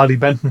it's a Harley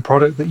Benton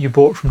product that you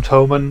bought from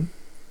Thomann,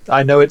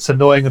 I know it's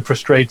annoying and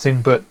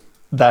frustrating, but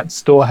that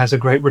store has a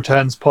great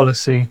returns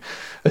policy.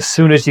 As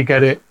soon as you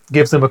get it,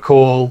 give them a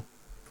call,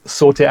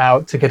 sort it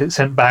out to get it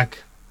sent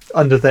back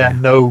under their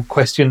no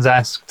questions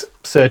asked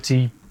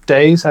 30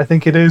 days, I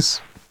think it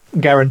is,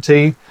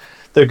 guarantee.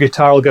 The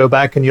guitar will go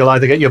back and you'll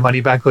either get your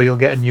money back or you'll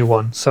get a new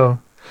one. So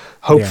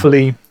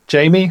hopefully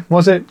Jamie,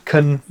 was it,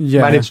 can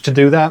manage to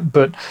do that.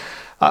 But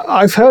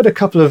I've heard a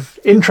couple of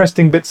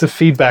interesting bits of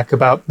feedback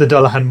about the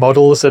Dullahan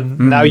models, and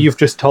now you've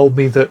just told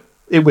me that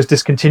it was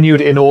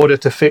discontinued in order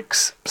to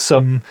fix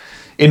some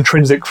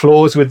intrinsic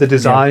flaws with the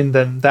design,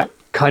 then that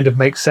kind of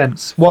makes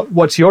sense.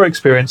 What's your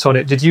experience on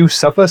it? Did you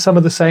suffer some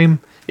of the same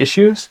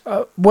issues?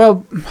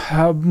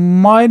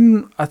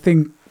 Mine, I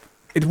think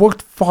it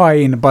worked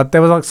fine, but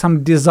there was like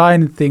some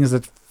design things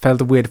that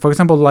felt weird. For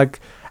example, like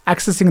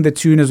accessing the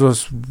tuners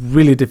was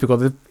really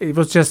difficult. It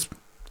was just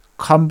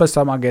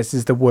cumbersome, I guess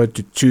is the word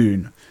to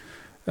tune.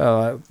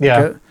 Not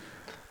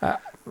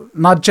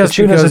just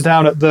the tuners are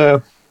down at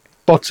the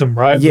bottom,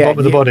 right? The bottom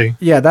of the body.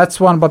 Yeah, that's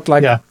one. But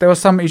like there was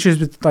some issues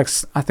with like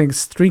I think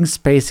string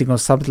spacing or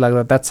something like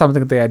that. That's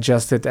something they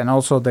adjusted, and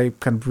also they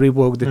can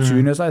rework the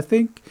tuners, I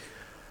think.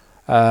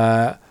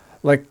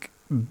 Like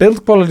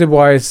build quality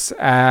wise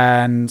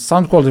and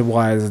sound quality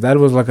wise, that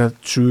was like a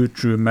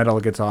true metal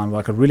guitar, and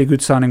like a really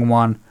good sounding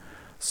one.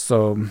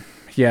 So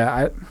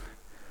yeah,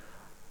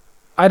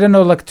 I don't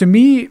know, like to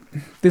me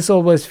this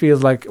always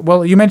feels like,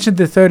 well, you mentioned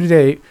the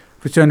 30-day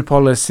return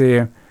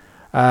policy.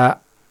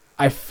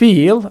 I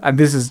feel, and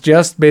this is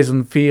just based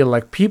on feel,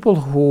 like people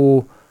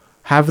who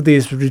have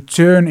these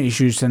return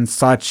issues and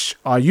such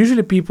are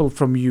usually people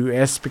from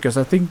US, because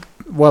I think,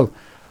 well,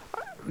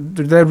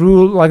 the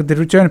rule, like the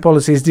return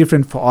policy is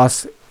different for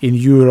us in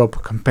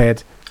Europe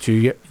compared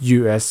to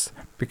US,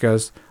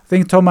 because I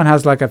think Thomann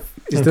has like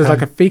there's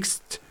like a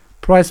fixed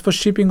price for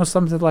shipping or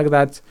something like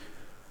that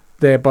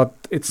there, but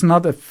it's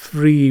not a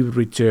free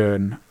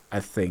return, I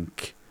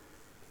think,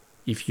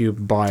 if you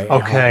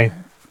buy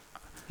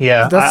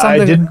Yeah,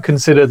 I didn't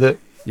consider that.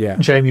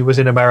 Jamie was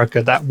in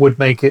America. That would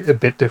make it a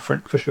bit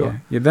different for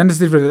sure. Yeah, then it's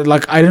different.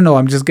 Like, I don't know,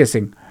 I'm just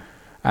guessing.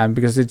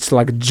 Because it's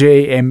like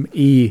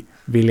JME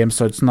Williams,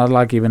 so it's not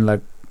like even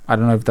like, I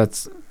don't know if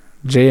that's,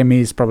 JME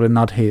is probably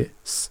not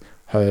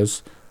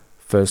hers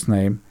first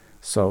name.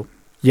 So,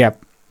 yeah,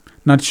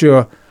 not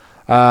sure.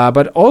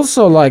 But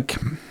also like,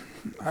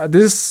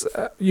 this,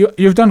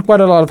 you've done quite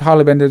a lot of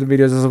Harley Bennett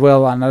videos as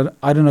well, and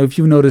I don't know if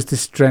you've noticed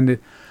this trend,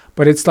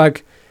 but it's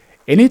like,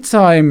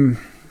 anytime,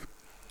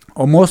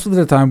 or most of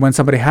the time, when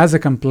somebody has a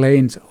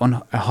complaint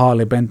on a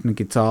Harley Benton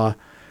guitar,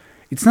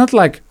 it's not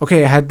like,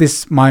 okay, I had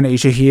this minor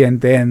issue here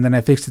and there, and then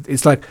I fixed it.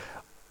 It's like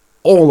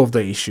all of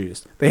the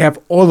issues. They have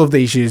all of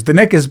the issues. The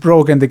neck is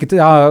broken, the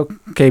guitar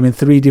came in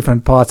 3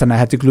 different parts, and I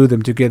had to glue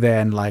them together,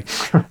 and like,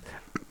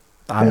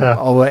 I'm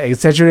over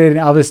exaggerating,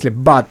 obviously,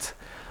 but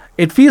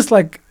it feels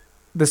like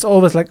there's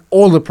always like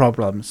all the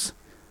problems.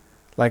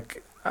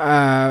 Like,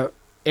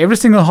 every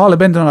single Harley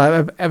Benton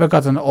I've ever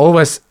gotten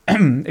always,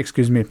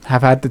 excuse me,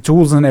 have had the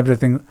tools and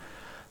everything.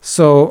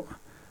 So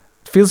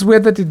it feels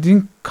weird that it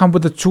didn't come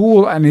with a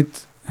tool, and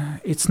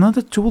it's not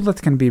a tool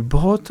that can be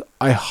bought.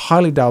 I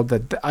highly doubt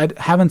that. I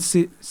haven't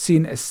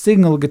seen a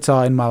single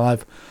guitar in my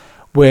life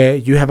where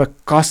you have a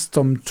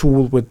custom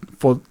tool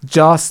for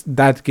just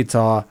that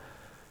guitar,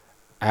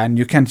 and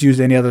you can't use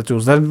any other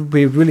tools. That would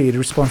be really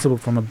irresponsible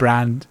from a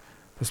brand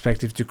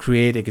perspective to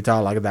create a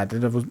guitar like that.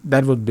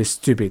 That would be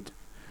stupid,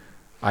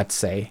 I'd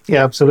say.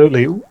 Yeah,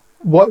 absolutely.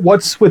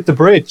 What's with the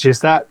bridge? Is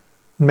that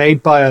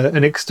made by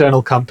an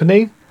external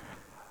company?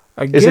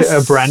 Is it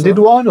a branded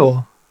one,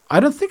 or? I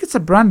don't think it's a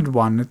branded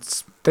one.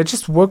 They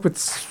just work with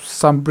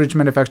some bridge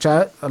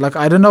manufacturer. Like,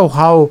 I don't know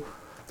how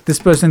this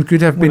person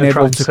could have been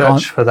able to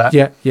search for that.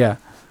 Yeah,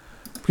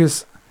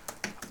 because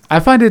I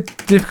find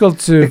it difficult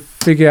to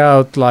figure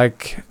out.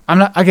 Like,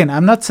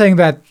 I'm not saying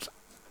that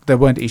there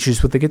weren't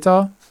issues with the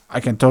guitar. I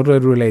can totally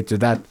relate to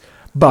that,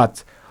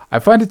 but I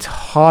find it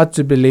hard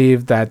to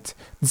believe that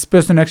this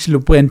person actually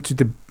went to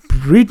the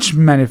bridge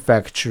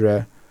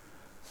manufacturer,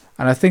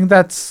 and I think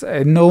that's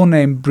a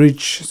no-name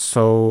bridge.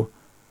 So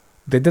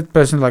did that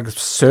person like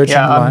search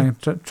online,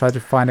 try to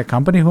find a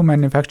company who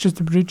manufactures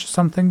the bridge or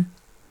something?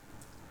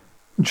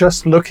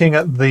 Just looking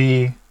at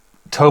the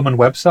Thomann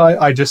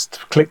website, I just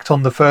clicked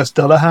on the first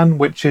Dullahan,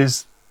 which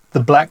is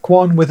the black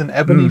one with an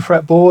ebony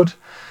fretboard,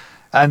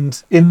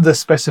 and in the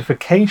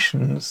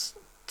specifications,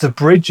 the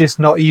bridge is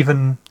not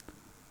even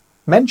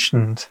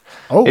mentioned.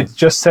 It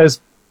just says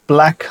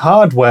black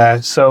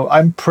hardware, so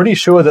I'm pretty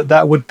sure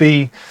that would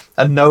be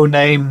a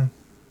no-name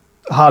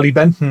Harley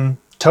Benton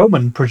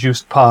Thomann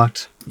produced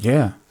part.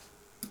 Yeah,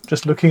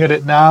 just looking at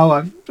it now,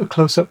 a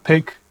close-up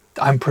pic,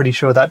 I'm pretty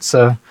sure that's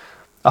a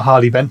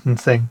Harley Benton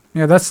thing.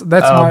 Yeah, that's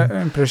my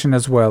impression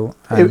as well.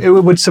 It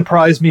would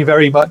surprise me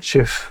very much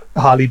if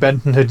Harley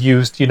Benton had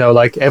used,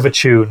 like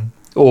Evertune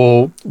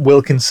or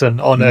Wilkinson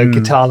on a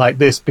guitar like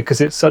this, because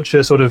it's such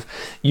a sort of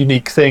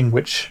unique thing,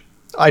 which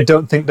I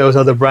don't think those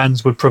other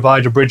brands would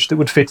provide a bridge that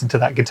would fit into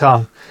that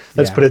guitar.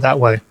 Let's put it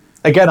that way.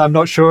 Again, I'm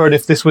not sure, and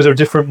if this was a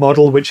different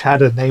model which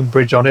had a name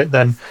bridge on it,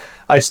 then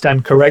I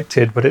stand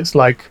corrected. But it's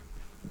like,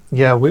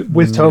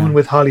 with Thomann,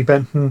 with Harley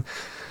Benton,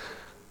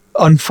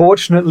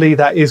 unfortunately,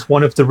 that is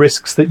one of the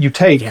risks that you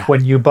take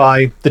when you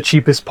buy the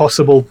cheapest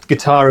possible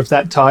guitar of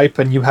that type,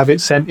 and you have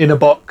it sent in a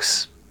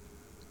box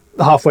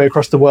halfway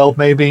across the world,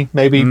 maybe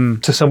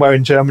to somewhere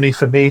in Germany.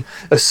 For me,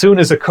 as soon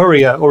as a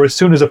courier or as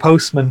soon as a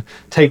postman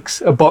takes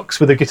a box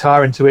with a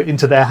guitar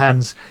into their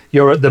hands,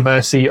 you're at the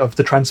mercy of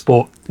the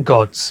transport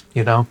gods.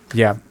 Yeah,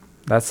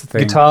 that's the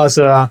thing. Guitars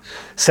are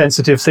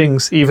sensitive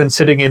things, even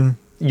sitting in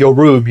your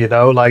room,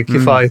 like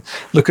if I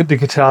look at the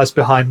guitars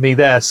behind me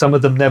there, some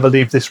of them never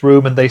leave this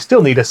room, and they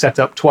still need a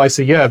setup twice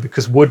a year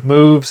because wood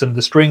moves and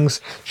the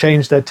strings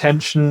change their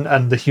tension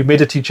and the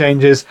humidity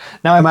changes.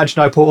 Now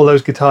imagine I put all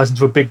those guitars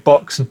into a big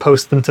box and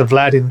post them to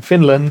Vlad in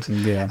Finland,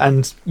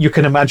 and you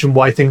can imagine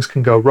why things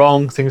can go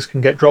wrong, things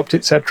can get dropped,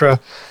 etc.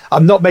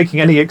 I'm not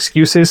making any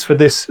excuses for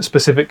this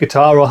specific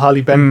guitar or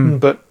Harley Benton,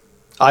 but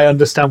I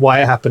understand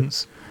why it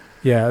happens.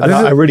 Yeah, and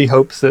I really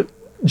hope that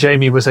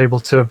Jamie was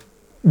able to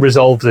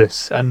resolve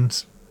this.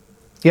 And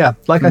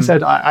like I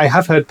said, I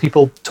have heard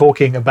people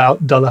talking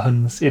about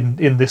Dullahans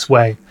in this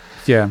way.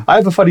 I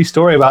have a funny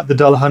story about the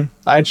Dullahan.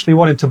 I actually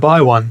wanted to buy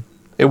one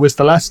It was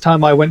the last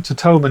time I went to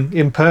Thomann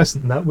in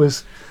person. That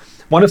was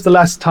one of the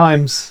last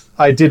times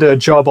I did a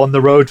job on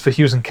the road for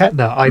Hughes and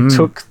Kettner. I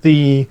took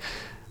the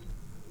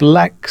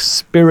Black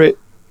Spirit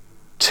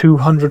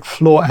 200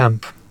 floor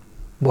amp,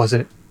 was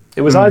it?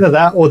 It was either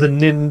that or the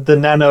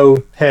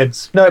Nano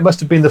heads. No, it must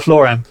have been the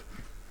floor amp.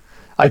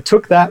 I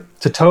took that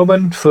to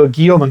Thomann for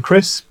Guillaume and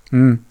Chris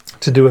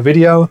to do a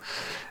video,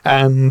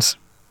 and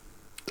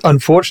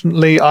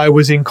unfortunately I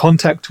was in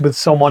contact with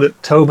someone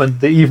at Thomann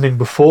the evening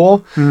before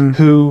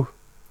who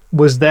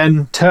was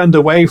then turned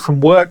away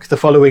from work the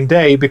following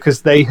day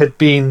because they had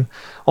been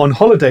on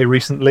holiday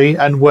recently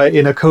and were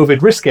in a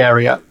COVID risk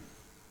area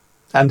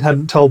and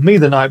hadn't told me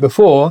the night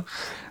before.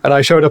 And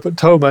I showed up at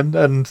Thomann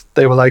and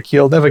they were like,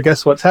 "You'll never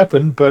guess what's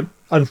happened, but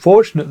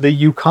unfortunately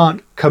you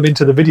can't come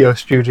into the video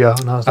studio."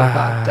 And I was like,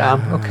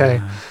 damn, okay.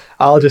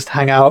 I'll just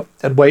hang out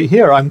and wait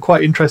here. I'm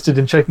quite interested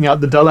in checking out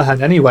the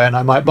Dullahan anyway, and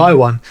I might buy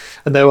one.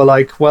 And they were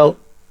like, "Well,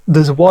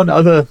 there's one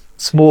other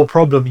small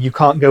problem. You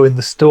can't go in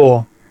the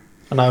store."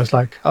 And I was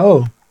like,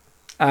 "Oh,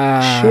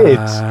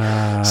 shit."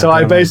 So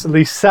I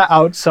basically sat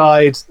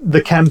outside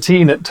the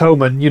canteen at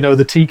Thomann, you know,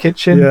 the tea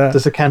kitchen. Yeah.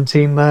 There's a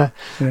canteen there.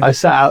 Yeah. I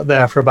sat out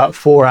there for about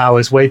 4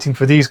 hours waiting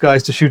for these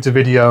guys to shoot a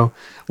video,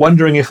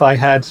 wondering if I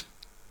had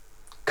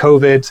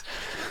COVID,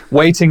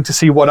 waiting to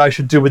see what I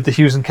should do with the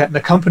Hughes and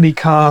Kettner company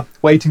car,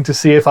 waiting to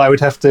see if I would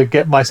have to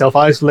get myself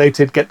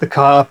isolated, get the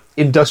car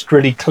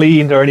industrially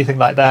cleaned or anything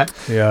like that.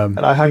 Yeah.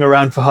 And I hung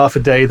around for half a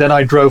day. Then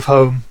I drove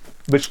home,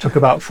 which took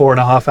about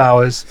 4.5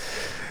 hours.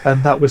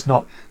 And that was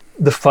not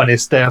the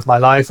funnest day of my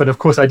life. And of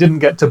course, I didn't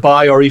get to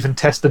buy or even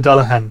test the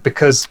Dullahan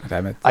because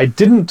I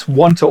didn't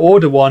want to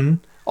order one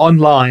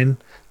online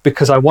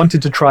because I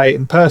wanted to try it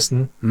in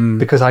person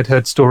because I'd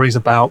heard stories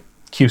about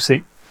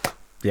QC.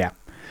 Yeah.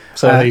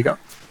 So there you go.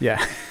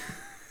 Yeah.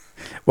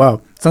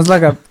 Well, sounds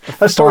like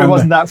that story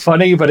wasn't that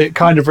funny, but it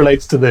kind of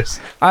relates to this.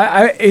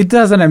 It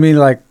doesn't. I mean,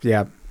 like,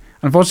 yeah.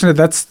 Unfortunately,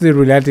 that's the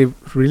reality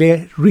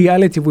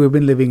we've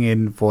been living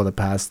in for the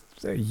past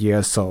year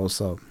or so.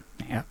 So,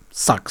 yeah,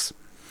 sucks.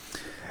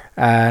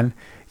 And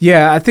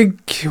yeah, I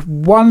think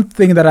one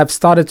thing that I've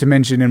started to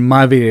mention in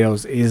my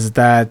videos is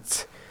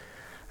that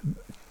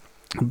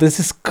this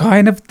is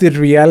kind of the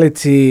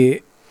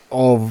reality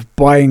of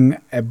buying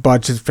a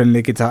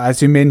budget-friendly guitar,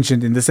 as you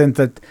mentioned, in the sense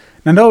that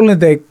not only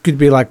they could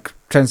be like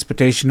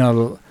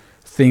transportational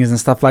things and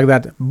stuff like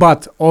that,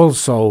 but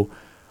also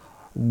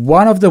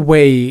one of the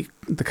way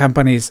the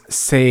companies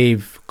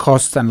save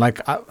costs and like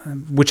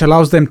which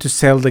allows them to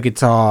sell the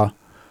guitar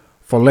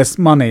for less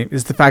money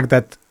is the fact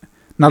that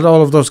not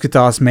all of those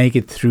guitars make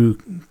it through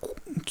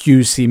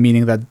QC,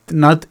 meaning that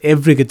not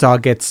every guitar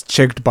gets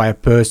checked by a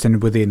person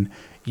within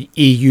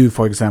EU,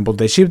 for example.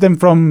 They ship them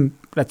from,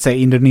 let's say,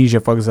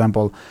 Indonesia, for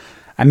example,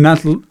 and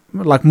not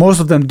like most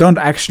of them don't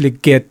actually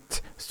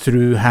get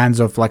through hands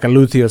of like a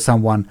luthier or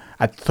someone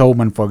at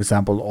Thomann, for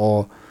example,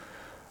 or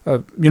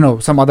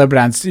some other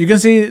brands. You can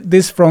see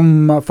this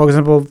from, for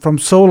example, from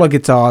Solar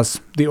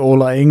Guitars, the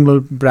Ola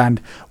England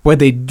brand, where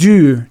they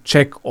do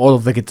check all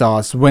of the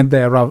guitars when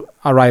they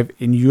arrive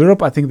in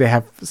Europe. I think they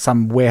have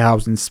some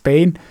warehouse in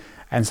Spain,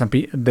 and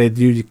they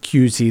do the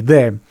QC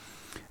there.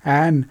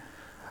 And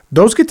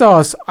those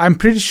guitars, I'm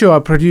pretty sure,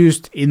 are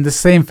produced in the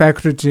same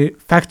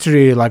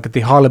factory like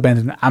the Harley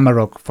Benton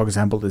Amarok, for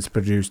example, is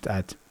produced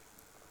at.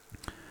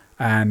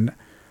 And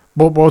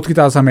both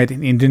guitars are made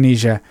in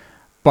Indonesia.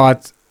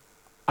 But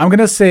I'm going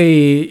to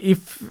say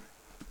if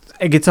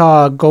a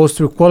guitar goes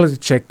through quality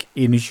check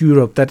in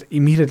Europe, that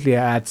immediately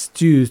adds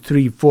 200,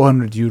 300,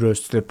 400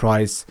 euros to the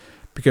price.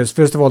 Because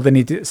first of all, they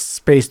need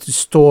space to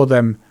store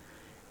them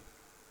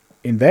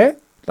in there,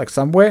 like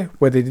somewhere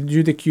where they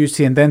do the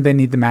QC, and then they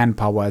need the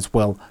manpower as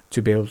well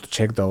to be able to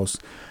check those.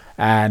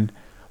 And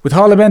with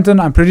Harley Benton,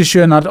 I'm pretty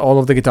sure not all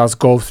of the guitars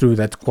go through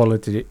that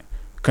quality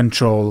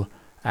control.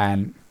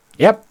 And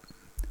yep,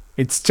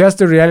 it's just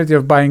the reality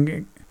of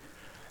buying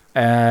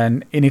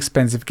an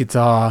inexpensive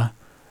guitar,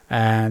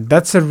 and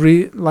that's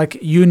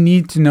you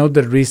need to know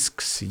the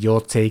risks you're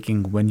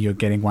taking when you're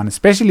getting one,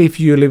 especially if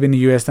you live in the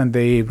US and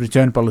the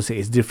return policy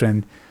is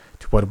different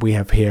to what we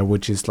have here,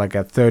 which is like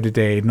a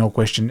 30-day no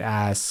questions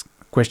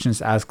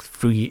asked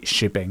free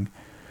shipping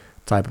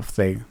type of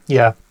thing.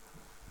 Yeah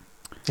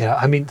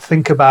I mean,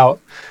 think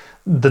about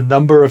the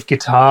number of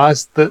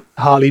guitars that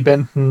Harley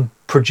Benton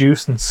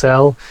produce and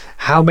sell.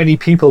 How many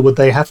people would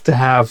they have to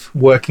have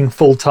working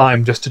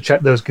full-time just to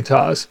check those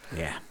guitars?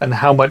 Yeah. And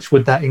how much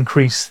would that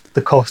increase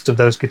the cost of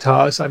those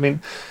guitars? I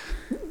mean,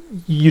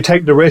 you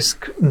take the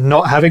risk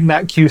not having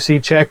that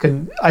QC check,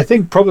 and I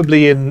think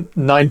probably in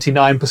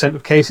 99%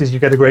 of cases you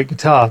get a great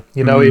guitar.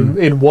 You know,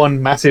 in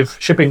one massive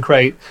shipping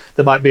crate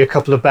there might be a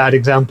couple of bad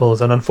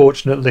examples, and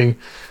unfortunately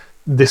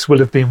this will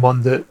have been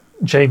one that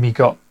Jamie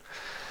got.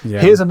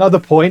 Yeah. Here's another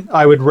point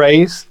I would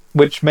raise,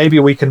 which maybe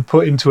we can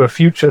put into a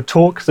future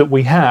talk that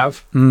we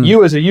have.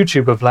 You as a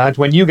YouTuber, Vlad,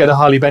 when you get a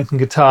Harley Benton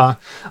guitar,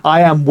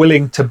 I am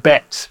willing to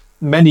bet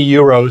many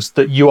euros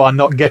that you are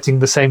not getting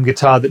the same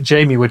guitar that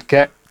Jamie would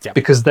get,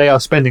 because they are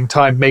spending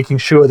time making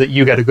sure that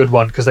you get a good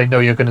one because they know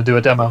you're going to do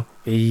a demo.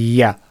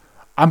 Yeah.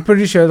 I'm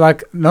pretty sure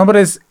like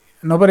nobody's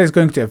nobody's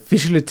going to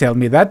officially tell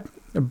me that,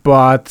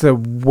 but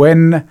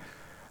when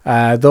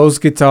those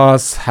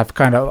guitars have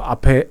kind of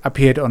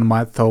appeared on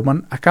my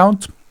Thomann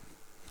account,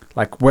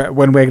 like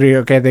when we agree,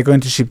 okay, they're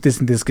going to ship this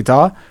and this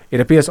guitar, it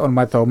appears on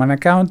my Thomann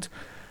account,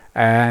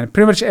 and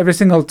pretty much every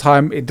single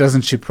time it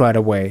doesn't ship right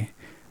away.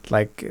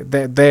 Like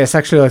there's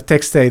actually a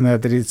text saying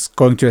that it's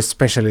going to a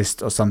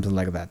specialist or something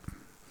like that.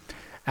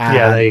 And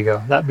yeah, there you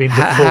go. That means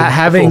the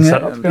full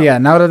setup.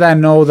 Now that I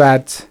know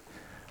that,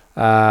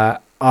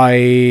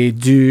 I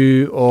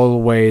do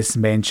always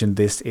mention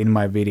this in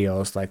my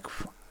videos. Like,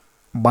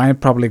 might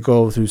probably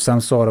go through some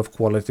sort of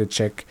quality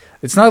check.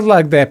 It's not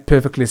like they're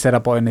perfectly set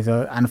up or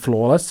anything and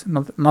flawless,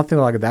 nothing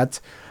like that.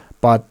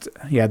 But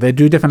yeah, they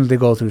do definitely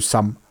go through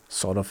some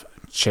sort of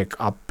check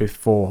up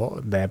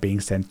before they're being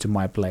sent to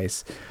my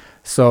place.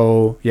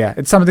 So yeah,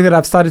 it's something that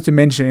I've started to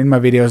mention in my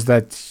videos,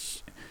 that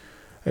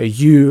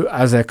you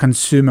as a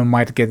consumer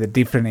might get a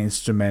different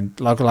instrument.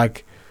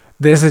 Like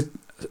there's a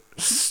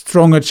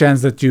stronger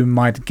chance that you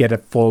might get a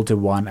faulty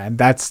one, and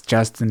that's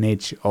just the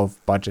nature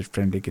of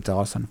budget-friendly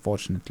guitars,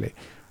 unfortunately.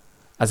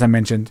 As I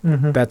mentioned,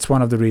 that's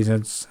one of the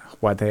reasons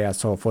why they are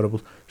so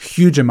affordable.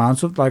 Huge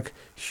amounts of, like,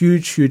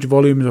 huge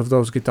volumes of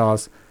those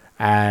guitars,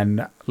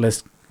 and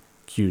less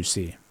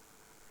QC.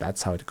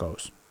 That's how it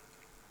goes.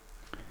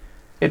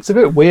 It's a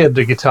bit weird,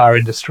 the guitar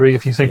industry,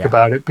 if you think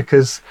about it,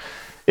 because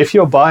if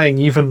you're buying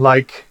even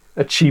like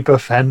a cheaper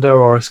Fender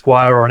or a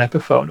Squier or an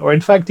Epiphone, or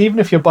in fact, even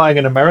if you're buying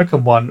an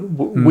American one,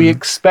 we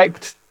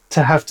expect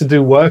to have to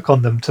do work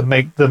on them to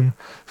make them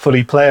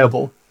fully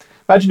playable.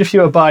 Imagine if you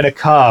were buying a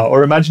car,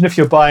 or imagine if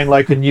you're buying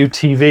like a new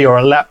TV or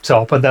a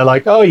laptop and they're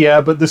like, oh yeah,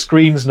 but the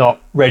screen's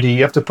not ready.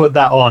 You have to put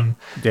that on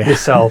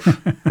yourself.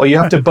 Or you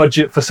have to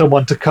budget for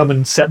someone to come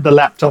and set the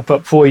laptop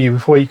up for you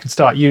before you can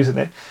start using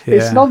it. Yeah.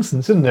 It's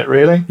nonsense, isn't it,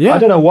 really? Yeah. I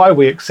don't know why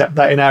we accept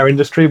that in our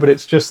industry, but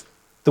it's just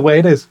the way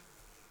it is.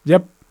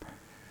 Yep.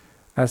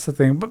 That's the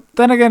thing. But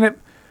then again,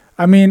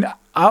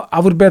 I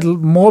would bet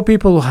more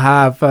people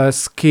have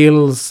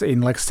skills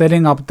in like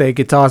setting up their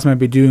guitars,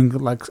 maybe doing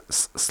like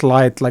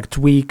slight like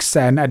tweaks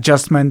and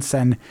adjustments,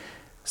 and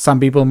some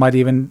people might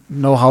even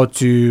know how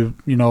to,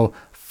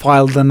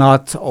 file the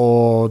nut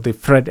or the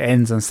fret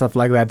ends and stuff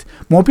like that.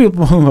 More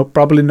people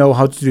probably know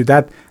how to do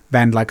that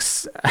than like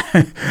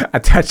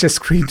attach a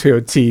screen to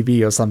your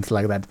TV or something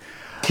like that.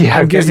 Yeah,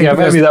 I'm guessing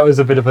maybe that was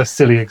a bit of a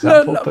silly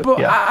example. But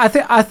yeah.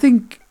 I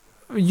think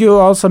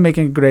you're also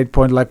making a great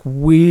point. Like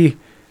we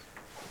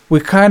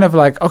kind of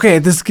like, okay,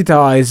 this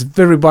guitar is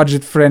very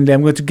budget friendly.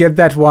 I'm going to get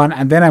that one,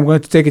 and then I'm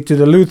going to take it to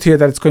the luthier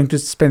that's going to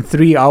spend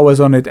 3 hours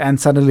on it, and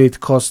suddenly it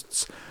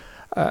costs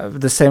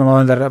the same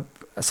amount that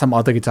some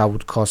other guitar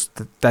would cost.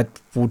 That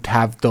would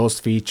have those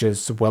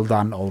features well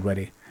done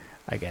already,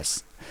 I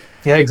guess.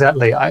 Yeah,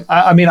 exactly.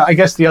 I mean, I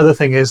guess the other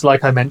thing is,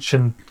 like I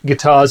mentioned,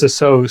 guitars are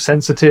so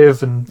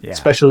sensitive and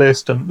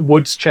specialist, and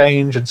woods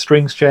change and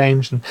strings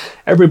change, and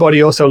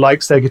everybody also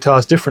likes their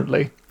guitars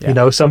differently.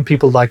 Yeah. Some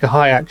people like a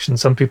high action,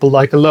 some people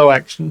like a low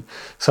action,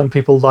 some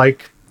people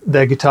like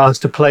their guitars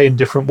to play in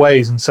different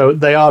ways, and so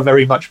they are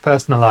very much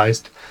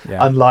personalized.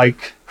 Yeah.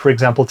 Unlike, for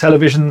example,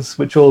 televisions,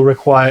 which all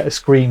require a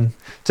screen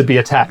to be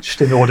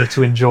attached in order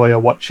to enjoy a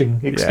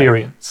watching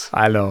experience.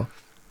 I know.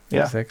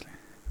 Yeah. Exactly.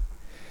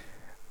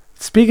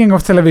 Speaking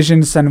of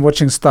televisions and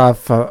watching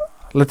stuff,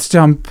 let's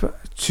jump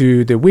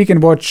to the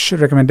Weekend Watch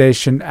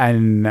recommendation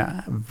and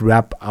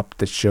wrap up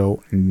the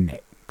show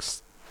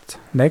next.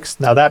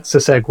 Now that's a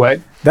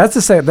segue.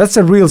 That's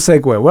a real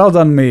segue. Well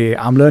done, me.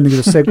 I'm learning to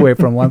segue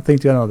from one thing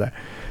to another.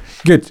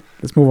 Good.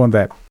 Let's move on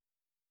there.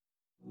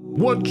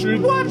 Watch it.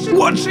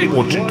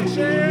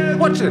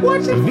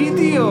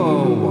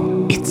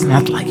 Video. It's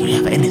not like you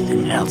have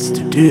anything else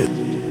to do.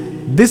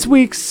 This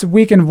week's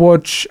Weekend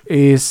Watch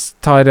is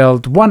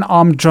titled One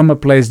Armed Drummer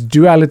Plays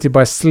Duality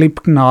by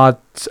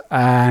Slipknot,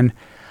 and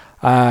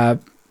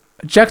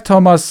Jack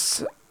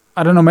Thomas,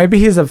 I don't know, maybe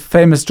he's a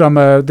famous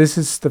drummer. This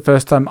is the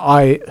first time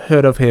I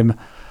heard of him.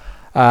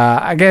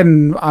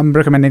 Again, I'm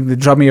recommending the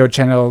Drumeo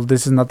channel.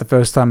 This is not the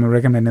first time I'm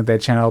recommending their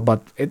channel,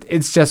 but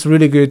it's just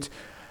really good.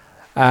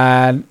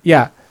 And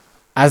yeah,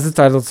 as the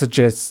title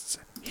suggests,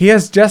 he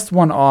has just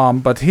one arm,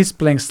 but he's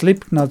playing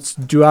Slipknot's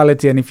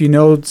Duality. And if you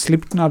know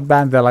Slipknot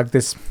band, they're like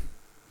this,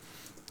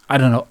 I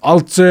don't know,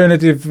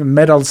 alternative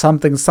metal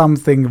something,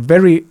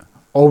 very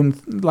own,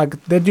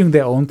 like they're doing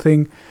their own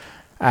thing.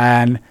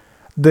 And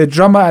the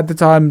drummer at the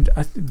time,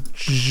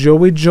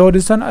 Joey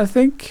Jordison, I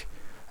think,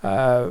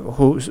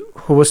 who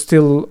was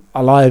still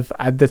alive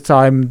at the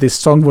time this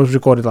song was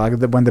recorded, like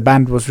when the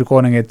band was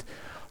recording it,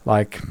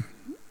 like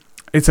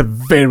it's a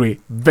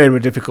very, very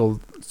difficult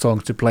song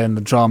to play on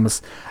the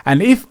drums.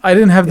 And if I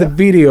didn't have the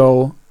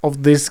video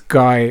of this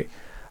guy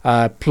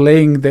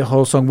playing the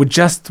whole song with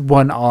just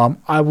one arm,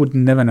 I would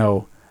never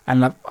know.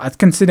 And I'd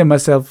consider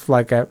myself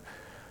like a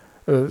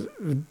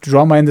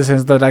drummer in the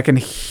sense that I can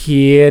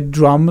hear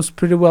drums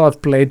pretty well.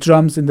 I've played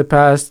drums in the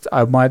past.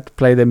 I might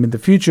play them in the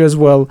future as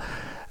well.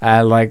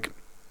 Like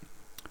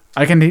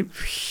I can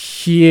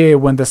hear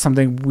when there's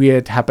something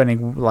weird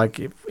happening.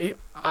 Like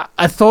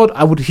I thought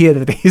I would hear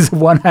that he's a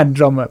one-hand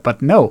drummer,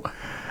 but no.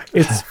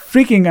 It's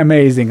freaking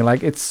amazing.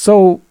 Like, it's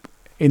so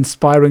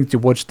inspiring to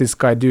watch this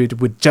guy do it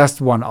with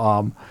just one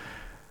arm.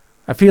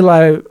 I feel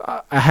like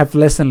I have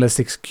less and less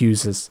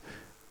excuses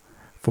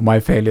for my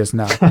failures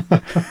now.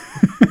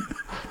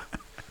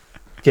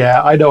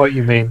 Yeah, I know what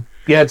you mean.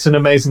 Yeah, it's an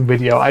amazing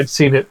video. I'd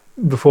seen it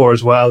before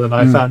as well, and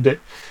I found it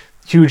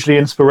hugely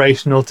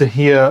inspirational to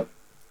hear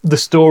the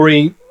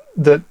story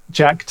that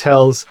Jack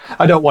tells.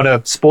 I don't want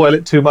to spoil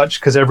it too much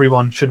because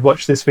everyone should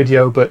watch this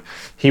video, but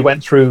he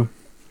went through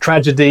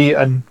tragedy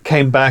and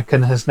came back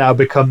and has now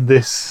become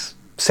this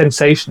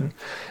sensation.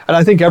 And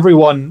I think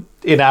everyone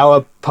in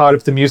our part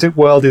of the music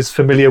world is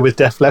familiar with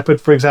Def Leppard,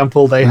 for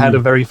example. They had a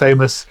very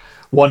famous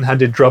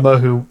one-handed drummer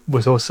who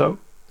is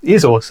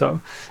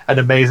also an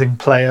amazing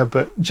player,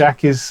 but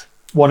Jack is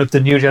one of the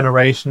new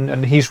generation,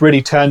 and he's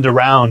really turned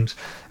around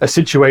a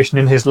situation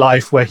in his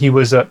life where he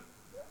was at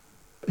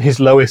his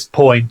lowest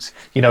point.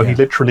 He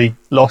literally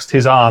lost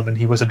his arm, and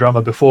he was a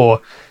drummer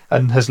before,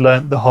 and has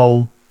learnt the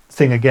whole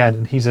thing again.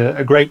 And he's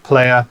a great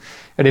player,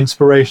 an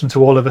inspiration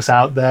to all of us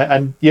out there.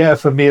 And yeah,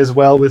 for me as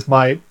well, with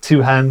my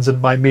two hands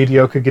and my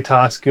mediocre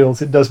guitar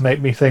skills, it does make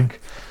me think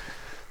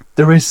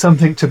there is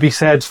something to be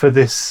said for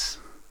this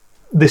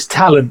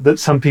talent that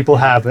some people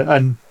have,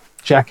 and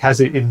Jack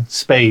has it in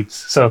spades.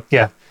 So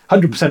yeah,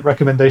 100%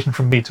 recommendation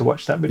from me to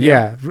watch that video.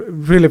 Yeah,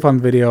 really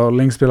fun video.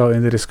 Links below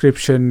in the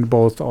description,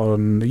 both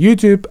on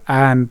YouTube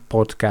and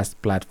podcast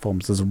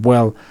platforms as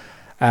well.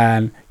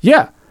 And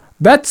yeah,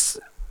 that's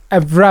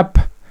a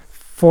wrap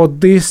for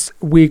this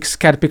week's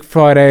CatPick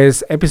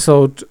Fridays,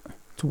 episode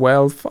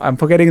 12. I'm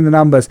forgetting the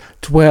numbers.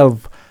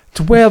 12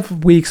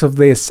 weeks of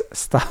this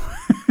stuff.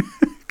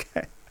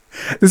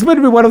 This might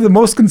be one of the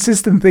most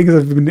consistent things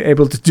I've been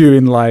able to do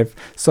in life.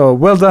 So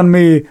well done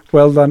me,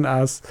 well done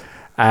us.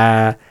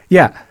 Yeah,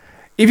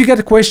 if you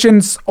get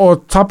questions or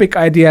topic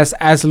ideas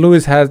as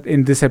Lewis had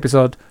in this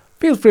episode,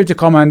 feel free to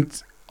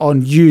comment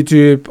on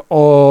YouTube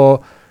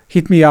or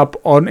hit me up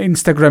on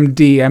Instagram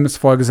DMs,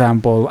 for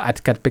example,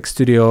 at CatPick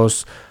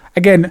Studios.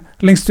 Again,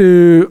 links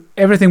to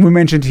everything we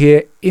mentioned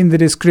here in the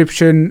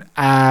description,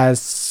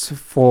 as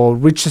for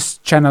Rich's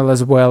channel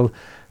as well.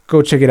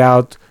 Go check it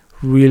out.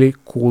 Really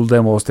cool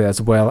demos there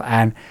as well.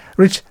 And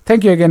Rich,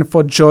 thank you again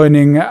for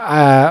joining.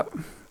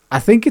 I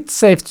think it's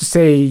safe to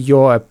say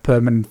you're a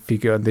permanent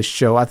figure on this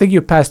show. I think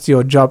you passed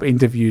your job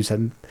interviews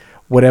and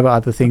whatever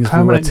other things.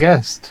 Permanent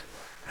guest.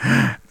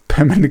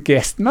 Permanent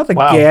guest, not a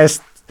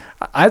guest.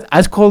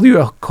 I'd call you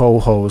a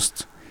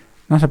co-host,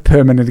 not a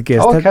permanent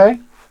guest. Okay.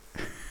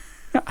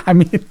 I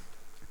mean,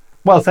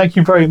 well, thank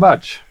you very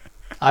much.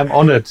 I'm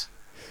honored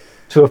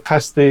to have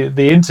passed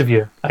the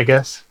interview, I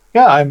guess.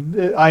 Yeah,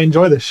 I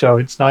enjoy this show.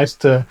 It's nice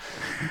to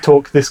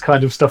talk this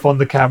kind of stuff on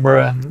the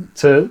camera, and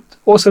to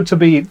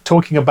be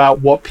talking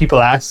about what people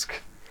ask.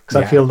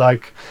 Because I feel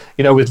like,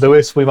 with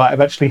Lewis, we might have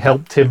actually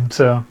helped him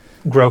to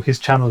grow his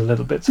channel a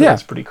little bit. So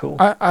that's pretty cool.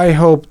 I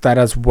hope that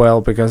as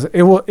well, because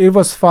it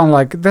was fun.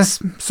 Like,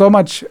 there's so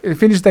much. In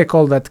Finnish, they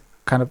call that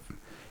kind of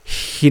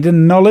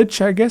hidden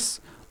knowledge, I guess.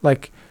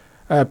 Like,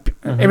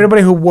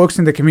 everybody who works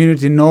in the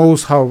community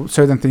knows how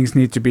certain things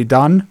need to be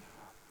done,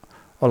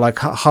 or like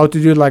how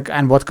to do, like,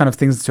 and what kind of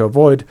things to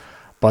avoid.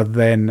 But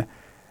then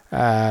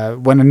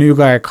when a new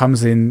guy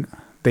comes in,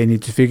 they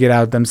need to figure it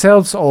out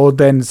themselves, or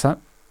then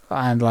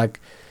and like,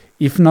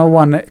 if no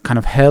one kind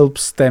of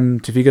helps them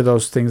to figure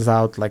those things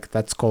out, like,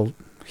 that's called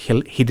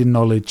hidden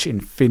knowledge in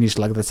Finnish.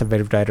 Like, that's a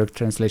very direct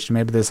translation.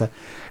 Maybe there's a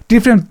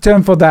different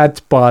term for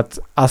that, but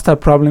I'll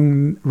stop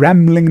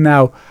rambling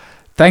now.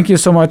 Thank you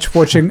so much for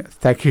watching.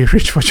 Thank you,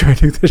 Rich, for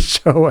joining the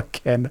show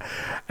again.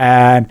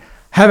 And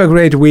have a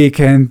great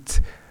weekend.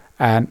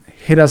 And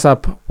hit us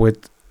up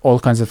with all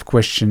kinds of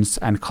questions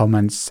and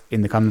comments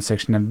in the comment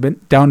section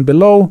and down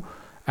below.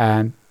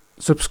 And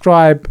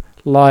subscribe,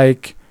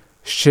 like,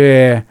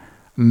 share,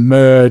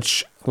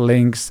 merge,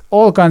 links,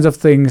 all kinds of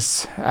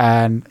things.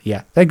 And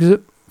yeah, thank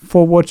you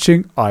for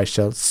watching. I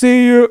shall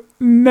see you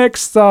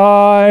next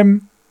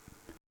time.